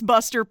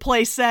Ghostbuster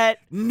play set.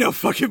 No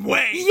fucking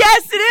way.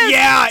 Yes, it is.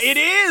 Yeah, it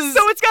is.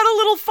 So it's got a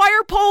little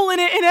fire pole in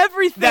it and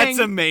everything. That's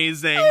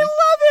amazing. I love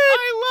it.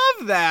 I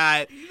love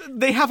that.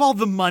 They have all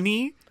the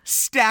money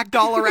stacked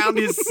all around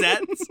his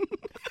sets.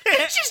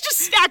 She's just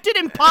stacked it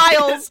in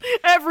piles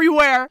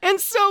everywhere. And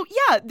so,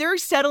 yeah, they're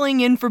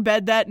settling in for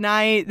bed that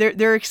night.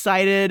 They're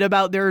excited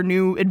about their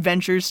new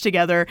adventures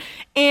together.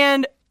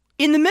 And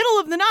in the middle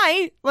of the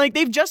night, like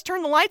they've just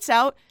turned the lights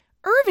out,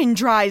 Irving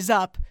dries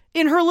up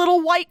in her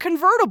little white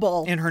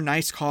convertible. In her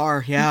nice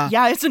car, yeah.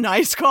 Yeah, it's a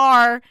nice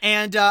car.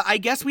 And I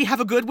guess we have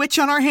a good witch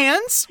on our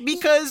hands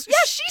because... Yeah,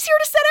 she's here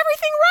to set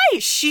everything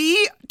right.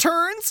 She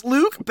turns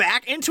Luke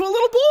back into a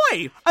little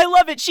boy. I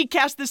love it. She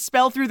casts this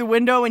spell through the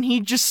window and he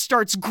just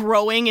starts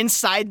growing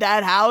inside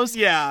that house.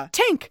 Yeah.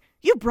 Tink,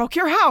 you broke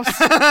your house.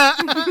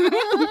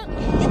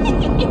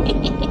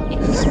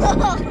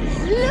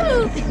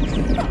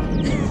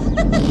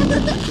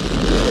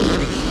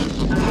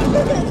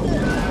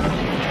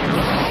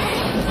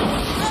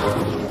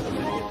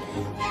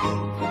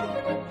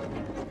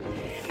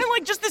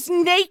 Just this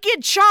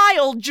naked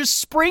child just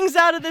springs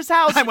out of this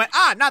house. I went,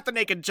 not the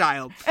naked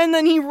child. And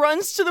then he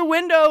runs to the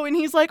window and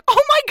he's like,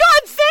 oh my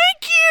God,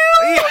 thank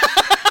you! Yeah.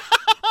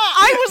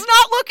 I was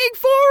not looking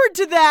forward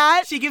to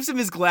that. She gives him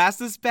his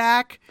glasses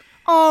back.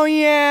 Oh,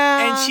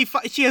 yeah.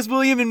 And she has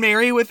William and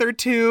Mary with her,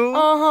 too.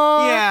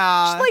 Uh-huh.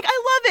 Yeah. She's like,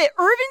 I love it.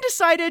 Irving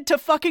decided to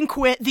fucking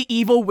quit the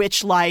evil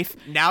witch life.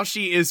 Now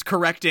she is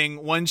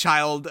correcting one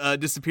child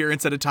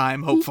disappearance at a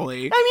time,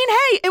 hopefully. I mean,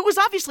 hey, it was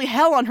obviously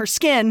hell on her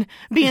skin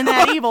being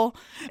that evil.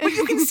 But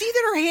you can see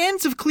that her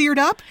hands have cleared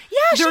up.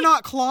 Yeah, They're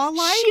not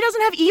claw-like. She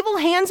doesn't have evil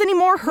hands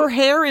anymore. Her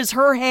hair is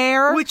her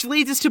hair. Which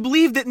leads us to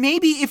believe that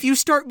maybe if you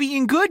start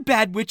being good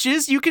bad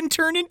witches, you can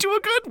turn into a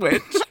good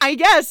witch. I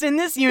guess, in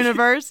this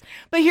universe.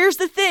 But here's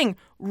the thing.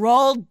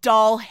 Roald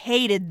Dahl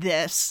hated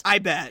this. I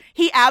bet.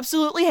 He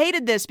absolutely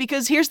hated this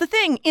because here's the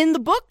thing. In the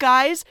book,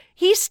 guys,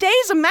 he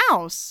stays a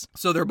mouse.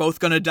 So they're both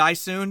gonna die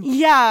soon?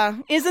 Yeah.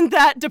 Isn't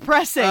that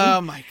depressing? Oh,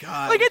 my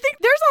God. Like, I think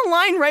there's a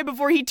line right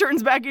before he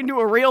turns back into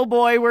a real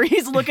boy where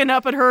he's looking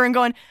up at her and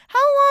going, how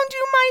long do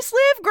mice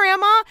live,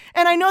 Grandma?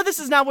 And I know this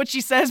is not what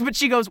she says, but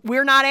she goes,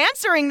 we're not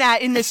answering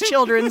that in this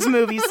children's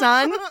movie,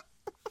 son.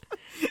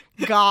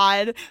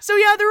 God. So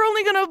yeah, they're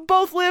only gonna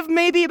both live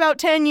maybe about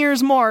 10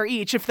 years more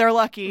each if they're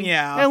lucky.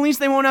 Yeah. At least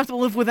they won't have to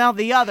live without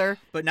the other.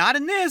 But not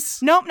in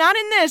this. Nope, not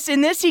in this.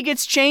 In this, he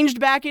gets changed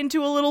back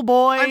into a little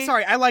boy. I'm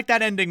sorry, I like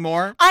that ending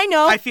more. I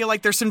know. I feel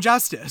like there's some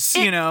justice,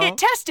 you know? It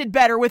tested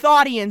better with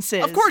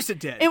audiences. Of course it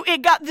did.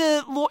 It got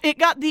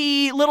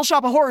the Little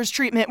Shop of Horrors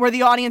treatment where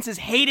the audiences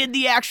hated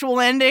the actual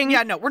ending.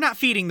 Yeah, no, we're not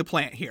feeding the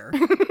plant here.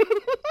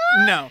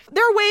 No.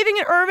 They're waving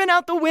at Irvin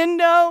out the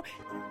window.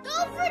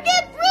 Don't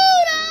forget Bruno!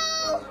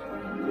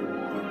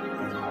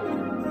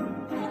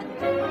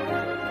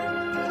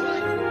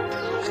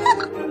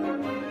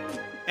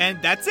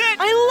 And that's it.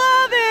 I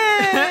love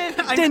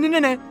it.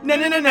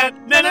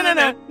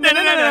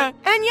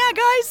 And yeah,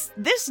 guys,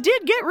 this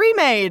did get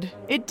remade.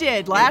 It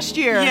did last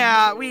year.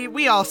 Yeah,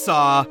 we all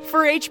saw.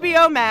 For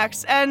HBO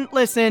Max. And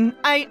listen,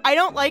 I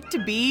don't like to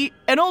be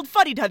an old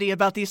fuddy-duddy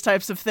about these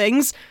types of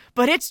things,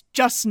 but it's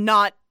just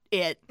not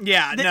it.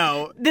 Yeah,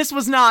 no. This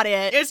was not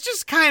it. It's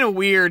just kind of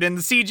weird, and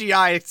the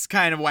CGI is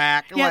kind of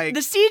whack. Yeah, the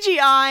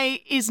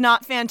CGI is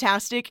not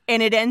fantastic,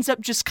 and it ends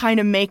up just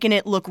kind of making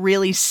it look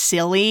really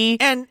silly.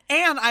 And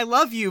I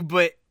love you,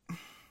 but...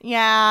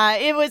 Yeah,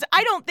 it was,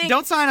 I don't think...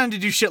 Don't sign on to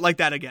do shit like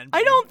that again.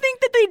 I don't think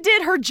that they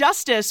did her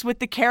justice with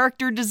the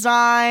character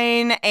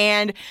design,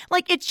 and,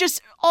 like, it's just,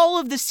 all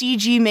of the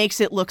CG makes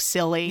it look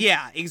silly.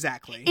 Yeah,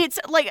 exactly. It's,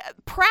 like,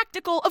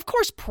 practical, of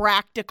course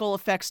practical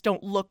effects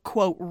don't look,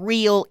 quote,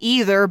 real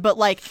either, but,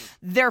 like,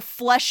 they're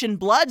flesh and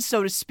blood,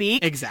 so to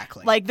speak.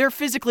 Exactly. Like, they're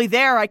physically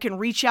there, I can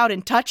reach out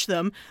and touch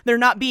them. They're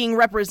not being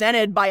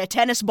represented by a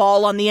tennis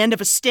ball on the end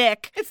of a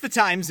stick. It's the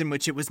times in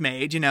which it was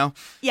made, you know?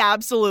 Yeah,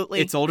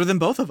 absolutely. It's older than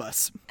both of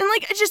us. And,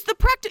 like, just the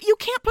you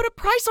can't put a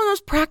price on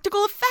those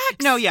practical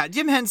effects. No, yeah,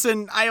 Jim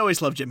Henson, I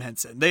always love Jim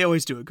Henson. They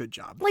always do a good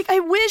job. Like, I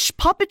wish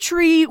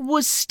puppetry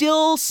was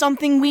still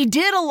something we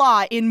did a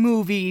lot in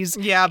movies.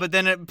 Yeah, but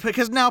then,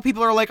 because now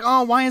people are like,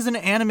 oh, why isn't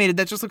it animated?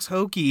 That just looks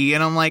hokey.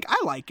 And I'm like, I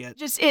like it.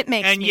 Just, it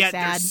makes me sad. And yet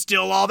there's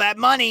still all that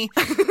money.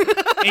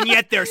 And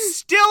yet there's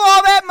still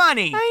all that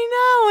money.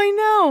 I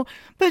know.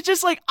 But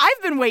just like,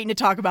 I've been waiting to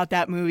talk about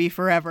that movie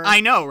forever. I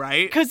know,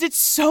 right? Because it's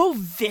so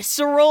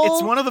visceral.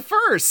 It's one of the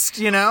first,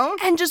 you know?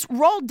 And just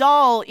Roald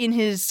Dahl in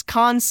his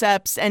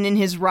concepts and in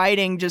his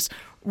writing just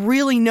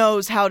really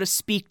knows how to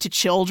speak to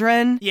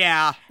children.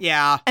 Yeah.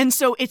 And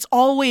so it's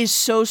always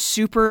so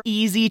super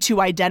easy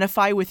to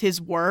identify with his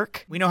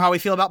work. We know how we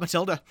feel about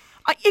Matilda.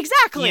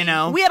 Exactly. You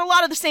know? We had a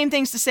lot of the same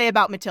things to say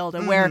about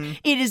Matilda, where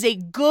it is a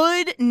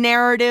good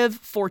narrative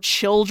for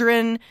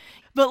children.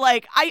 But,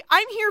 like,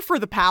 I'm here for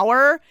the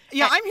power.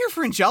 Yeah, I'm here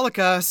for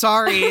Angelica.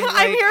 Sorry.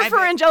 I'm here for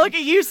Angelica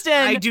Houston.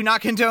 I do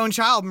not condone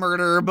child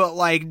murder, but,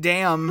 like,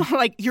 damn.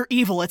 Like, you're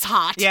evil, it's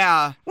hot.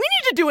 Yeah. We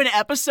need to do an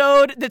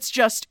episode that's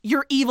just,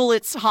 you're evil,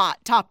 it's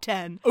hot, top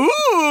 10. Ooh,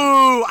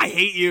 I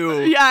hate you.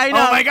 Yeah, I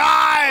know. Oh, my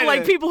God.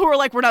 Like, people who are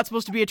like, we're not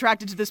supposed to be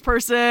attracted to this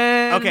person.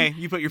 Okay,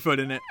 you put your foot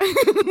in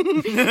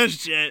it.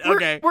 Shit,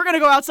 okay. We're going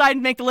to go outside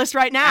and make the list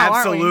right now,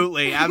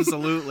 Absolutely, aren't we?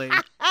 absolutely.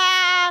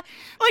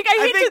 Like,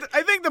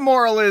 I think the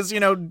moral is,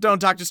 don't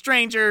talk to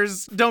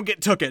strangers, don't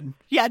get tooken.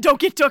 Yeah, don't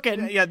get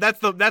tooken. Yeah, that's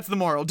the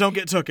moral. Don't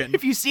get tooken.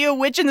 If you see a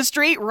witch in the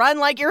street, run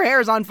like your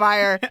hair's on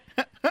fire.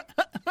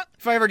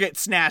 If I ever get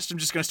snatched, I'm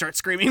just gonna start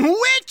screaming,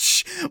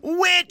 "Witch!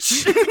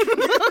 Witch!"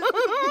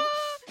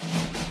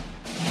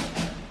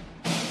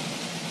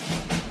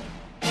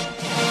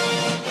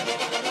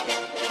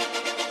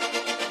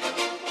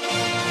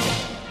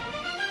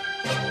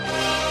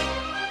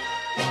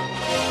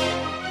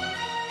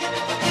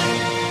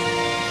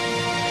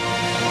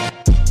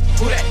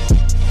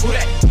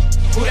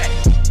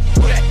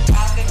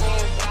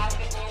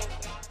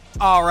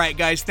 All right,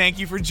 guys, thank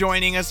you for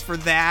joining us for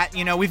that.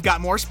 We've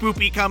got more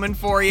spoopy coming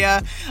for you.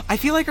 I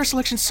feel like our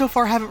selections so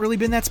far haven't really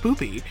been that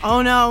spoopy.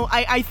 Oh, no,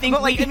 I think...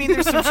 But,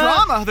 there's some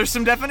trauma. There's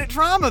some definite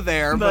trauma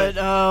there. But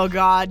oh,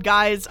 God,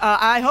 guys,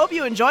 I hope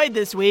you enjoyed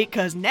this week,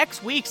 because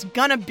next week's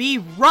gonna be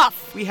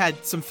rough. We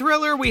had some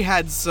thriller, we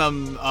had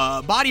some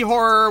body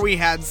horror, we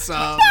had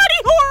some... Body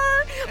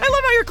horror! I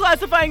love how you're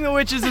classifying the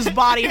witches as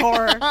body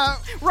horror.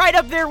 Right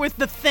up there with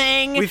The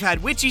Thing. We've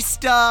had witchy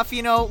stuff,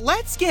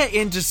 let's get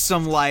into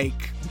some,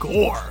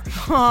 gore.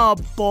 Oh,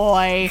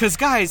 boy. Because,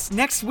 guys,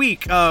 next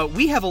week,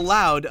 we have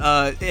allowed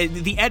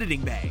the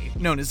editing bay,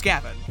 known as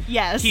Gavin.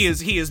 Yes. He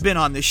has been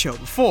on this show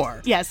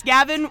before. Yes,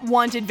 Gavin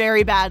wanted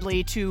very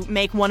badly to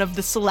make one of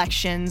the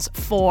selections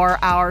for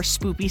our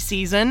spoopy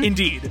season.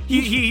 Indeed.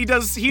 He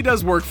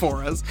does work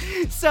for us.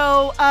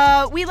 So,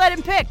 we let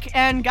him pick,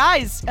 and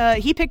guys,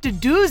 he picked a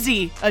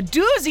doozy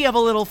of a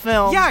little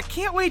film. Yeah,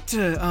 can't wait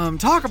to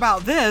talk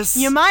about this.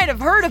 You might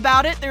have heard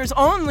about it. There's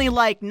only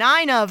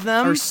 9 of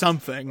them. Or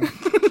something.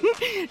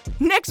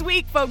 Next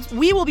week, folks,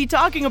 we will be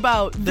talking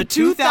about the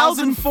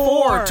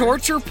 2004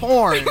 torture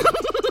porn.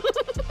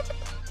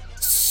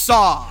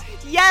 Saw.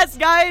 Yes,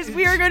 guys,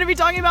 we are going to be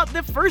talking about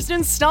the first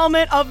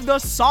installment of the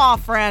Saw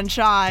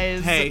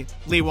franchise. Hey,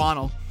 Lee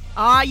Wannell.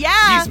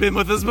 Yeah. He's been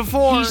with us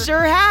before. He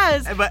sure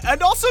has.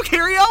 And also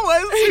Carrie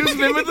Elwes, who's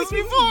been with us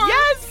before.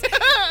 Yes.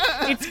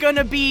 It's going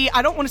to be,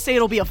 I don't want to say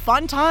it'll be a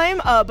fun time,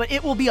 but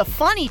it will be a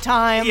funny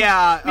time.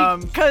 Yeah.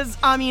 Because,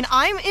 I'm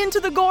into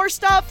the gore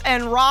stuff,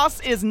 and Ross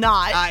is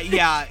not.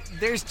 Yeah,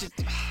 there's just...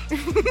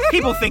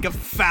 People think of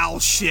foul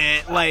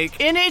shit,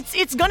 And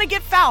it's gonna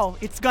get foul.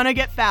 It's gonna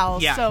get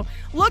foul. Yeah. So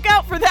look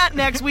out for that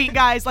next week,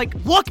 guys.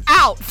 Look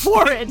out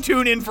for it.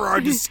 Tune in for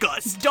our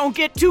disgust. Don't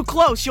get too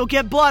close. You'll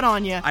get blood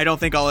on you. I don't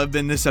think I'll have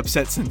been this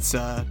upset since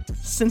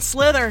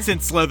Slither.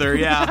 Since Slither,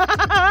 yeah.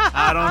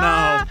 I don't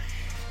know.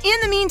 In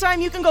the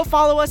meantime, you can go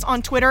follow us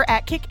on Twitter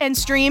at Kick and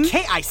Stream.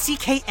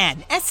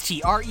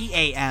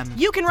 KICKNSTREAM.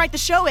 You can write the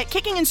show at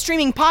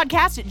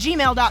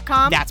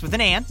kickingandstreamingpodcast@gmail.com. That's with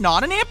an and,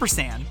 not an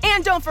ampersand.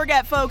 And don't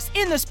forget, folks,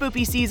 in the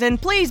spoopy season,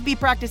 please be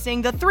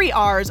practicing the 3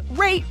 R's: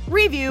 rate,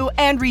 review,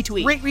 and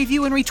retweet. Rate,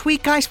 review, and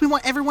retweet, guys. We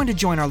want everyone to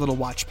join our little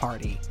watch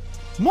party.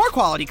 More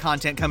quality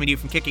content coming to you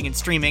from Kicking and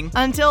Streaming.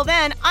 Until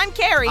then, I'm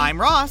Carrie. I'm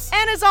Ross.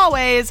 And as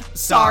always,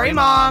 sorry,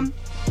 Mom.